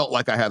 I felt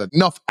like I had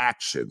enough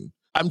action.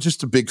 I'm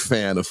just a big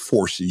fan of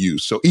force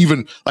use. So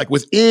even like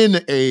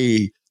within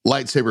a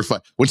lightsaber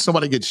fight, when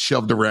somebody gets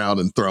shoved around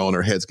and thrown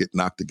or heads get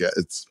knocked together,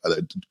 it's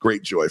a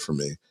great joy for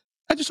me.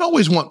 I just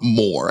always want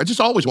more.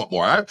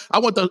 I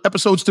want the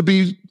episodes to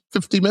be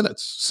 50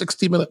 minutes,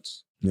 60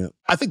 minutes. Yeah.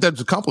 I think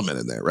that's a compliment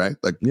in there, right?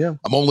 Like, yeah.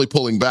 I'm only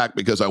pulling back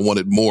because I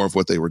wanted more of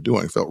what they were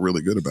doing. I felt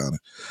really good about it.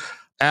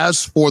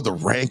 As for the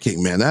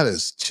ranking, man,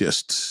 that's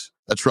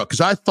rough. Because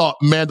I thought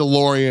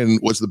Mandalorian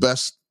was the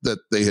best that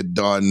they had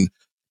done.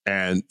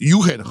 And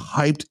you had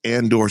hyped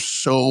Andor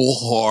so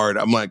hard.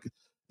 I'm like,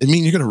 I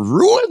mean, you're going to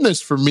ruin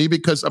this for me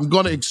because I'm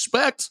going to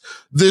expect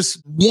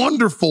this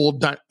wonderful,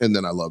 and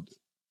then I loved it.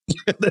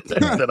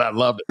 Then I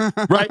loved it,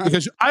 right?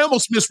 Because I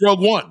almost missed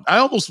Rogue One. I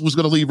almost was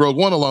going to leave Rogue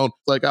One alone.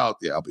 Like, oh,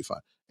 yeah, I'll be fine.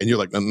 And you're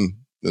like, no.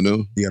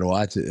 You got to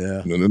watch it,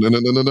 yeah.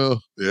 No.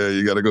 Yeah,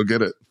 you got to go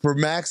get it. For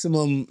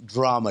maximum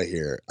drama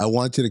here, I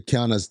want you to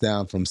count us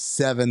down from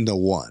 7 to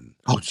 1.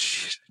 Oh,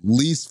 jeez.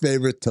 Least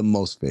favorite to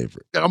most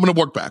favorite. I'm going to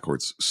work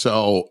backwards.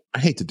 So I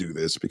hate to do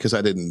this because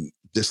I didn't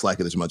dislike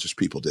it as much as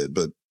people did,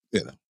 but,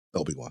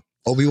 Obi-Wan.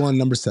 Obi-Wan,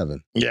 number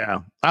 7. Yeah.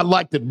 I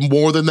liked it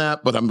more than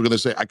that, but I'm going to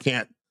say I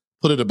can't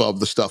put it above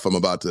the stuff I'm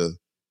about to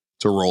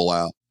roll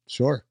out.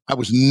 Sure. I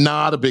was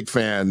not a big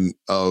fan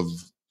of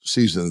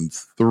season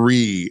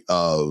 3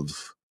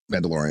 of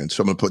Mandalorian.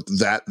 So I'm going to put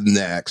that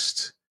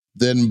next.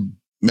 Then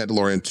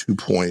Mandalorian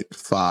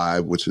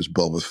 2.5, which is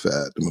Boba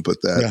Fett. I'm going to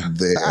put that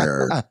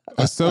there.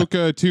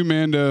 Ahsoka, 2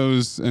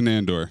 Mandos, and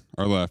Andor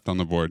are left on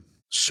the board.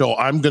 So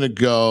I'm going to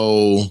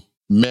go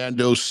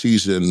Mando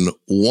season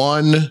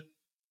 1,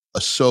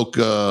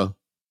 Ahsoka,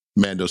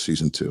 Mando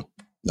season 2.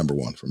 Number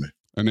 1 for me.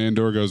 And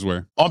Andor goes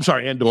where? Oh, I'm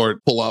sorry.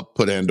 Andor,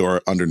 put Andor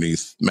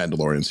underneath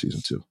Mandalorian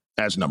season 2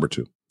 as number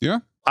 2. Yeah.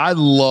 I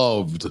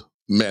loved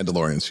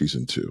Mandalorian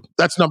season 2.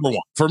 That's number 1.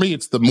 For me,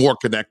 it's the more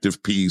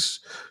connective piece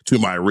to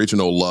my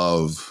original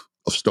love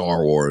of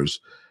Star Wars.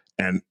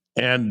 And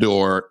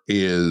Andor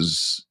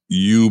is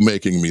you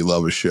making me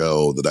love a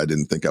show that I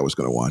didn't think I was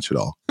going to watch at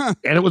all.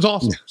 And it was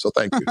awesome. So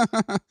thank you.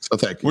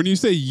 When you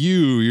say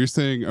you're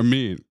saying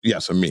Amin.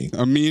 Yes, Amin.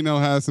 Amin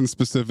El-Hassan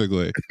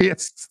specifically.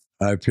 Yes.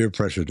 I peer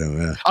pressured him,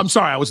 yeah. I'm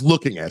sorry, I was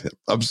looking at him.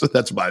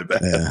 That's my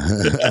bad.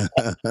 Yeah.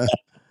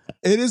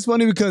 It is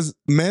funny because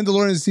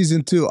Mandalorian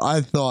season 2,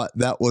 I thought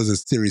that was a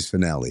series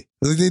finale.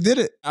 Like they did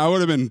it. I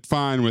would have been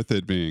fine with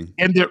it being.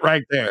 End it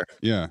right there.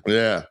 Yeah.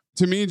 Yeah.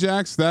 To me,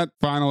 Jax, that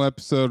final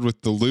episode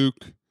with the Luke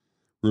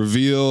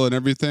reveal and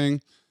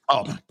everything.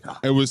 Oh my God.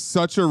 It was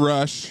such a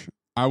rush.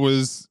 I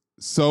was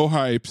so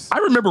hyped. I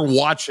remember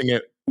watching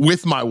it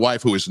with my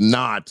wife, who is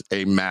not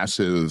a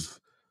massive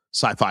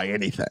sci-fi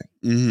anything.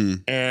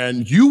 Mm-hmm.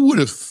 And you would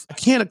have, I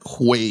can't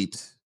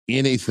equate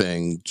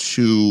anything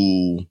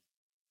to,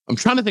 I'm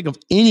trying to think of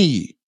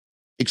any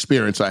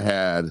experience I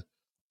had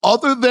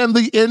other than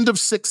the end of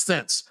Sixth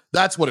Sense.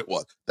 That's what it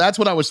was. That's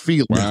what I was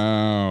feeling.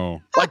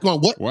 Wow. Like going,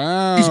 what?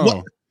 Wow.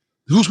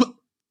 Who's what?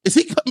 Is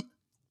he coming?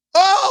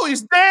 Oh,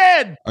 he's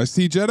dead. I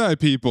see Jedi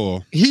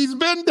people. He's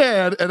been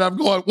dead. And I'm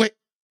going, wait,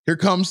 here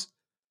comes,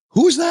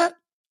 who's that?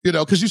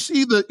 Because you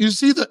see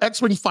the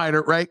X-Wing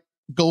fighter, right?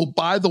 Go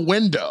by the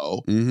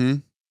window, mm-hmm.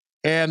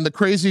 and the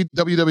crazy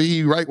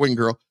WWE right-wing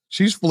girl,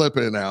 she's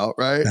flipping out,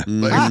 right?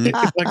 Mm-hmm.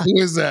 Like, who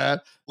is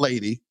that?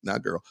 Lady,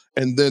 not girl.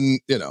 And then,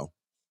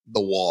 the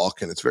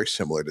walk, and it's very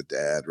similar to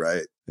Dad,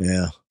 right?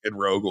 Yeah. In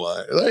Rogue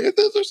One. Like,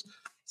 it's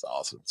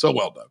awesome. So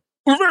well done.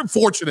 We're very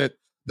fortunate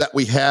that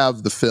we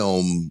have the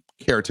film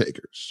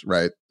caretakers,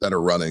 right, that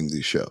are running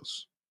these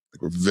shows.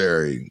 Like, we're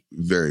very,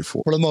 very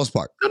fortunate. For the most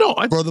part.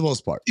 For the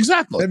most part.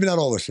 Exactly. Maybe not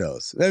all the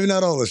shows,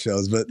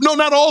 but no,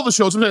 not all the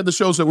shows. The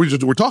shows that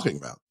we're talking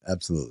about.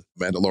 Absolutely.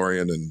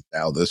 Mandalorian and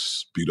now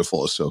this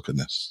beautiful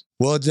Ahsoka-ness.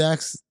 Well,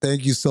 Jax,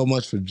 thank you so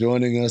much for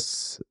joining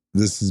us.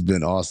 This has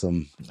been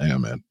awesome. Yeah,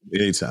 man.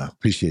 Anytime.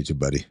 Appreciate you,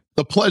 buddy.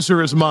 The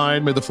pleasure is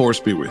mine. May the Force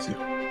be with you.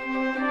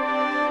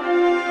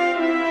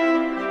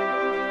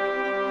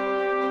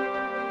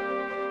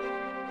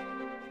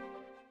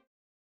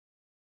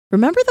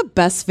 Remember the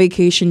best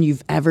vacation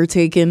you've ever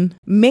taken?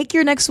 Make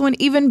your next one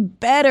even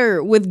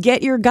better with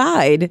Get Your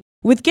Guide.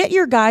 With Get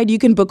Your Guide, you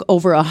can book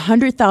over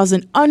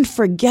 100,000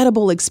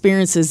 unforgettable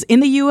experiences in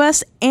the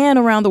U.S. and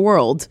around the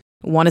world.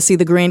 Want to see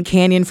the Grand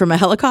Canyon from a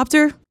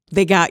helicopter?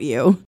 They got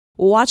you.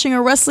 Watching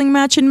a wrestling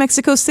match in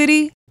Mexico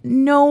City?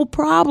 No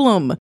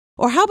problem.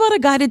 Or how about a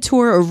guided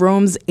tour of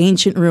Rome's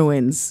ancient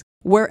ruins?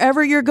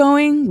 Wherever you're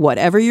going,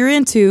 whatever you're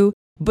into,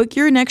 book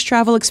your next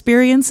travel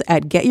experience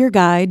at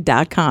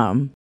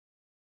getyourguide.com.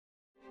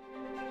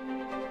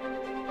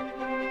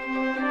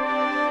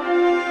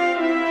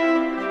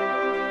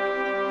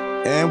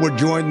 And we're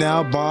joined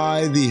now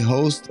by the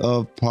host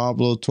of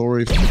Pablo,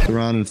 Torre. Fuck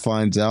around and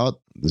finds out.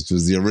 This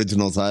was the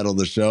original title of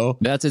the show.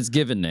 That's its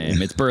given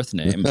name, its birth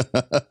name.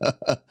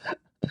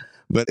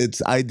 But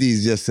its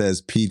ID just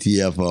says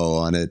PTFO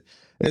on it.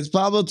 It's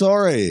Pablo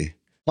Torre.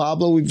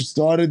 Pablo, we've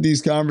started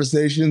these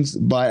conversations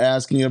by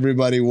asking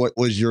everybody what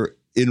was your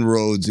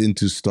inroads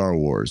into Star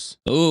Wars.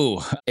 Ooh,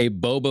 a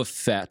Boba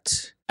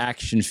Fett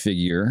action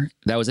figure.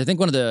 That was, I think,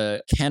 one of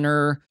the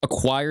Kenner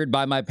acquired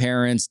by my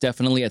parents,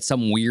 definitely at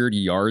some weird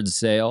yard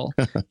sale.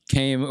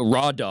 Came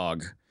raw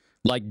dog,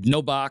 like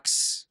no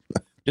box.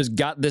 Just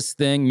got this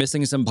thing,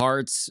 missing some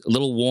parts, a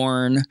little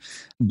worn.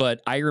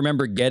 But I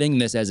remember getting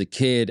this as a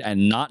kid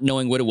and not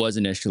knowing what it was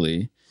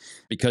initially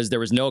because there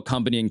was no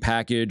accompanying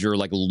package or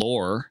like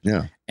lore.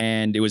 Yeah.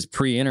 And it was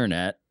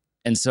pre-internet.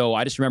 And so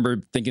I just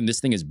remember thinking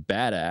this thing is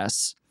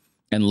badass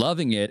and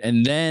loving it.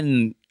 And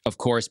then, of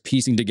course,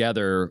 piecing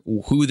together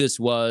who this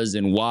was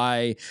and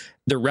why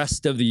the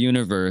rest of the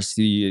universe,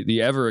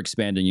 the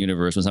ever-expanding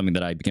universe, was something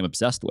that I became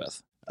obsessed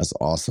with. That's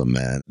awesome,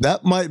 man.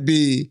 That might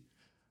be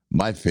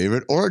my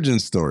favorite origin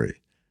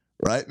story,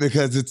 right?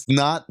 Because it's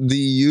not the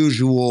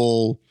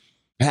usual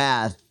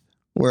path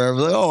where,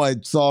 like, oh, I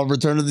saw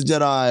Return of the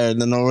Jedi and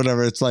then or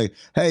whatever. It's like,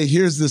 hey,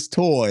 here's this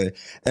toy.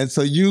 And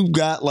so you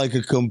got like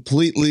a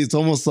completely, it's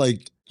almost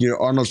like you're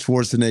Arnold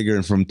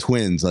Schwarzenegger from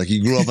Twins. Like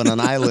you grew up on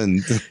an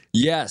island.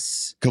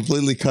 Yes.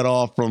 Completely cut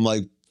off from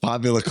like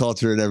popular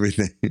culture and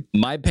everything.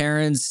 My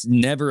parents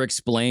never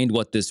explained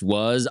what this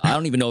was. I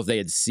don't even know if they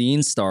had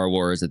seen Star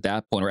Wars at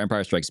that point, or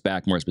Empire Strikes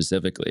Back more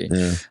specifically.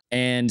 Yeah.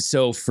 And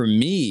so for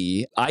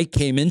me, I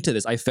came into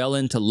this, I fell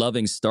into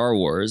loving Star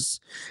Wars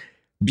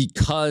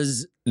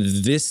because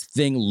this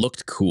thing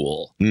looked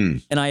cool.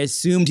 And I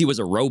assumed he was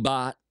a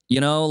robot. You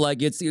know,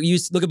 like you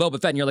look at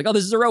Boba Fett and you're like, oh,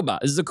 this is a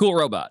robot. This is a cool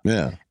robot.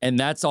 Yeah. And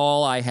that's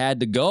all I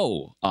had to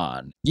go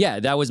on. Yeah,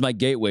 that was my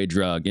gateway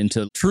drug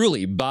into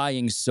truly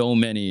buying so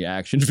many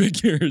action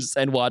figures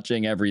and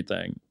watching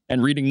everything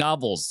and reading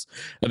novels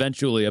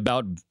eventually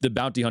about the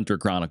Bounty Hunter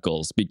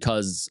Chronicles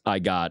because I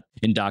got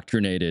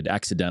indoctrinated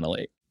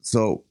accidentally.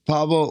 So,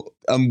 Pablo,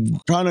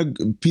 I'm trying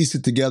to piece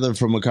it together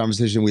from a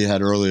conversation we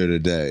had earlier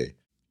today.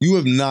 You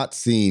have not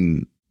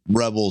seen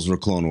Rebels or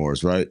Clone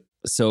Wars, right?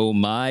 So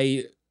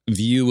my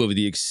view of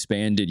the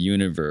expanded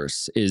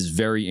universe is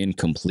very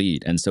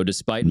incomplete. And so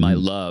despite my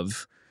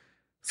love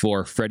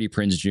for Freddie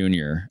Prinze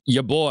Jr.,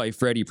 your boy,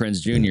 Freddie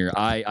Prinze Jr.,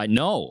 I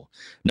know,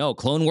 no,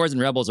 Clone Wars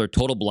and Rebels are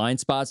total blind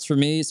spots for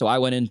me. So I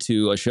went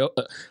into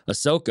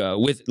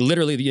Ahsoka with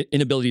literally the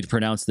inability to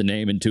pronounce the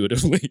name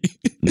intuitively.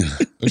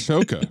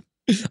 Ahsoka.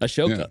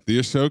 Ahsoka. Yeah, the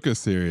Ahsoka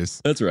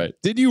series. That's right.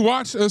 Did you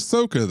watch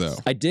Ahsoka, though?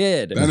 I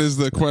did. That is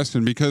the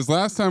question, because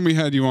last time we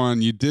had you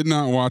on, you did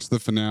not watch the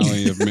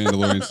finale of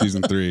Mandalorian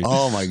Season 3.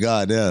 Oh, my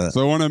God, yeah.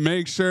 So I want to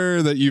make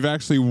sure that you've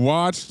actually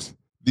watched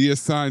the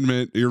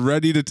assignment. You're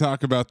ready to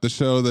talk about the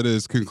show that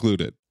is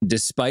concluded.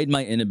 Despite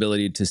my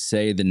inability to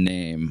say the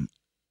name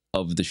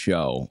of the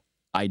show,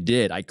 I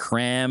did. I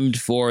crammed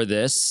for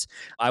this.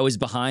 I was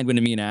behind when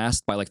Amin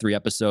asked by like 3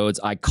 episodes.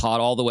 I caught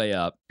all the way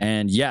up.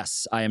 And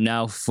yes, I am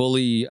now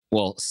fully,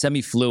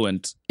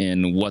 semi-fluent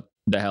in what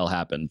the hell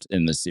happened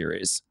in this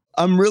series.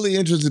 I'm really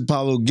interested,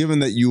 Pablo, given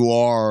that you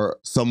are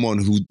someone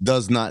who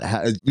does not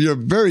have, you're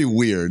very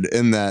weird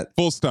in that.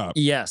 Full stop.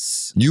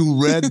 Yes. You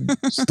read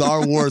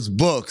Star Wars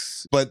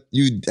books, but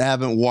you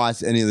haven't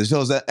watched any of the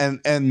shows.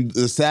 And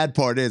the sad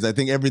part is, I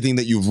think everything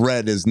that you've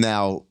read is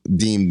now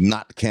deemed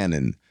not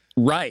canon.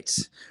 Right.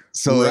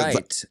 So right.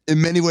 It's,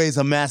 in many ways,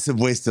 a massive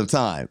waste of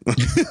time.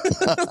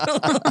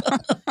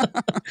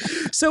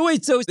 So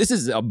this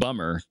is a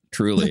bummer,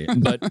 truly.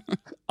 But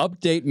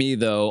update me,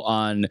 though,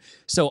 on,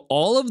 so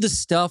all of the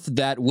stuff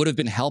that would have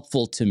been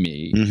helpful to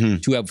me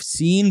to have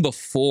seen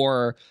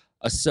before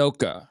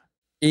Ahsoka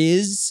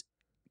is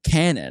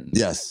canon.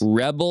 Yes.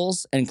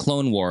 Rebels and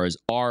Clone Wars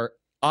are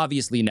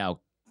obviously now,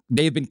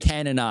 they've been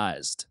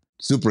canonized.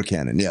 Super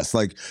canon, yes.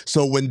 Like,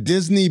 so when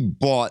Disney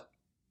bought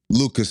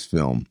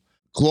Lucasfilm,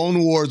 Clone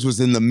Wars was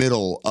in the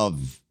middle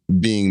of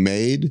being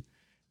made.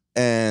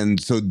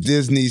 And so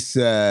Disney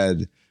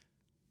said,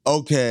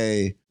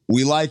 okay,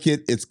 we like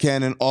it. It's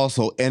canon.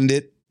 Also end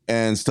it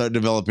and start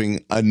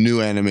developing a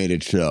new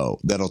animated show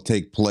that'll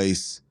take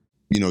place,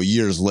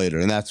 years later.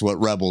 And that's what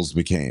Rebels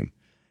became.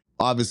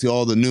 Obviously,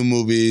 all the new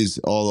movies,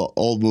 all the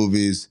old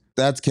movies,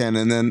 that's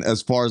canon. And then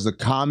as far as the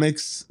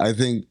comics, I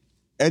think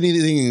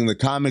anything in the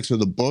comics or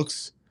the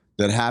books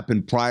that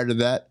happened prior to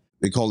that,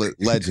 they call it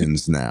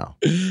Legends now.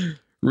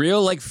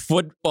 Real like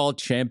football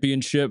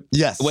championship.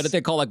 Yes. What did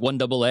they call like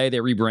 1AA? They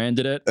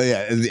rebranded it.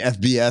 Yeah, the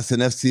FBS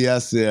and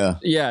FCS. Yeah.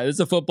 Yeah, it's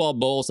a football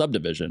bowl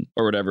subdivision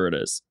or whatever it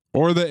is.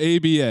 Or the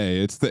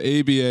ABA. It's the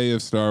ABA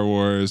of Star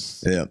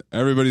Wars. Yeah.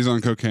 Everybody's on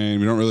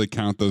cocaine. We don't really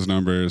count those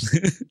numbers.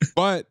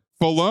 But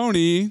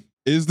Filoni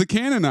is the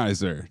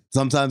canonizer.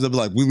 Sometimes they'll be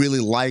like, we really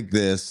like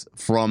this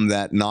from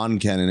that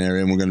non-canon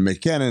area, and we're going to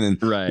make canon.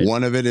 And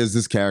one of it is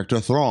this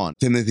character, Thrawn.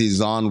 Timothy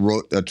Zahn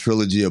wrote a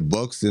trilogy of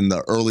books in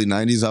the early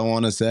 90s, I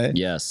want to say.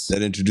 Yes.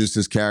 That introduced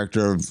this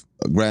character of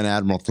Grand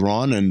Admiral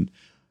Thrawn. And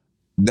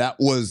that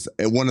was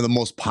one of the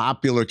most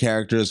popular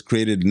characters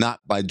created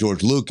not by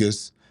George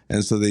Lucas.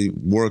 And so they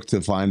worked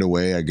to find a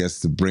way, I guess,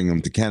 to bring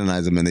him, to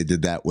canonize him. And they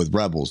did that with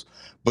Rebels.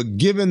 But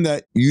given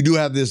that you do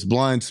have this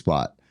blind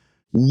spot,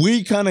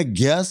 we kind of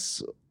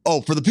guess,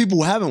 for the people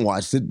who haven't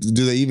watched it,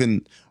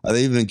 are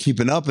they even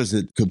keeping up? Is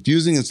it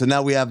confusing? And so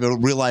now we have a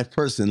real life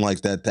person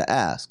like that to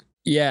ask.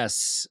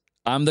 Yes,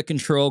 I'm the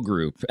control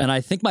group. And I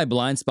think my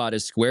blind spot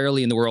is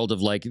squarely in the world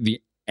of like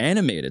the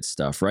animated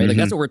stuff, right? Like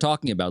that's what we're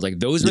talking about. Like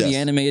those are the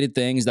animated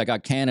things that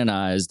got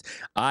canonized.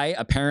 I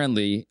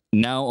apparently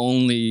now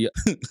only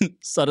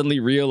suddenly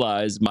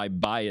realize my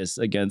bias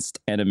against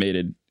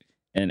animated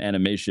and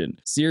animation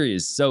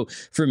series. So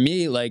for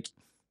me, like,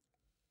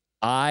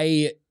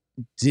 I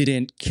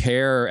didn't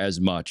care as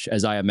much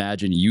as I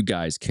imagine you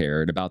guys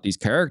cared about these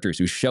characters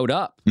who showed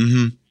up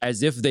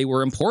as if they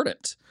were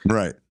important.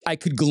 Right. I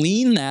could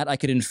glean that, I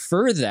could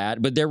infer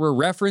that, but there were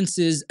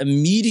references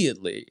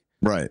immediately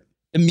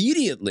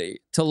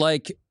to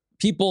like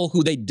people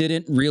who they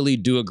didn't really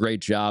do a great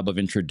job of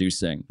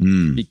introducing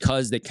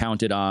because they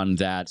counted on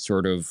that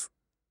sort of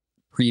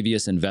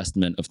previous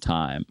investment of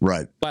time.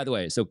 Right. By the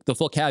way, so the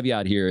full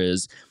caveat here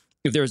is,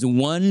 if there's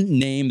one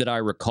name that I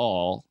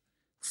recall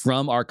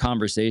from our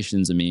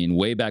conversations, I mean,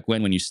 way back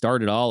when you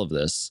started all of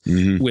this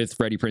with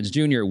Freddie Prinze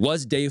Jr.,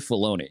 was Dave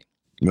Filoni.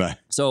 Right.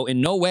 So in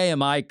no way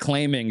am I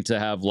claiming to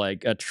have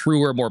like a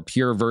truer, more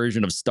pure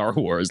version of Star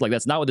Wars. Like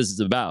that's not what this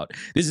is about.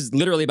 This is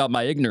literally about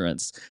my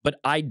ignorance. But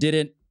I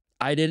didn't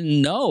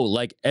know,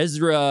 like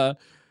Ezra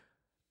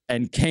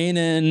and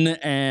Kanan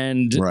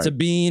and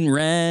Sabine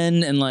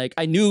Wren, and like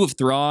I knew of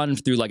Thrawn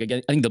through like,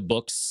 again, I think the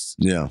books.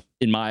 Yeah.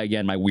 In my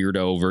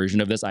weirdo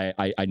version of this,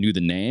 I knew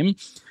the name.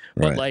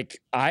 But like,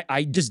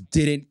 I just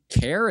didn't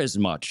care as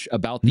much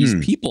about these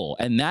people.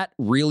 And that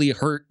really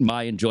hurt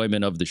my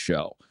enjoyment of the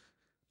show,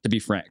 to be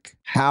frank.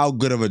 How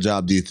good of a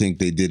job do you think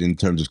they did in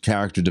terms of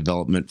character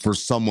development for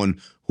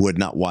someone who had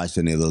not watched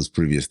any of those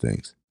previous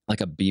things?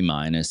 Like a B-,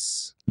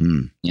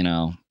 you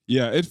know?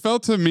 Yeah, it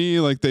felt to me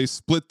like they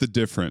split the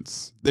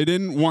difference. They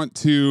didn't want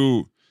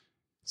to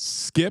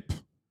skip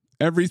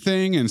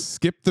everything and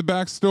skip the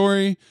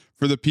backstory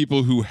for the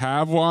people who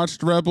have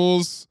watched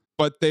Rebels,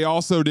 but they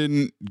also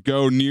didn't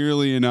go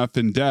nearly enough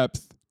in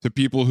depth to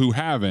people who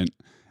haven't.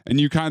 And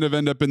you kind of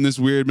end up in this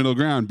weird middle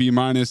ground. B-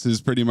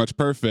 is pretty much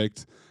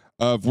perfect.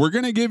 We're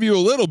going to give you a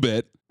little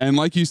bit. And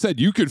like you said,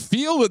 you could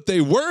feel that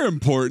they were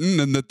important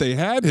and that they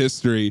had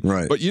history,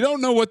 but you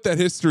don't know what that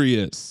history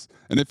is.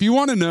 And if you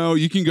want to know,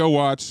 you can go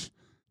watch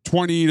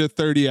 20 to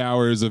 30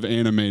 hours of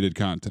animated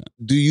content.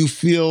 Do you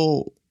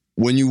feel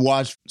when you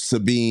watch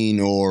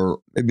Sabine, or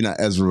maybe not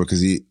Ezra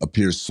because he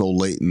appears so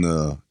late in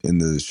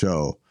the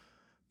show,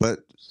 but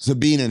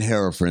Sabine and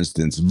Hera, for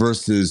instance,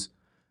 versus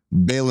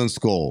Baylan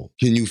Skoll,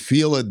 can you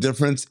feel a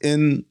difference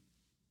in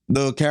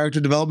the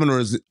character development? Or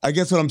is it, I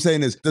guess what I'm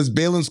saying is, does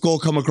Baylan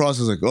Skoll come across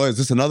as like, oh, is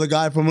this another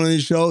guy from one of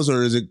these shows?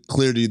 Or is it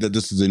clear to you that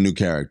this is a new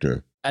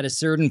character? At a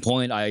certain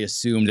point, I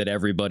assumed that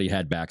everybody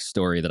had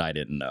backstory that I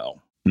didn't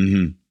know,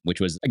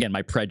 which was, again,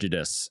 my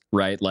prejudice,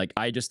 right? Like,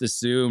 I just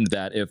assumed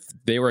that if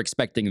they were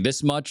expecting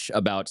this much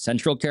about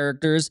central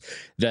characters,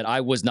 that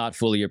I was not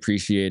fully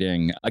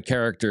appreciating a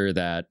character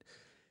that,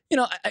 you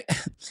know,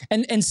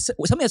 and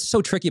something that's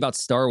so tricky about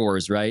Star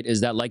Wars, right,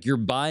 is that like you're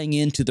buying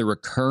into the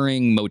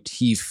recurring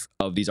motif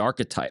of these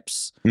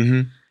archetypes.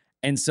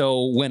 And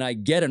so when I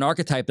get an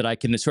archetype that I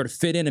can sort of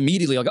fit in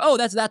immediately, like, oh,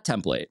 that's that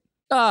template.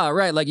 Ah,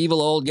 right, like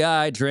evil old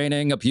guy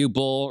training a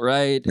pupil,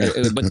 right?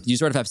 But you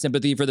sort of have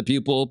sympathy for the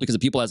pupil because the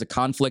pupil has a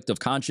conflict of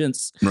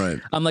conscience. Right.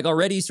 I'm like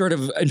already sort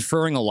of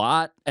inferring a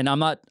lot, and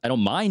I don't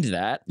mind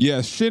that.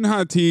 Yeah, Shin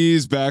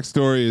Hati's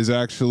backstory is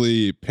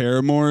actually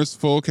Paramore's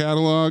full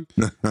catalog.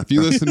 If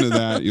you listen to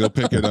that, you'll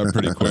pick it up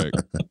pretty quick.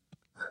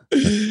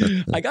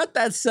 I got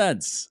that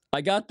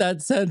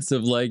sense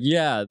of like,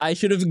 yeah, I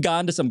should have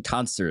gone to some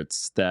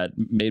concerts that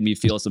made me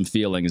feel some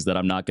feelings that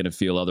I'm not going to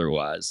feel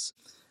otherwise.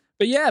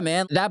 But yeah,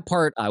 man, that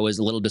part I was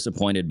a little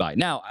disappointed by.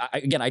 Now,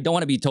 I don't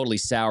want to be totally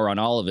sour on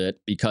all of it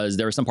because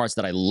there were some parts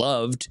that I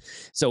loved.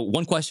 So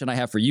one question I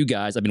have for you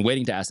guys, I've been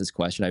waiting to ask this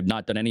question. I've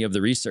not done any of the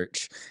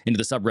research into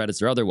the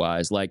subreddits or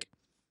otherwise. Like,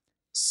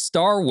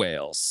 star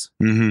whales.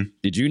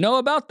 Did you know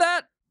about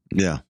that?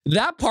 Yeah.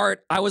 That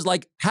part I was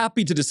like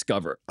happy to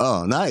discover.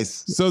 Oh,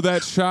 nice. So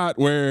that shot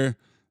where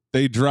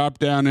they drop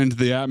down into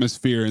the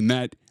atmosphere and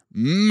that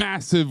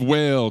massive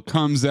whale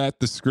comes at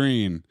the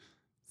screen.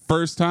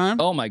 first time?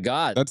 Oh my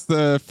God. That's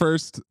the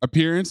first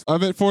appearance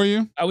of it for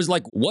you? I was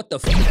like, what the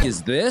fuck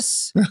is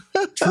this?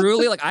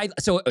 Truly,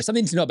 so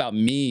something to know about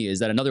me is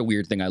that another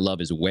weird thing I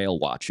love is whale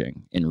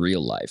watching in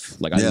real life.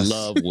 Like, I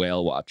love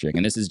whale watching.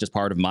 And this is just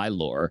part of my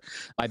lore.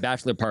 My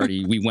bachelor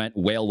party, we went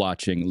whale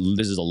watching.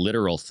 This is a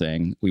literal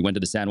thing. We went to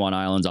the San Juan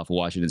Islands off of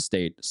Washington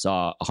State,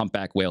 saw a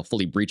humpback whale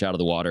fully breach out of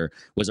the water.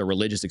 Was a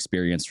religious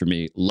experience for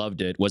me.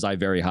 Loved it. Was I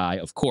very high?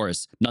 Of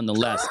course.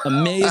 Nonetheless,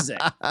 amazing.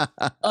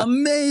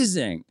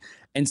 Amazing.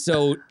 And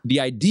so the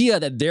idea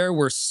that there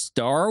were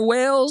star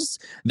whales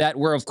that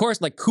were, of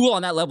course, like cool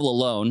on that level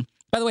alone.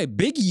 By the way,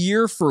 big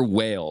year for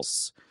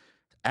whales.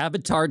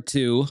 Avatar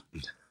 2,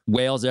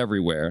 whales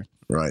everywhere.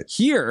 Right.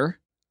 Here,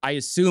 I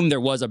assume there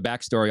was a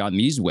backstory on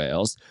these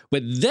whales,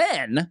 but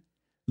then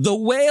the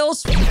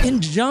whales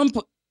can jump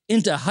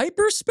into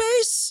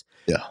hyperspace?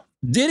 Yeah.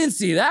 Didn't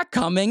see that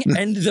coming,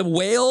 and the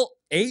whale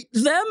ate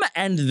them,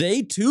 and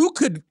they too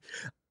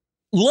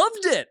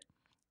loved it.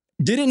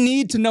 Didn't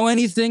need to know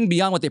anything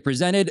beyond what they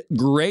presented.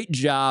 Great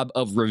job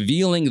of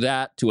revealing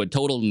that to a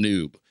total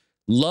noob.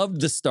 Loved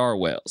the star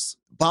whales.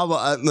 Pablo,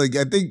 I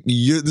think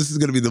this is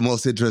going to be the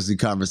most interesting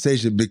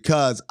conversation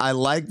because I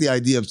like the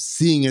idea of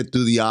seeing it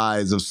through the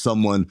eyes of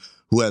someone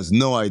who has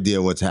no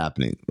idea what's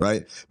happening,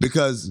 right?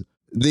 Because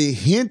they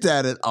hint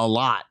at it a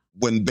lot.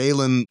 When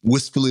Balin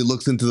wistfully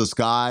looks into the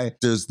sky,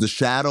 there's the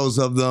shadows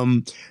of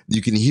them.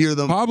 You can hear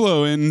them.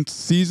 Pablo, in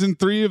season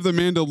 3 of The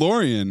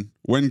Mandalorian,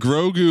 when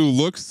Grogu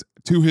looks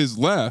to his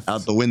left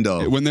out the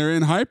window, when they're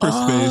in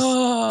hyperspace,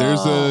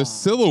 there's a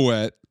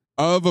silhouette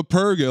of a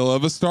purrgil,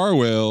 of a star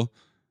whale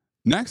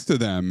next to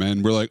them.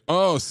 And we're like,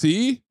 oh,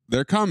 see,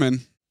 they're coming.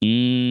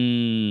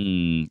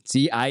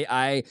 See,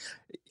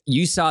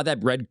 you saw that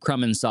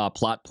breadcrumb and saw a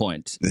plot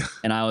point,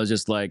 and I was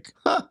just like,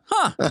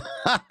 huh.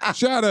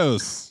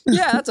 Shadows.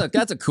 Yeah,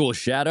 that's a cool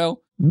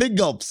shadow. Big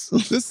gulps.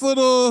 This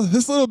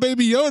little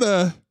baby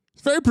Yoda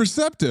is very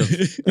perceptive.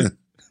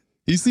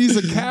 He sees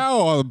a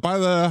cow by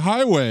the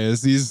highway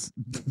as he's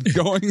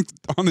going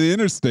on the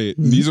interstate,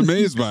 and he's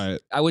amazed by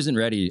it. I wasn't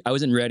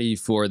ready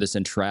for the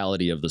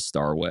centrality of the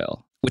star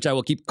whale, which I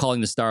will keep calling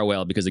the star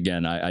whale because,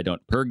 again, I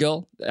don't.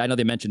 Purrgil, I know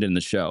they mentioned it in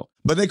the show.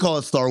 But they call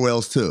it star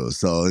whales too,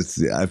 so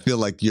I feel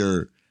like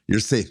you're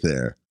safe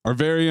there. Our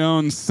very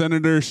own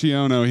Senator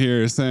Shiono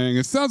here is saying,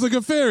 it sounds like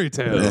a fairy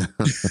tale.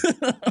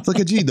 It's like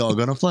a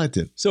G-dog on a flight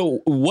tip.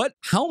 So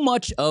how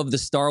much of the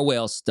star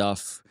whale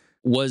stuff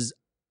was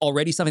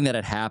already something that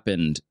had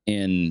happened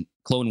in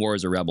Clone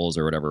Wars or Rebels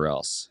or whatever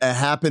else? It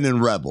happened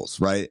in Rebels,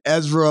 right?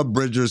 Ezra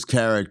Bridger's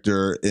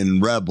character in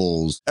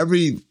Rebels,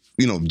 every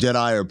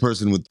Jedi or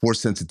person with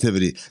force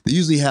sensitivity, they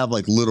usually have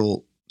like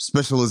little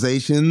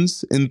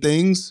specializations in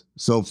things.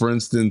 So for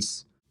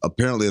instance,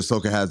 apparently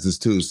Ahsoka has this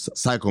too,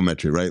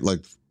 psychometry, right?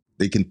 Like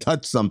they can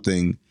touch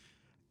something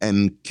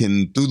and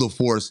can, through the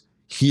force,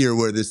 hear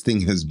where this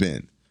thing has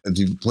been. If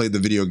you've played the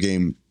video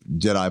game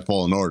Jedi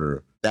Fallen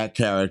Order, that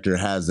character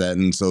has that.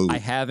 And so I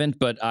haven't,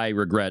 but I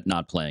regret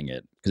not playing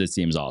it because it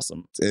seems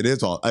awesome. It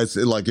is all. It's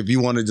like if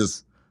you want to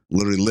just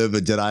literally live a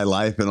Jedi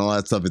life and all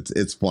that stuff,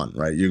 it's fun,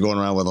 right? You're going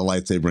around with a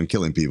lightsaber and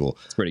killing people.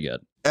 It's pretty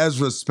good.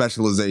 Ezra's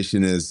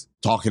specialization is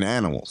talking to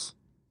animals.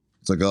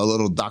 It's like a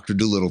little Dr.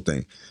 Dolittle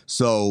thing.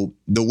 So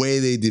the way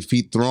they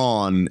defeat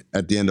Thrawn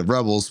at the end of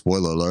Rebels,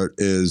 spoiler alert,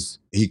 is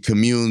he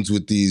communes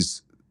with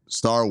these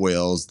star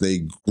whales.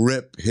 They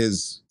grip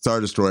his Star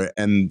Destroyer,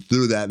 and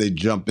through that they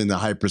jump into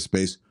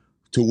hyperspace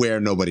to where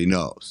nobody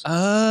knows.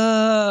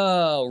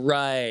 Oh,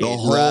 right. The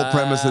whole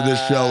premise of this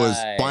show is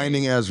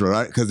finding Ezra,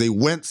 right? Because they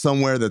went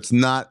somewhere that's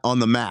not on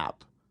the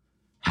map.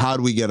 How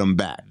do we get them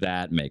back?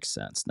 That makes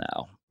sense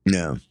now.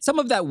 Yeah. Some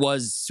of that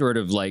was sort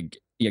of like,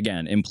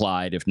 again,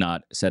 implied, if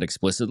not said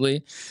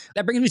explicitly.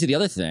 That brings me to the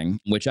other thing,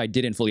 which I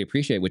didn't fully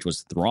appreciate, which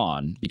was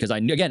Thrawn. Because I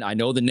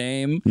know the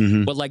name,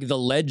 but like the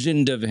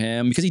legend of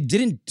him, because he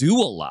didn't do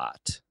a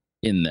lot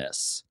in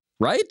this.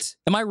 Right?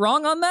 Am I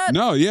wrong on that?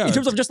 No, yeah. In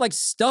terms of just like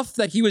stuff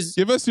that he was...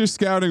 Give us your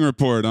scouting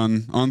report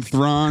on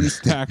Thrawn's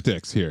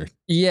tactics here.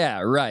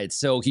 Yeah, right.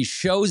 So he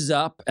shows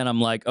up and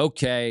I'm like,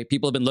 okay,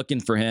 people have been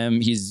looking for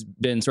him. He's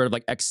been sort of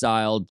like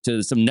exiled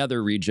to some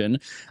nether region.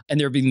 And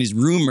there have been these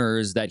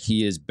rumors that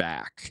he is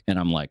back. And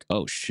I'm like,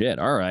 oh shit,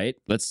 all right.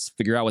 Let's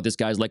figure out what this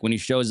guy's like when he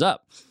shows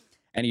up.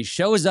 And he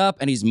shows up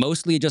and he's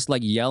mostly just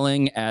like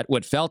yelling at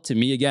what felt to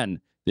me,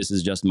 again, this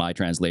is just my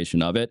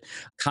translation of it,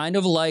 kind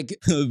of like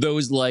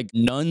those like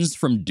nuns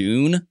from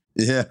Dune.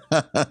 Yeah.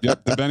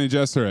 Yep, the Bene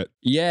Gesserit.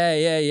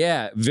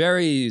 Yeah.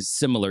 Very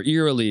similar,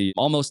 eerily,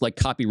 almost like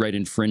copyright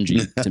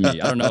infringing to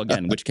me. I don't know,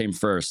 again, which came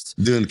first.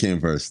 Dune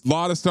came first. A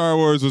lot of Star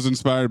Wars was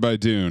inspired by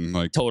Dune.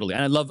 Like totally.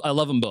 And I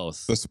love them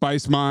both. The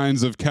spice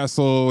mines of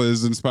Kessel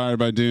is inspired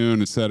by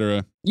Dune,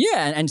 etc.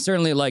 Yeah, and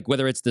certainly like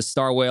whether it's the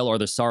star whale or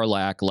the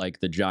sarlacc, like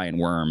the giant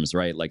worms,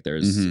 right? Like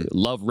there's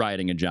love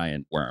riding a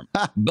giant worm.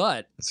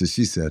 But that's what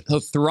she said.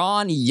 So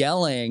Thrawn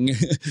yelling,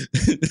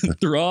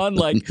 Thrawn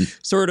like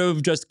sort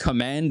of just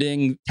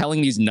commanding,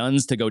 telling these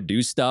nuns to go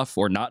do stuff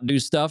or not do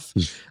stuff.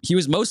 He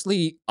was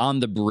mostly on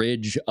the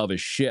bridge of a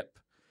ship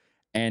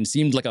and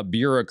seemed like a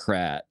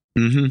bureaucrat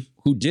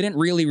who didn't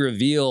really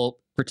reveal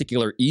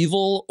particular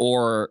evil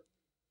or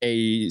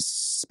a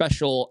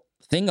special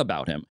thing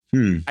about him.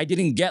 I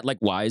didn't get, like,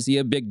 why is he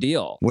a big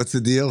deal? What's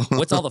the deal?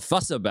 What's all the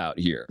fuss about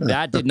here?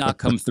 That did not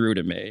come through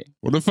to me.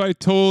 What if I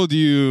told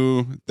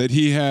you that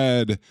he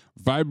had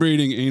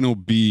vibrating anal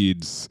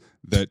beads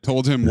that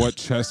told him what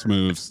chess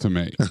moves to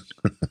make?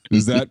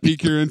 Does that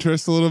pique your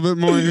interest a little bit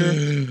more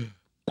here?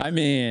 I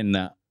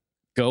mean,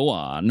 go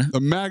on.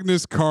 The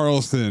Magnus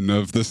Carlsen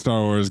of the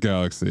Star Wars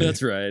galaxy.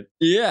 That's right.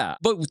 Yeah.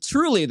 But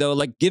truly, though,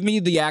 like, give me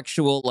the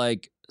actual,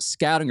 like,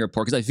 scouting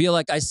report, because I feel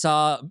like I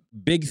saw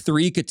Big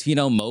 3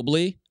 Katino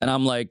Mobley, and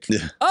I'm like,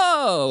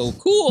 oh,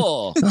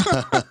 cool.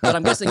 But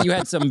I'm guessing you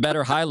had some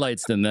better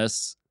highlights than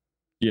this,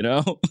 you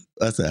know?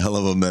 That's a hell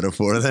of a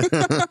metaphor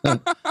there.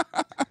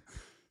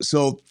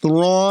 So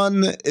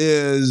Thrawn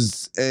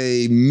is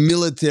a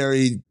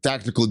military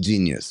tactical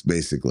genius,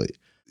 basically.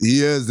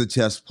 He is a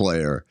chess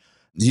player.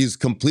 He's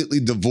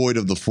completely devoid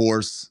of the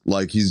Force.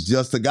 Like, he's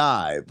just a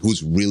guy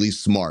who's really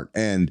smart.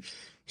 And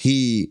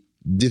he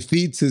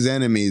defeats his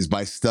enemies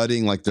by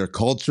studying, like, their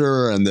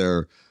culture and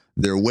their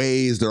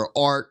ways, their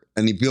art.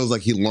 And he feels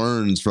like he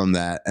learns from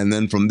that. And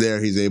then from there,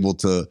 he's able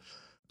to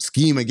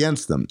scheme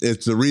against them.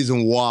 It's the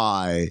reason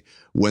why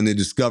when they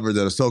discover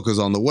that Ahsoka's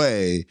on the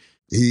way,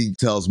 he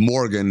tells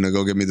Morgan to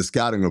go get me the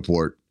scouting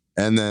report.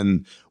 And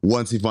then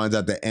once he finds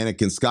out that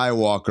Anakin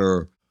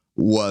Skywalker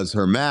was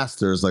her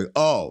master, it's like,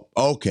 oh,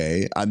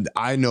 okay,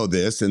 I know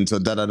this. And so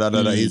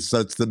he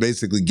starts to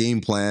basically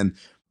game plan.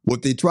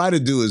 What they try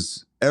to do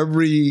is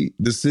every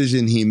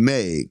decision he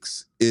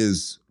makes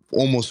is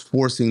almost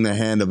forcing the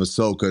hand of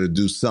Ahsoka to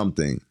do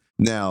something.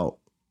 Now,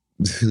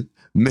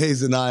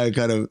 Maze and I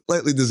kind of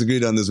slightly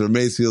disagreed on this, where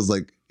Maze feels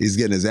like he's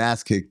getting his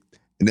ass kicked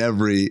in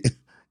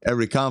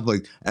every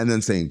conflict, and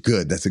then saying,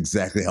 good, that's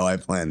exactly how I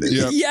planned it.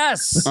 Yep.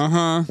 Yes.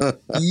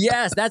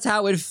 Yes, that's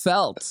how it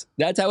felt.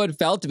 That's how it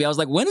felt to me. I was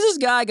like, when is this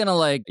guy gonna,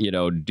 like, you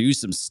know, do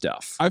some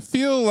stuff? I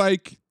feel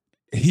like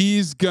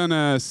he's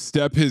gonna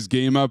step his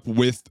game up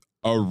with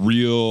a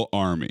real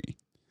army.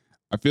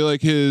 I feel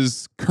like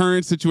his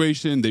current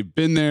situation, they've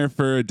been there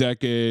for a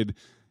decade.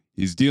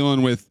 He's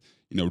dealing with,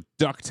 you know,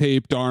 duct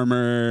taped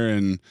armor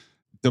and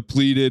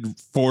depleted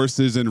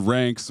forces and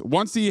ranks.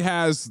 Once he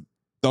has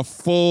the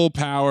full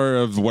power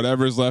of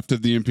whatever's left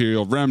of the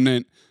Imperial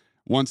remnant,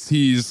 once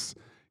he's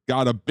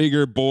got a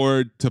bigger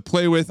board to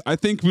play with, I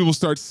think we will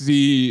start to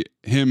see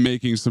him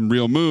making some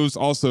real moves.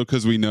 Also,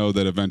 because we know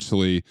that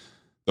eventually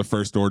the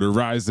First Order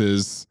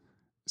rises.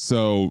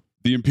 So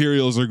the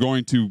Imperials are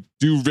going to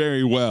do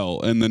very well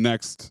in the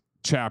next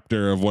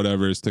chapter of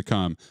whatever is to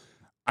come.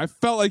 I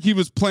felt like he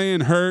was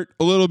playing hurt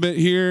a little bit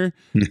here.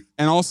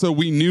 And also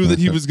we knew that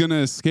he was going to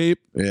escape.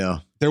 Yeah.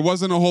 There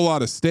wasn't a whole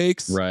lot of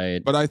stakes.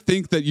 Right. But I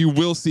think that you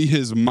will see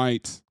his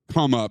might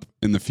come up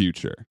in the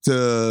future.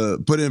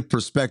 To put in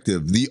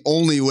perspective, the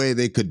only way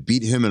they could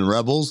beat him in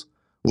Rebels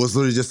was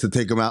literally just to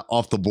take him out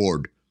off the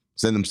board,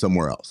 send him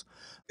somewhere else.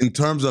 In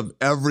terms of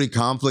every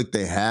conflict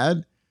they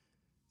had,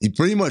 he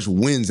pretty much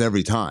wins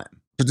every time.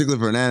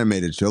 Particularly for an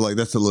animated show, like,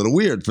 that's a little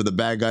weird for the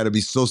bad guy to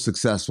be so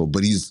successful,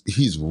 but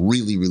he's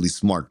really, really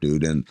smart,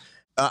 dude. And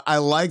I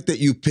like that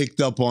you picked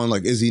up on,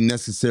 like, is he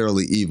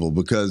necessarily evil?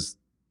 Because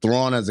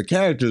Thrawn as a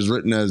character is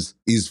written as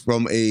he's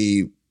from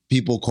a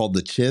people called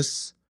the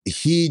Chiss.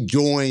 He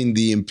joined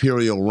the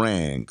Imperial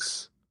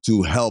ranks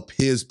to help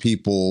his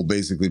people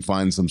basically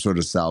find some sort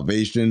of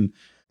salvation.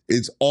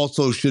 It's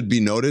also should be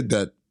noted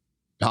that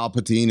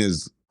Palpatine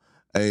is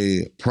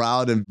a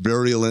proud and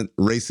virulent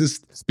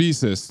racist.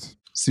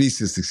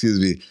 Speciesist, excuse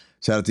me.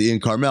 Shout out to Ian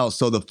Carmel.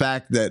 So the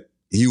fact that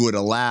he would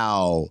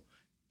allow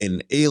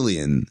an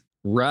alien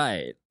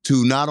right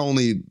to not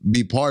only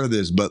be part of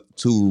this, but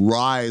to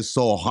rise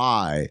so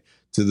high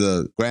to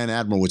the Grand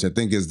Admiral, which I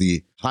think is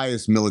the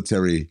highest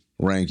military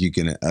rank you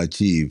can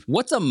achieve.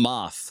 What's a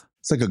Moff?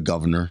 It's like a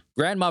governor.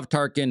 Grand Moff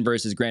Tarkin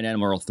versus Grand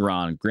Admiral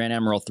Thrawn. Grand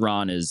Admiral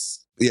Thrawn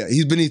is... Yeah,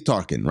 he's beneath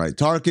Tarkin, right?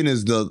 Tarkin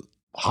is the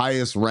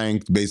highest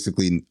ranked,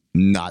 basically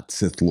not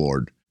Sith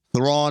Lord.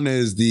 Thrawn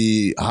is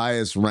the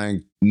highest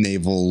ranked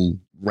naval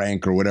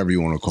rank or whatever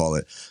you want to call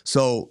it.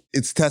 So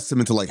it's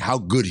testament to like how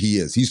good he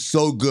is. He's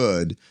so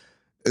good.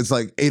 It's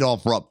like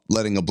Adolph Rupp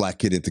letting a black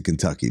kid into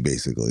Kentucky,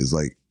 basically. It's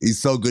like, he's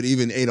so good.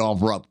 Even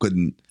Adolph Rupp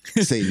couldn't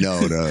say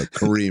no to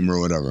Kareem or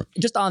whatever.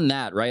 Just on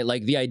that, right?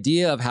 Like the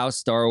idea of how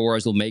Star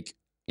Wars will make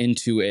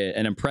into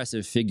an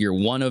impressive figure,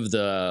 one of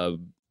the,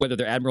 whether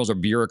they're admirals or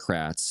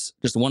bureaucrats,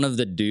 just one of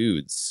the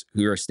dudes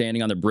who are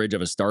standing on the bridge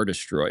of a Star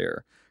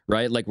Destroyer,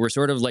 right? Like we're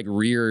sort of like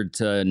reared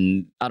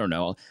to, I don't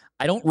know.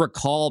 I don't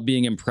recall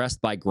being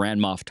impressed by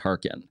Grand Moff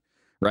Tarkin.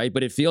 Right.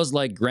 But it feels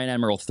like Grand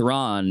Admiral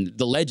Thrawn,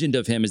 the legend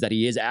of him is that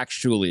he is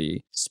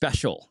actually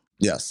special.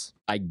 Yes.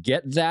 I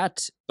get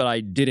that, but I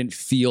didn't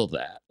feel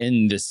that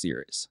in this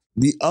series.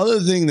 The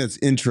other thing that's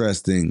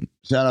interesting,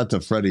 shout out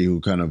to Freddie,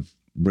 who kind of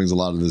brings a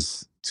lot of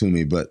this to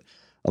me, but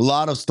a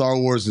lot of Star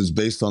Wars is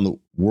based on the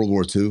World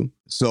War II.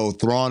 So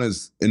Thrawn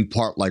is in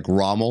part like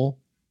Rommel,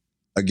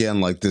 again,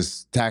 like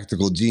this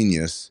tactical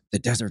genius. The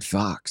Desert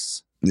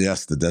Fox.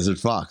 Yes, the Desert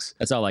Fox.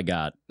 That's all I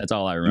got. That's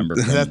all I remember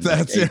from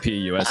that's AP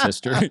US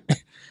history.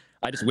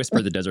 I just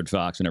whisper the desert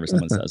fox whenever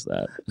someone says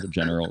that as a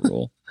general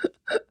rule.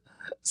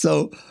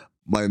 So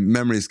my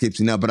memory escapes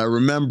me now, but I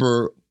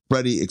remember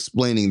Freddie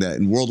explaining that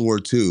in World War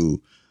II,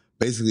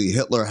 basically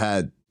Hitler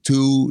had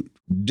two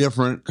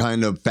different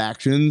kind of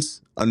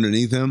factions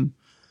underneath him.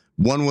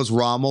 One was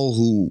Rommel,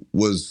 who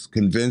was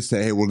convinced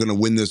that, hey, we're going to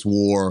win this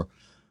war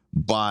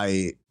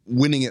by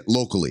winning it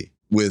locally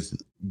with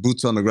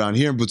boots on the ground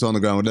here and boots on the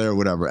ground there,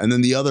 whatever. And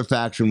then the other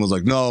faction was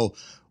like, no,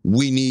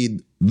 we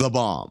need the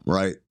bomb,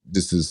 right?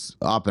 This is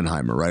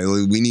Oppenheimer, right?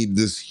 We need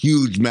this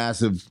huge,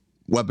 massive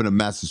weapon of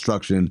mass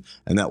destruction,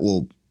 and that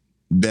will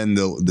bend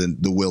the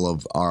will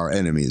of our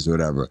enemies or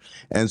whatever.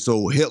 And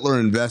so Hitler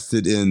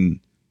invested in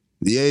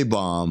the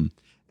A-bomb,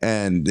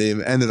 and they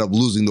ended up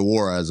losing the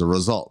war as a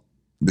result.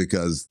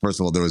 Because, first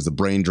of all, there was the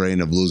brain drain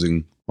of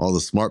losing all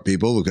the smart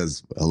people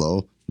because,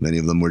 hello, many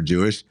of them were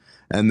Jewish.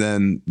 And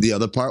then the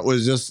other part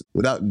was just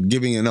without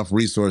giving enough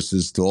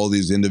resources to all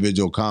these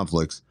individual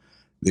conflicts,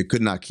 they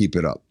could not keep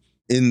it up.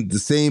 In the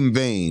same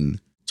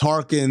vein,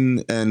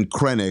 Tarkin and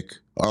Krennic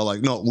are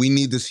like, no, we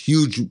need this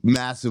huge,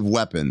 massive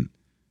weapon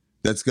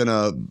that's going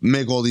to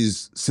make all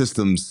these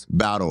systems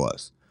bow to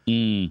us.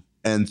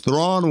 And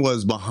Thrawn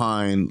was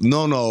behind,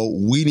 no,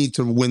 we need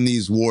to win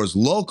these wars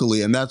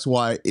locally. And that's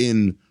why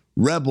in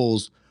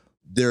Rebels,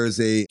 there's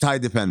a TIE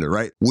Defender,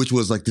 right? Which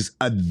was like this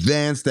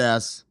advanced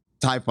ass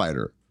TIE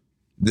fighter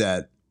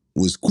that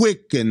was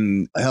quick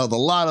and held a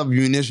lot of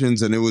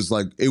munitions. And it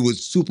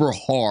was super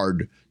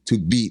hard to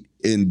beat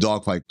in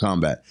dogfight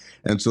combat.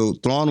 And so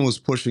Thrawn was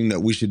pushing that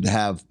we should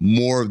have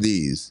more of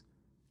these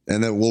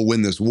and that we'll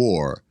win this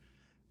war.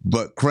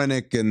 But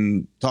Krennic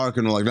and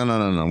Tarkin were like,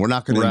 no, we're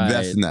not going to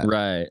invest in that.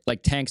 Right,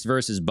 like tanks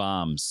versus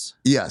bombs.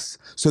 Yes.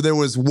 So there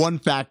was one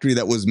factory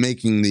that was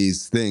making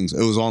these things.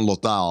 It was on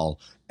Lothal,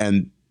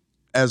 and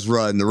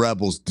Ezra and the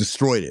rebels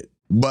destroyed it.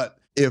 But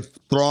if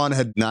Thrawn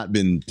had not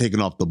been taken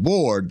off the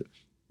board,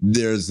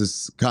 there's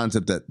this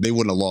concept that they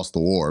wouldn't have lost the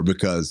war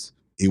because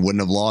he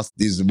wouldn't have lost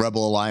these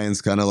Rebel Alliance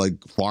kind of like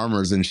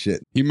farmers and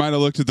shit. He might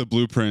have looked at the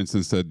blueprints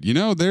and said,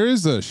 there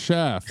is a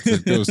shaft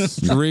that goes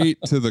straight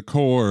to the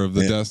core of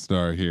the Death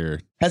Star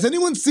here. Has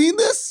anyone seen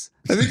this?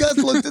 Have you guys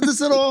looked at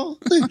this at all?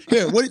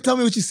 Here, tell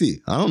me what you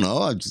see. I don't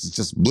know.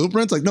 Just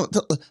blueprints. Like, no,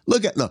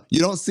 you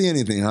don't see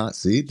anything, huh?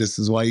 See, this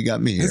is why you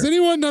got me here. Has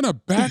anyone done a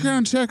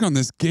background check on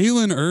this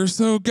Galen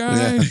Erso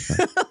guy?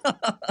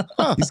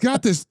 Yeah. He's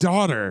got this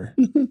daughter.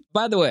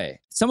 By the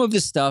way, some of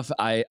this stuff,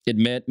 I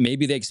admit,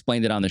 maybe they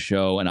explained it on the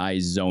show and I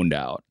zoned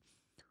out.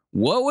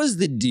 What was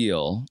the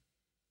deal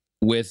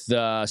with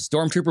the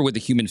Stormtrooper with the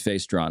human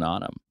face drawn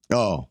on him?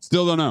 Oh,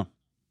 still don't know.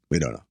 We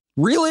don't know.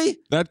 Really?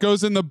 That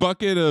goes in the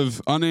bucket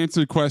of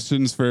unanswered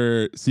questions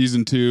for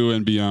season 2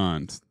 and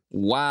beyond.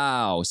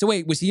 Wow. So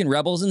wait, was he in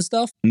Rebels and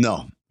stuff?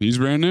 No. He's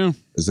brand new.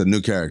 It's a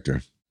new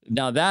character.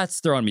 Now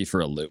that's throwing me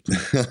for a loop.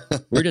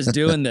 We're just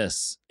doing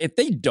this. If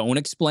they don't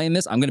explain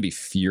this, I'm going to be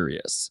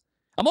furious.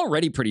 I'm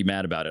already pretty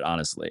mad about it,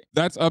 honestly.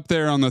 That's up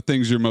there on the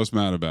things you're most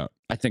mad about.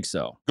 I think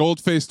so.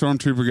 Gold-faced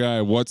Stormtrooper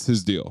guy, what's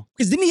his deal?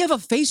 Because didn't he have a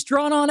face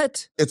drawn on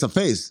it? It's a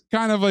face.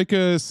 Kind of like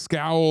a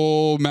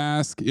scowl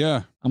mask.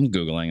 Yeah. I'm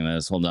Googling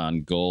this. Hold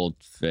on.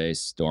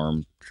 Gold-faced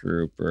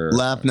Stormtrooper.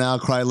 Laugh now,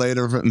 cry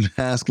later,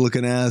 mask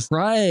looking ass.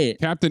 Right.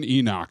 Captain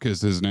Enoch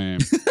is his name.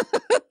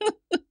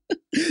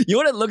 You know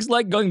what it looks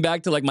like going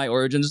back to like my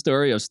origin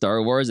story of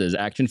Star Wars as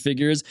action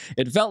figures?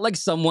 It felt like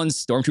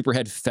someone's Stormtrooper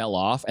head fell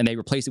off and they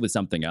replaced it with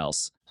something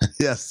else.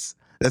 Yes,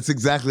 that's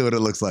exactly what it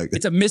looks like.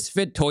 It's a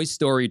misfit Toy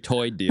Story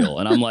toy deal.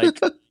 And I'm like,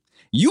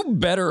 you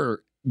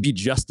better be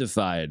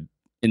justified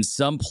in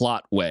some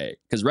plot way.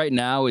 Because right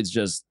now it's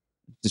just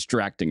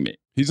distracting me.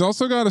 He's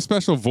also got a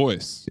special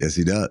voice. Yes,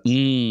 he does.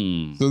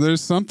 So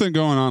there's something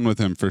going on with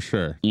him for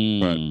sure.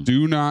 But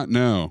do not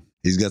know.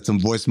 He's got some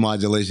voice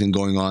modulation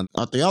going on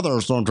that the other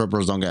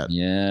Stormtroopers don't get.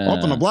 Yeah.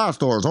 Open the blast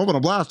doors.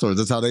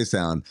 That's how they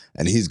sound.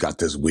 And he's got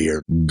this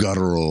weird,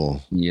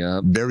 guttural,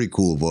 very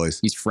cool voice.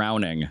 He's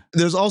frowning.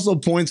 There's also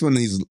points when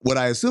he's, what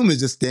I assume is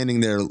just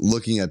standing there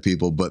looking at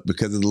people, but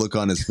because of the look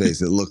on his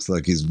face, it looks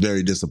like he's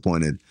very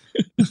disappointed.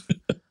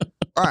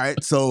 All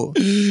right, so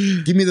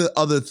give me the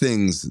other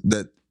things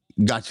that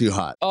got you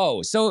hot.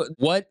 Oh, so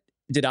what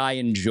did I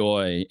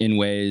enjoy in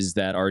ways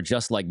that are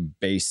just like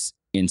base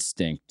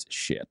instinct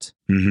shit?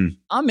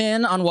 I'm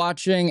in on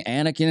watching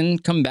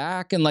Anakin come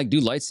back and like do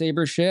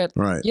lightsaber shit.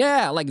 Right.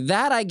 Yeah, like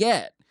that I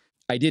get.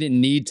 I didn't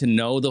need to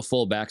know the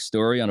full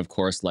backstory on, of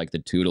course, like the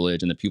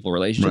tutelage and the pupil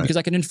relationship because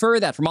I can infer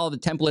that from all of the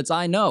templates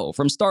I know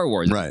from Star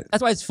Wars. Right.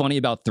 That's why it's funny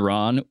about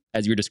Thrawn,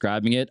 as you're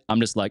describing it. I'm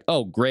just like,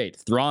 oh, great.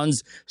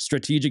 Thrawn's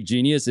strategic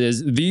genius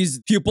is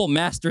these pupil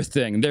master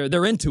thing.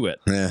 They're into it.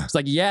 Yeah. It's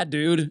like, yeah,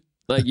 dude.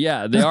 Like,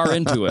 yeah, they are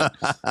into it.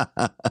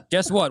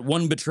 Guess what?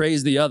 One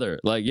betrays the other.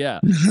 Like, yeah.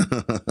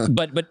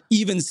 But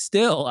even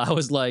still, I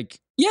was like,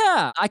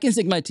 yeah, I can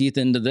sink my teeth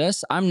into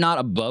this. I'm not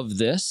above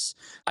this.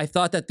 I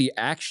thought that the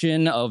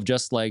action of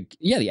just like,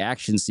 the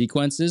action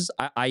sequences,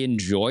 I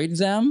enjoyed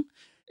them.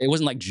 It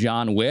wasn't like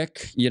John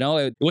Wick, you know?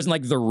 It wasn't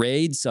like The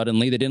Raid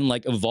suddenly. They didn't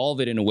like evolve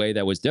it in a way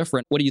that was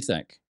different. What do you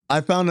think?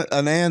 I found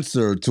an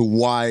answer to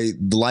why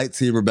the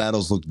lightsaber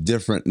battles look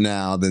different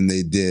now than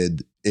they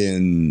did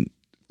in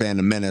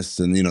Phantom Menace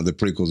and, the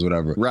prequels,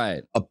 whatever.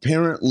 Right.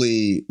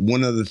 Apparently,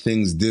 one of the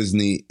things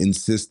Disney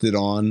insisted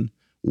on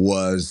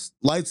was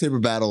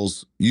lightsaber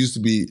battles used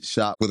to be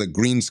shot with a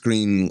green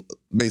screen,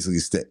 basically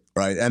stick,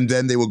 right? And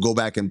then they would go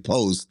back and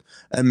post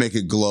and make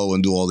it glow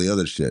and do all the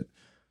other shit.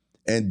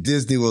 And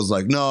Disney was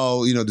like,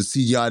 no, the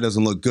CGI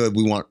doesn't look good.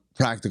 We want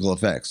practical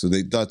effects. So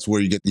that's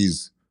where you get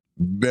these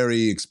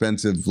very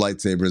expensive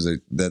lightsabers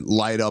that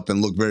light up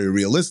and look very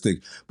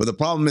realistic. But the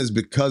problem is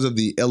because of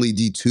the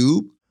LED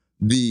tube,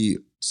 the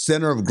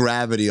center of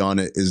gravity on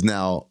it is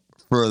now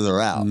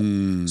further out.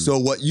 So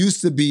what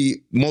used to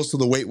be most of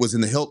the weight was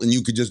in the hilt and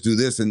you could just do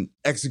this and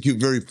execute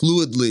very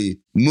fluidly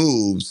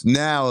moves.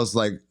 Now it's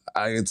like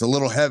it's a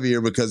little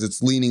heavier because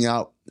it's leaning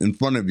out in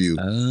front of you.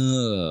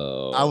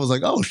 Oh. I was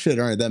like, oh shit,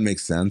 all right, that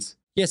makes sense.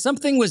 Yeah,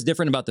 something was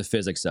different about the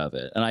physics of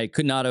it. And I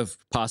could not have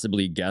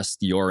possibly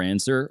guessed your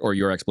answer or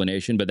your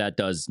explanation, but that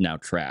does now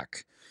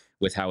track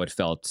with how it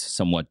felt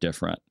somewhat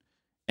different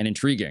and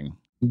intriguing.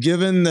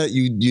 Given that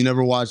you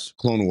never watched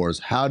Clone Wars,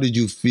 how did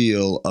you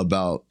feel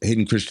about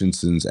Hayden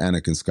Christensen's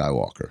Anakin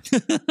Skywalker?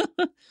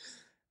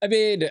 I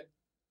mean,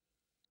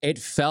 it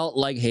felt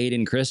like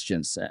Hayden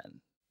Christensen,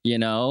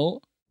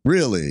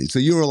 Really? So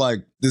you were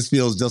like, this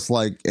feels just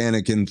like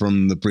Anakin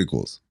from the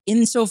prequels?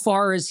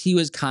 Insofar as he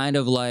was kind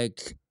of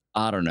like,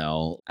 I don't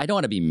know. I don't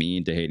want to be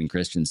mean to Hayden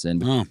Christensen.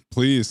 Oh,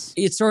 please.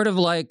 It's sort of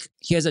like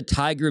he has a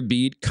Tiger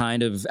Beat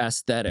kind of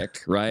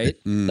aesthetic, right?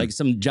 Like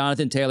some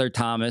Jonathan Taylor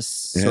Thomas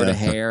sort of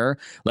hair,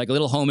 like a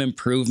little Home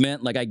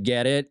Improvement. Like I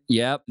get it.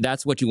 Yep.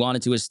 That's what you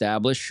wanted to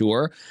establish.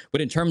 Sure.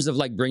 But in terms of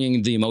like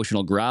bringing the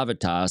emotional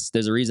gravitas,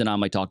 there's a reason I'm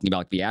like talking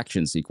about the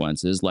action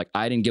sequences. Like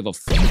I didn't give a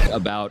fuck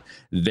about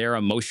their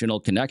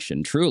emotional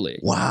connection. Truly.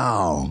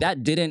 Wow.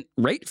 That didn't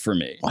rate for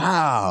me.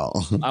 Wow.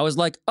 I was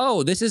like,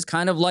 oh, this is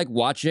kind of like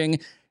watching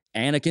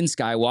Anakin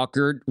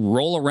Skywalker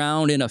roll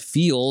around in a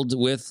field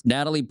with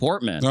Natalie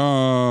Portman.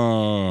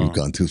 Oh, you've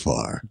gone too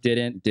far.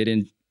 Didn't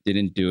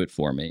do it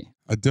for me.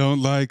 I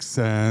don't like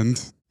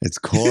sand. It's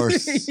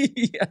coarse.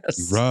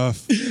 Yes.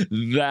 Rough.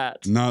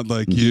 That. Not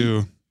like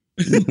you.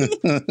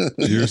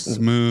 You're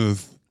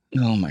smooth.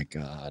 Oh my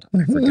God.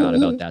 I forgot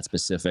about that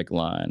specific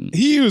line.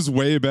 He was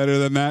way better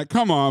than that.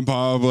 Come on,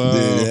 Pablo.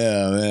 Dude,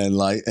 yeah, man.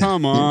 Like,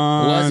 come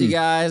on. Was he,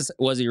 guys?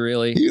 Was he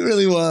really? He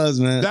really was,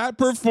 man. That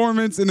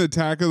performance in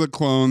Attack of the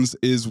Clones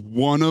is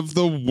one of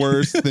the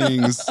worst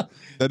things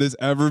that has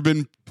ever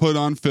been put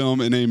on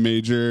film in a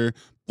major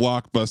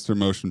blockbuster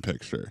motion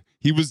picture.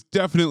 He was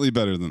definitely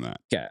better than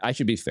that. Okay, I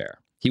should be fair.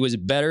 He was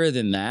better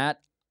than that,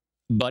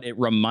 but it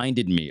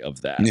reminded me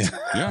of that.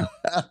 Yeah.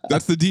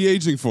 That's the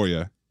de-aging for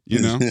you.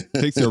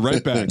 Takes you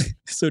right back.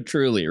 So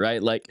truly,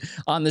 right? Like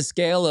on the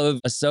scale of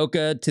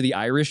Ahsoka to the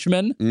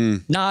Irishman,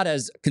 not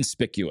as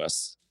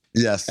conspicuous.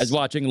 Yes. As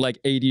watching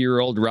like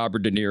 80-year-old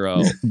Robert De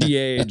Niro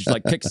de-age,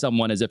 like pick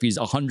someone as if he's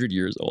 100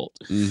 years old.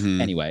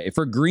 Anyway,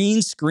 for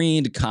green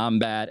screened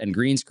combat and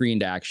green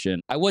screened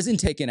action, I wasn't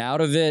taken out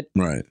of it.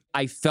 Right.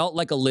 I felt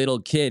like a little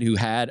kid who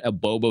had a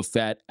Boba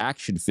Fett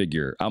action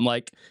figure. I'm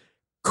like,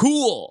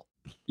 cool.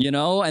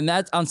 And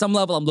that's on some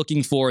level, I'm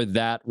looking for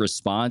that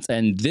response.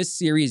 And this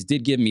series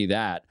did give me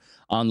that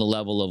on the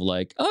level of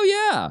like, oh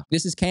yeah,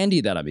 this is candy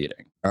that I'm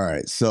eating. All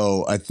right.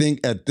 So I think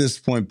at this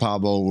point,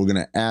 Pablo, we're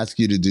going to ask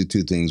you to do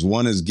two things.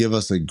 One is give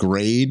us a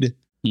grade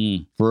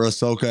for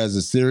Ahsoka as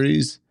a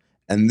series.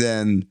 And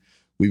then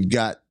we've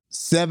got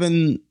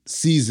 7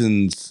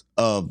 seasons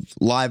of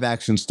live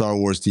action Star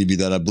Wars TV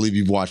that I believe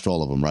you've watched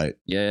all of them, right?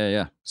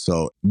 Yeah.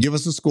 So give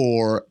us a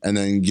score and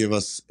then give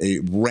us a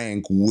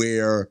rank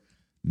where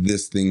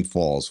this thing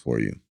falls for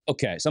you.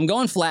 Okay, so I'm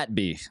going flat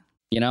B,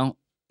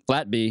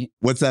 flat B.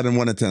 What's that in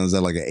 1 to 10? Is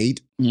that like an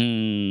 8?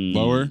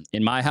 Lower?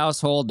 In my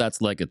household,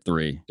 that's like a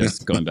 3.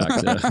 Just going back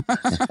to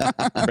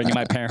bringing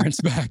my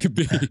parents back a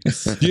B.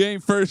 You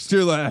ain't first,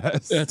 you're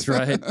last. That's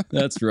right.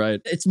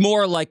 It's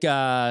more like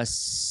a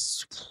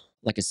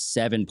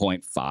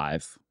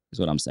 7.5 is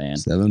what I'm saying.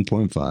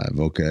 7.5,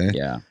 okay.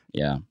 Yeah.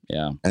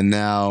 And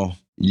now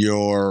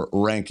your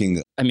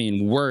ranking. I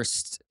mean,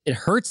 worst. It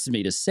hurts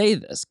me to say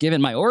this,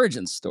 given my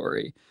origin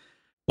story,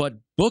 but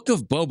Book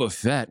of Boba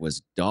Fett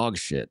was dog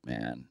shit,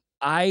 man.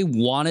 I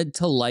wanted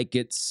to like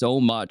it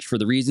so much for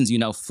the reasons you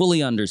now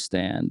fully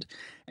understand,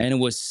 and it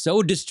was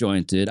so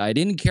disjointed. I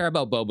didn't care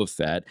about Boba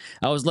Fett.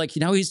 I was like,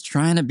 he's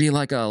trying to be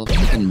like a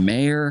fucking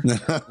mayor.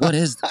 What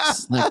is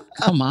this? Like,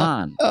 come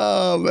on.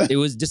 Oh, man. It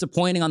was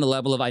disappointing on the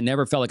level of I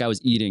never felt like I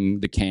was eating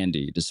the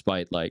candy,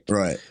 despite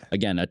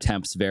again,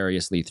 attempts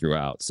variously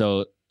throughout.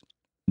 So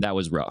that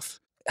was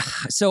rough.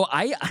 So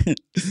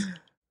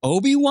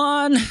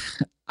Obi-Wan,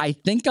 I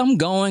think I'm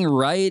going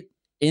right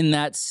in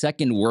that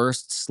second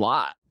worst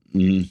slot.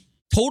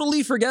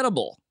 Totally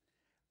forgettable.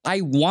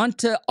 I want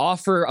to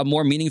offer a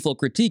more meaningful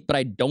critique, but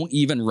I don't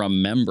even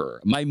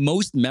remember. My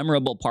most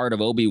memorable part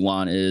of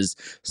Obi-Wan is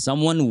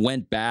someone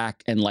went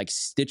back and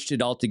stitched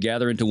it all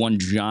together into one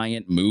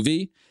giant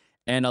movie.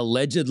 And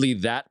allegedly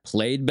that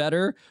played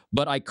better,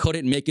 but I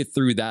couldn't make it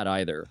through that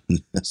either.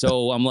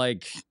 So I'm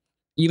like,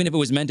 even if it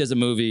was meant as a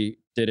movie,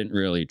 didn't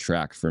really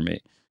track for me.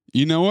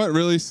 You know what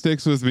really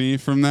sticks with me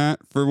from that,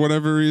 for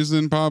whatever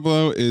reason,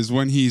 Pablo, is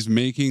when he's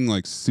making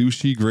like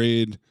sushi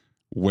grade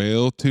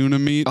whale tuna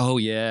meat. Oh,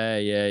 yeah.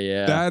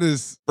 That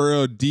is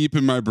burrowed deep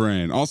in my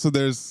brain. Also,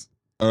 there's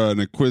an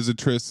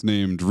inquisitress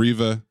named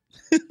Riva.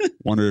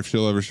 Wonder if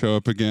she'll ever show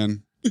up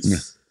again.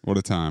 What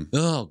a time.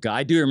 Oh, God.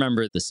 I do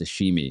remember the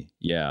sashimi.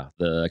 Yeah.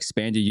 The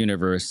expanded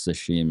universe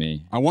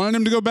sashimi. I wanted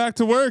him to go back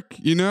to work,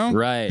 you know?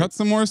 Right. Cut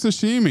some more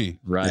sashimi.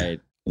 Right.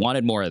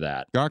 Wanted more of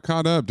that. Got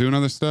caught up doing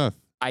other stuff.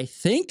 I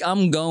think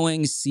I'm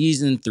going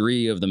season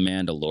 3 of The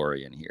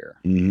Mandalorian here.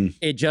 Mm-hmm.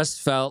 It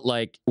just felt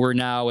like we're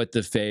now at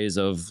the phase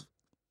of,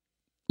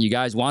 you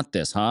guys want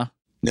this, huh?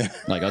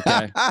 Like,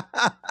 okay,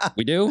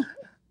 we do.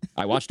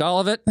 I watched all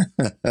of it.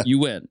 You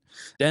win.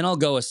 Then I'll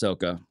go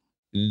Ahsoka.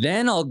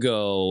 Then I'll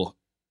go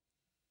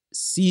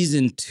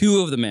season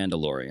 2 of The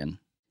Mandalorian.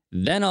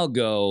 Then I'll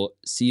go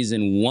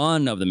season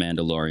 1 of The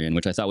Mandalorian,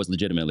 which I thought was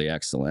legitimately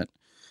excellent.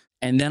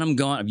 And then I'm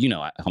going, you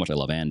know how much I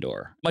love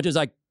Andor. Much as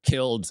I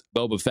killed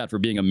Boba Fett for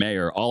being a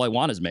mayor, all I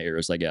want is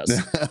mayors, I guess.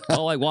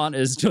 All I want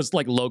is just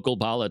like local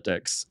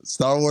politics.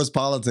 Star Wars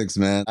politics,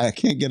 man. I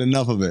can't get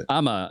enough of it.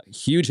 I'm a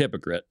huge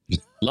hypocrite.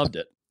 Loved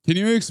it. Can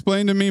you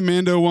explain to me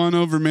Mando 1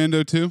 over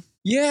Mando 2?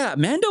 Yeah,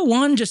 Mando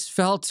 1 just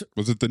felt...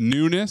 Was it the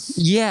newness?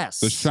 Yes.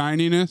 The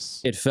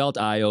shininess? It felt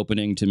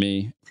eye-opening to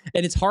me.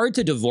 And it's hard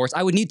to divorce.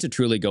 I would need to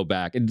truly go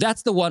back.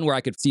 That's the one where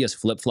I could see us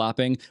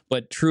flip-flopping,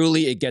 but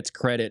truly it gets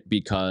credit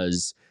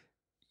because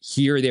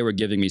here they were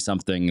giving me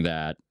something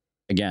that,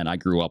 again, I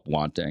grew up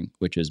wanting,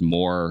 which is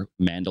more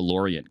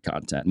Mandalorian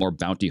content, more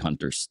bounty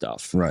hunter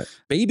stuff. Right.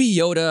 Baby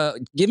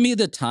Yoda, give me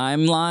the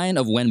timeline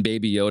of when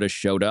Baby Yoda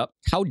showed up.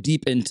 How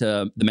deep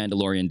into The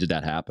Mandalorian did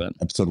that happen?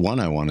 Episode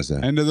 1, I want to say.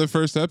 End of the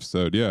first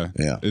episode, yeah.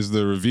 Yeah. Is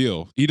the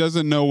reveal. He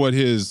doesn't know what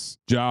his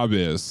job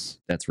is.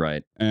 That's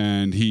right.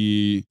 And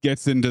he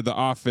gets into the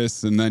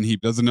office and then he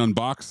does an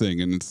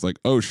unboxing and it's like,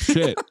 oh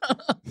shit.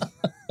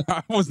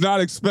 I was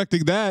not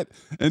expecting that,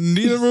 and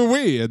neither were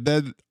we. And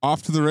then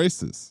off to the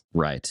races.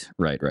 Right.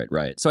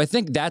 So I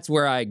think that's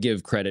where I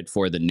give credit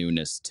for the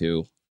newness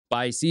too.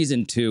 By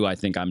season 2, I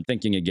think I'm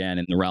thinking again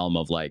in the realm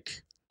of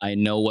like, I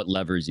know what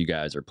levers you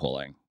guys are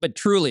pulling. But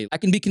truly, I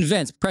can be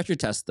convinced. Pressure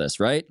test this,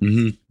 right?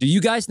 Mm-hmm. Do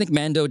you guys think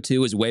Mando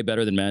 2 is way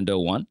better than Mando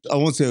 1? I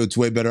won't say it's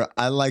way better.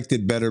 I liked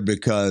it better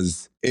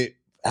because it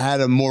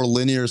had a more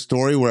linear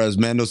story, whereas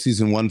Mando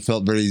season 1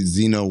 felt very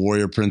Xena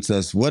warrior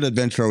princess. What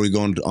adventure are we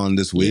going on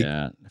this week?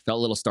 Yeah, it felt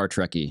a little Star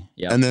Trek-y.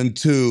 Yeah. And then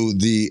 2,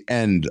 the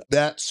end.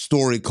 That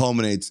story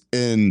culminates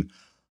in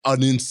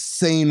an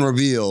insane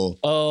reveal.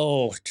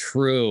 Oh,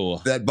 true.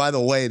 That, by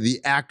the way,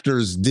 the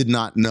actors did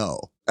not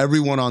know.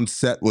 Everyone on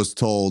set was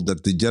told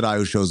that the Jedi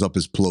who shows up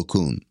is Plo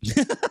Koon.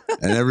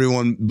 And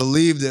everyone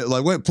believed it.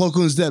 Like, wait, Plo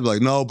Koon's dead.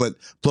 Like, no, but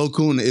Plo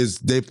Koon is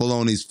Dave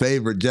Filoni's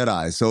favorite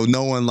Jedi. So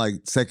no one, like,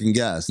 second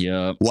guessed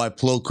why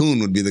Plo Koon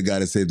would be the guy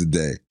to save the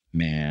day.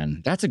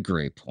 Man, that's a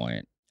great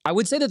point. I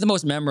would say that the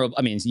most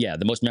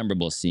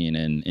memorable scene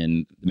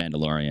in The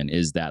Mandalorian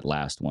is that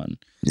last one.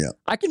 Yeah.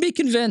 I can be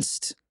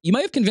convinced. You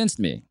might have convinced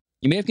me.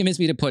 You may have convinced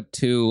me to put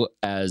 2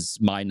 as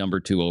my number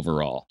 2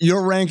 overall.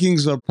 Your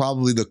rankings are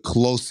probably the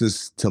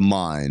closest to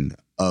mine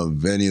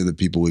of any of the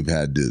people we've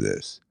had do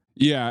this.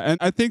 Yeah, and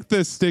I think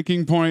the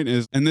sticking point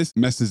is, and this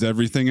messes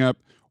everything up,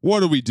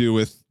 what do we do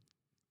with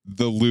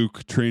the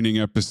Luke training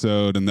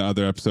episode and the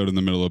other episode in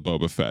the middle of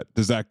Boba Fett?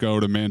 Does that go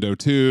to Mando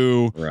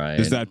 2? Right.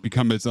 Does that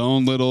become its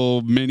own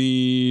little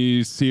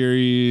mini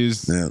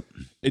series? Yeah.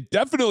 It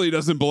definitely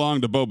doesn't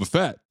belong to Boba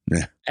Fett.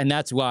 Yeah. And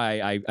that's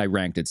why I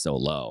ranked it so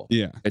low.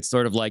 Yeah. It's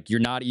sort of like you're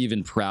not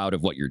even proud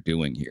of what you're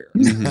doing here.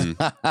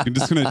 Mm-hmm. You're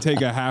just going to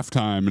take a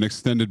halftime, an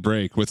extended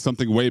break with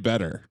something way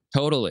better.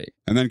 Totally.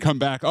 And then come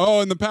back.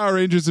 Oh, and the Power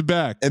Rangers are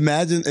back.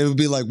 Imagine it would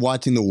be like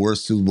watching the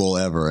worst Super Bowl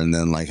ever and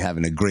then like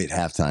having a great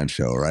halftime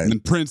show, right? And then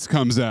Prince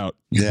comes out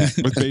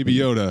with Baby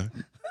Yoda.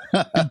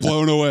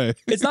 Blown away.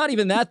 It's not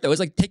even that, though. It's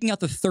like taking out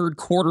the third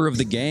quarter of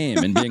the game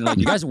and being like,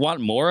 you guys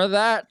want more of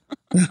that?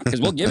 Because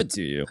we'll give it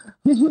to you.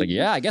 Like,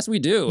 yeah, I guess we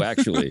do,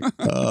 actually.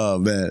 Oh,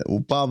 man.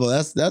 Well, Pablo,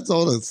 that's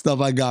all the stuff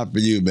I got for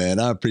you, man.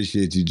 I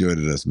appreciate you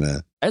joining us,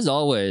 man. As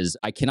always,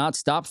 I cannot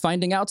stop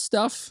finding out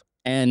stuff.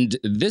 And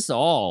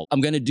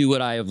I'm going to do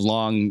what I have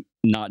long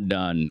not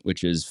done,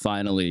 which is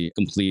finally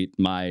complete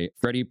my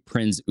Freddie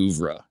Prinze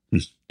oeuvre.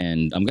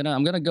 And I'm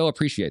gonna go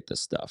appreciate this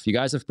stuff. You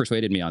guys have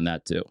persuaded me on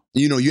that too.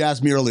 You know, you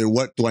asked me earlier,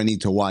 what do I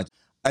need to watch?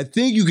 I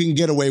think you can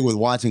get away with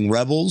watching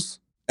Rebels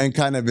and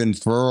kind of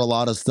infer a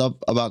lot of stuff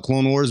about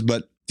Clone Wars,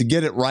 but to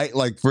get it right,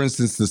 like for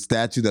instance, the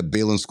statue that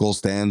Baylan Skoll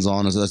stands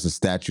on, that's a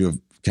statue of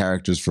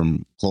characters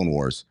from Clone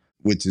Wars,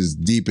 which is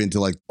deep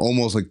into like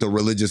almost like the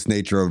religious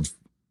nature of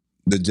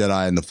the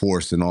Jedi and the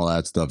Force and all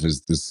that stuff.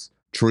 Is this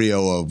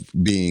trio of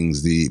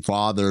beings, the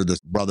father, the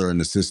brother, and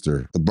the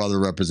sister. The brother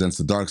represents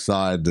the dark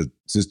side, the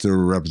sister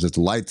represents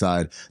the light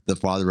side, the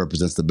father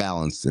represents the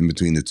balance in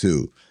between the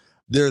two.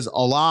 There's a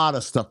lot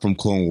of stuff from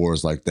Clone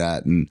Wars like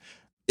that, and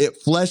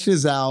it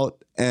fleshes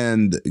out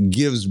and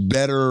gives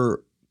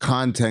better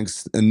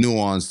context and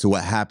nuance to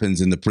what happens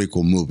in the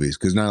prequel movies.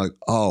 Because now, like,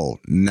 oh,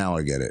 now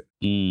I get it.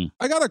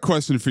 I got a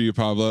question for you,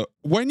 Pablo.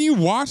 When you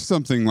watch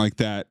something like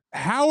that,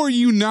 how are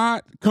you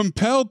not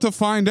compelled to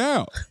find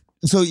out?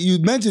 So you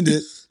mentioned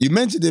it,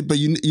 but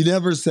you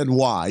never said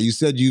why. You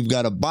said you've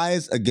got a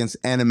bias against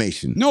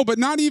animation. No, but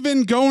not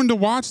even going to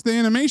watch the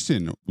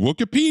animation.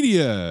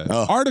 Wikipedia,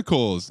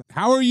 articles.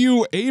 How are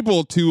you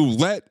able to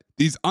let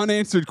these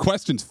unanswered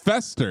questions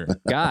fester?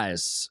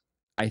 Guys,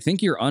 I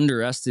think you're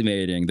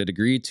underestimating the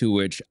degree to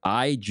which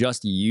I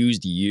just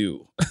used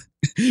you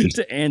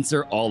to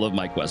answer all of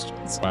my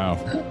questions. Wow.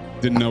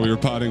 Didn't know we were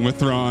potting with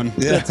Thrawn.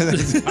 Yeah.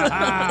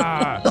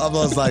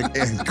 Pablo's like,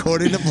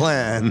 according to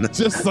plan.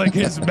 Just like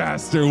his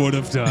master would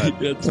have done.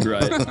 That's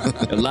right.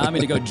 Allow me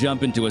to go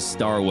jump into a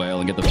star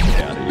whale and get the fuck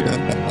out of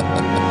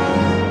here.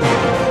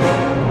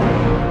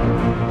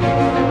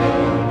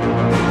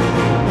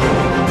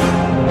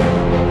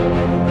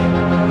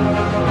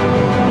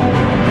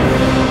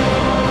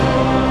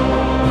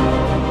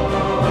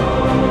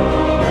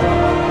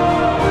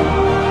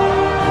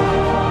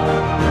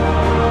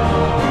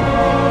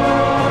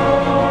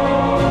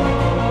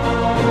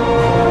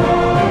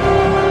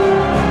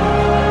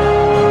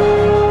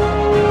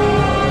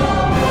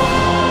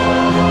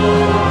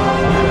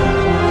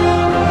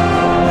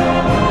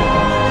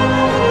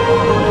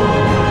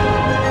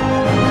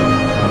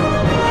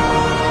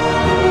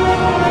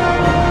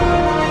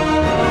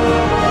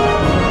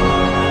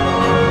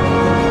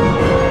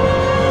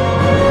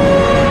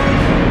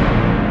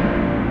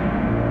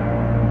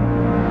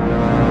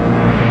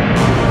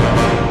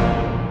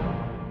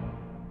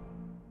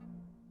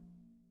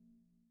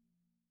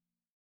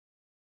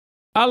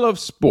 I love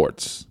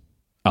sports.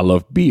 I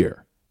love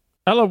beer.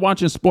 I love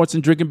watching sports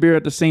and drinking beer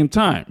at the same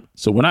time.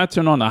 So when I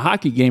turn on a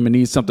hockey game and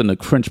need something to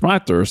quench my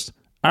thirst,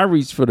 I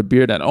reach for the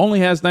beer that only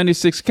has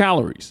 96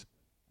 calories.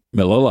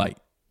 Miller Lite.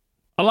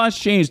 A lot's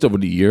changed over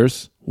the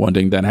years. One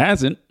thing that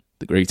hasn't,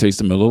 the great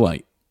taste of Miller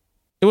Lite.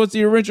 It was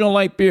the original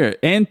light beer,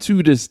 and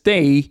to this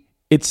day,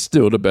 it's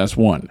still the best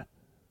one.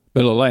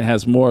 Miller Lite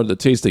has more of the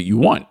taste that you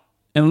want,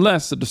 and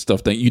less of the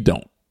stuff that you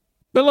don't.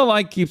 Miller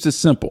Lite keeps it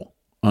simple.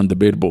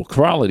 Undebatable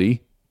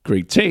quality,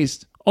 great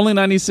taste, only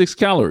 96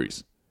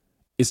 calories.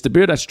 It's the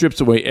beer that strips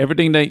away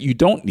everything that you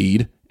don't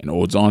need and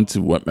holds on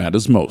to what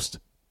matters most.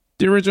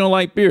 The original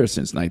light beer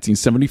since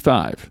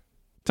 1975.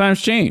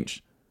 Times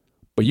change,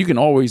 but you can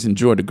always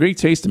enjoy the great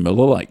taste of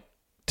Miller Lite.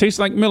 Tastes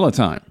like Miller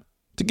time.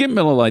 To get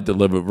Miller Lite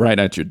delivered right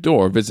at your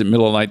door, visit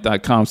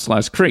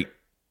MillerLite.com/crate.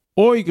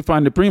 Or you can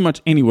find it pretty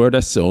much anywhere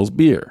that sells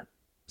beer.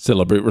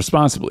 Celebrate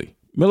responsibly.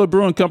 Miller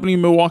Brewing Company,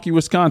 Milwaukee,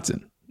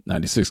 Wisconsin.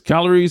 96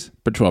 calories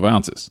per 12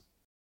 ounces.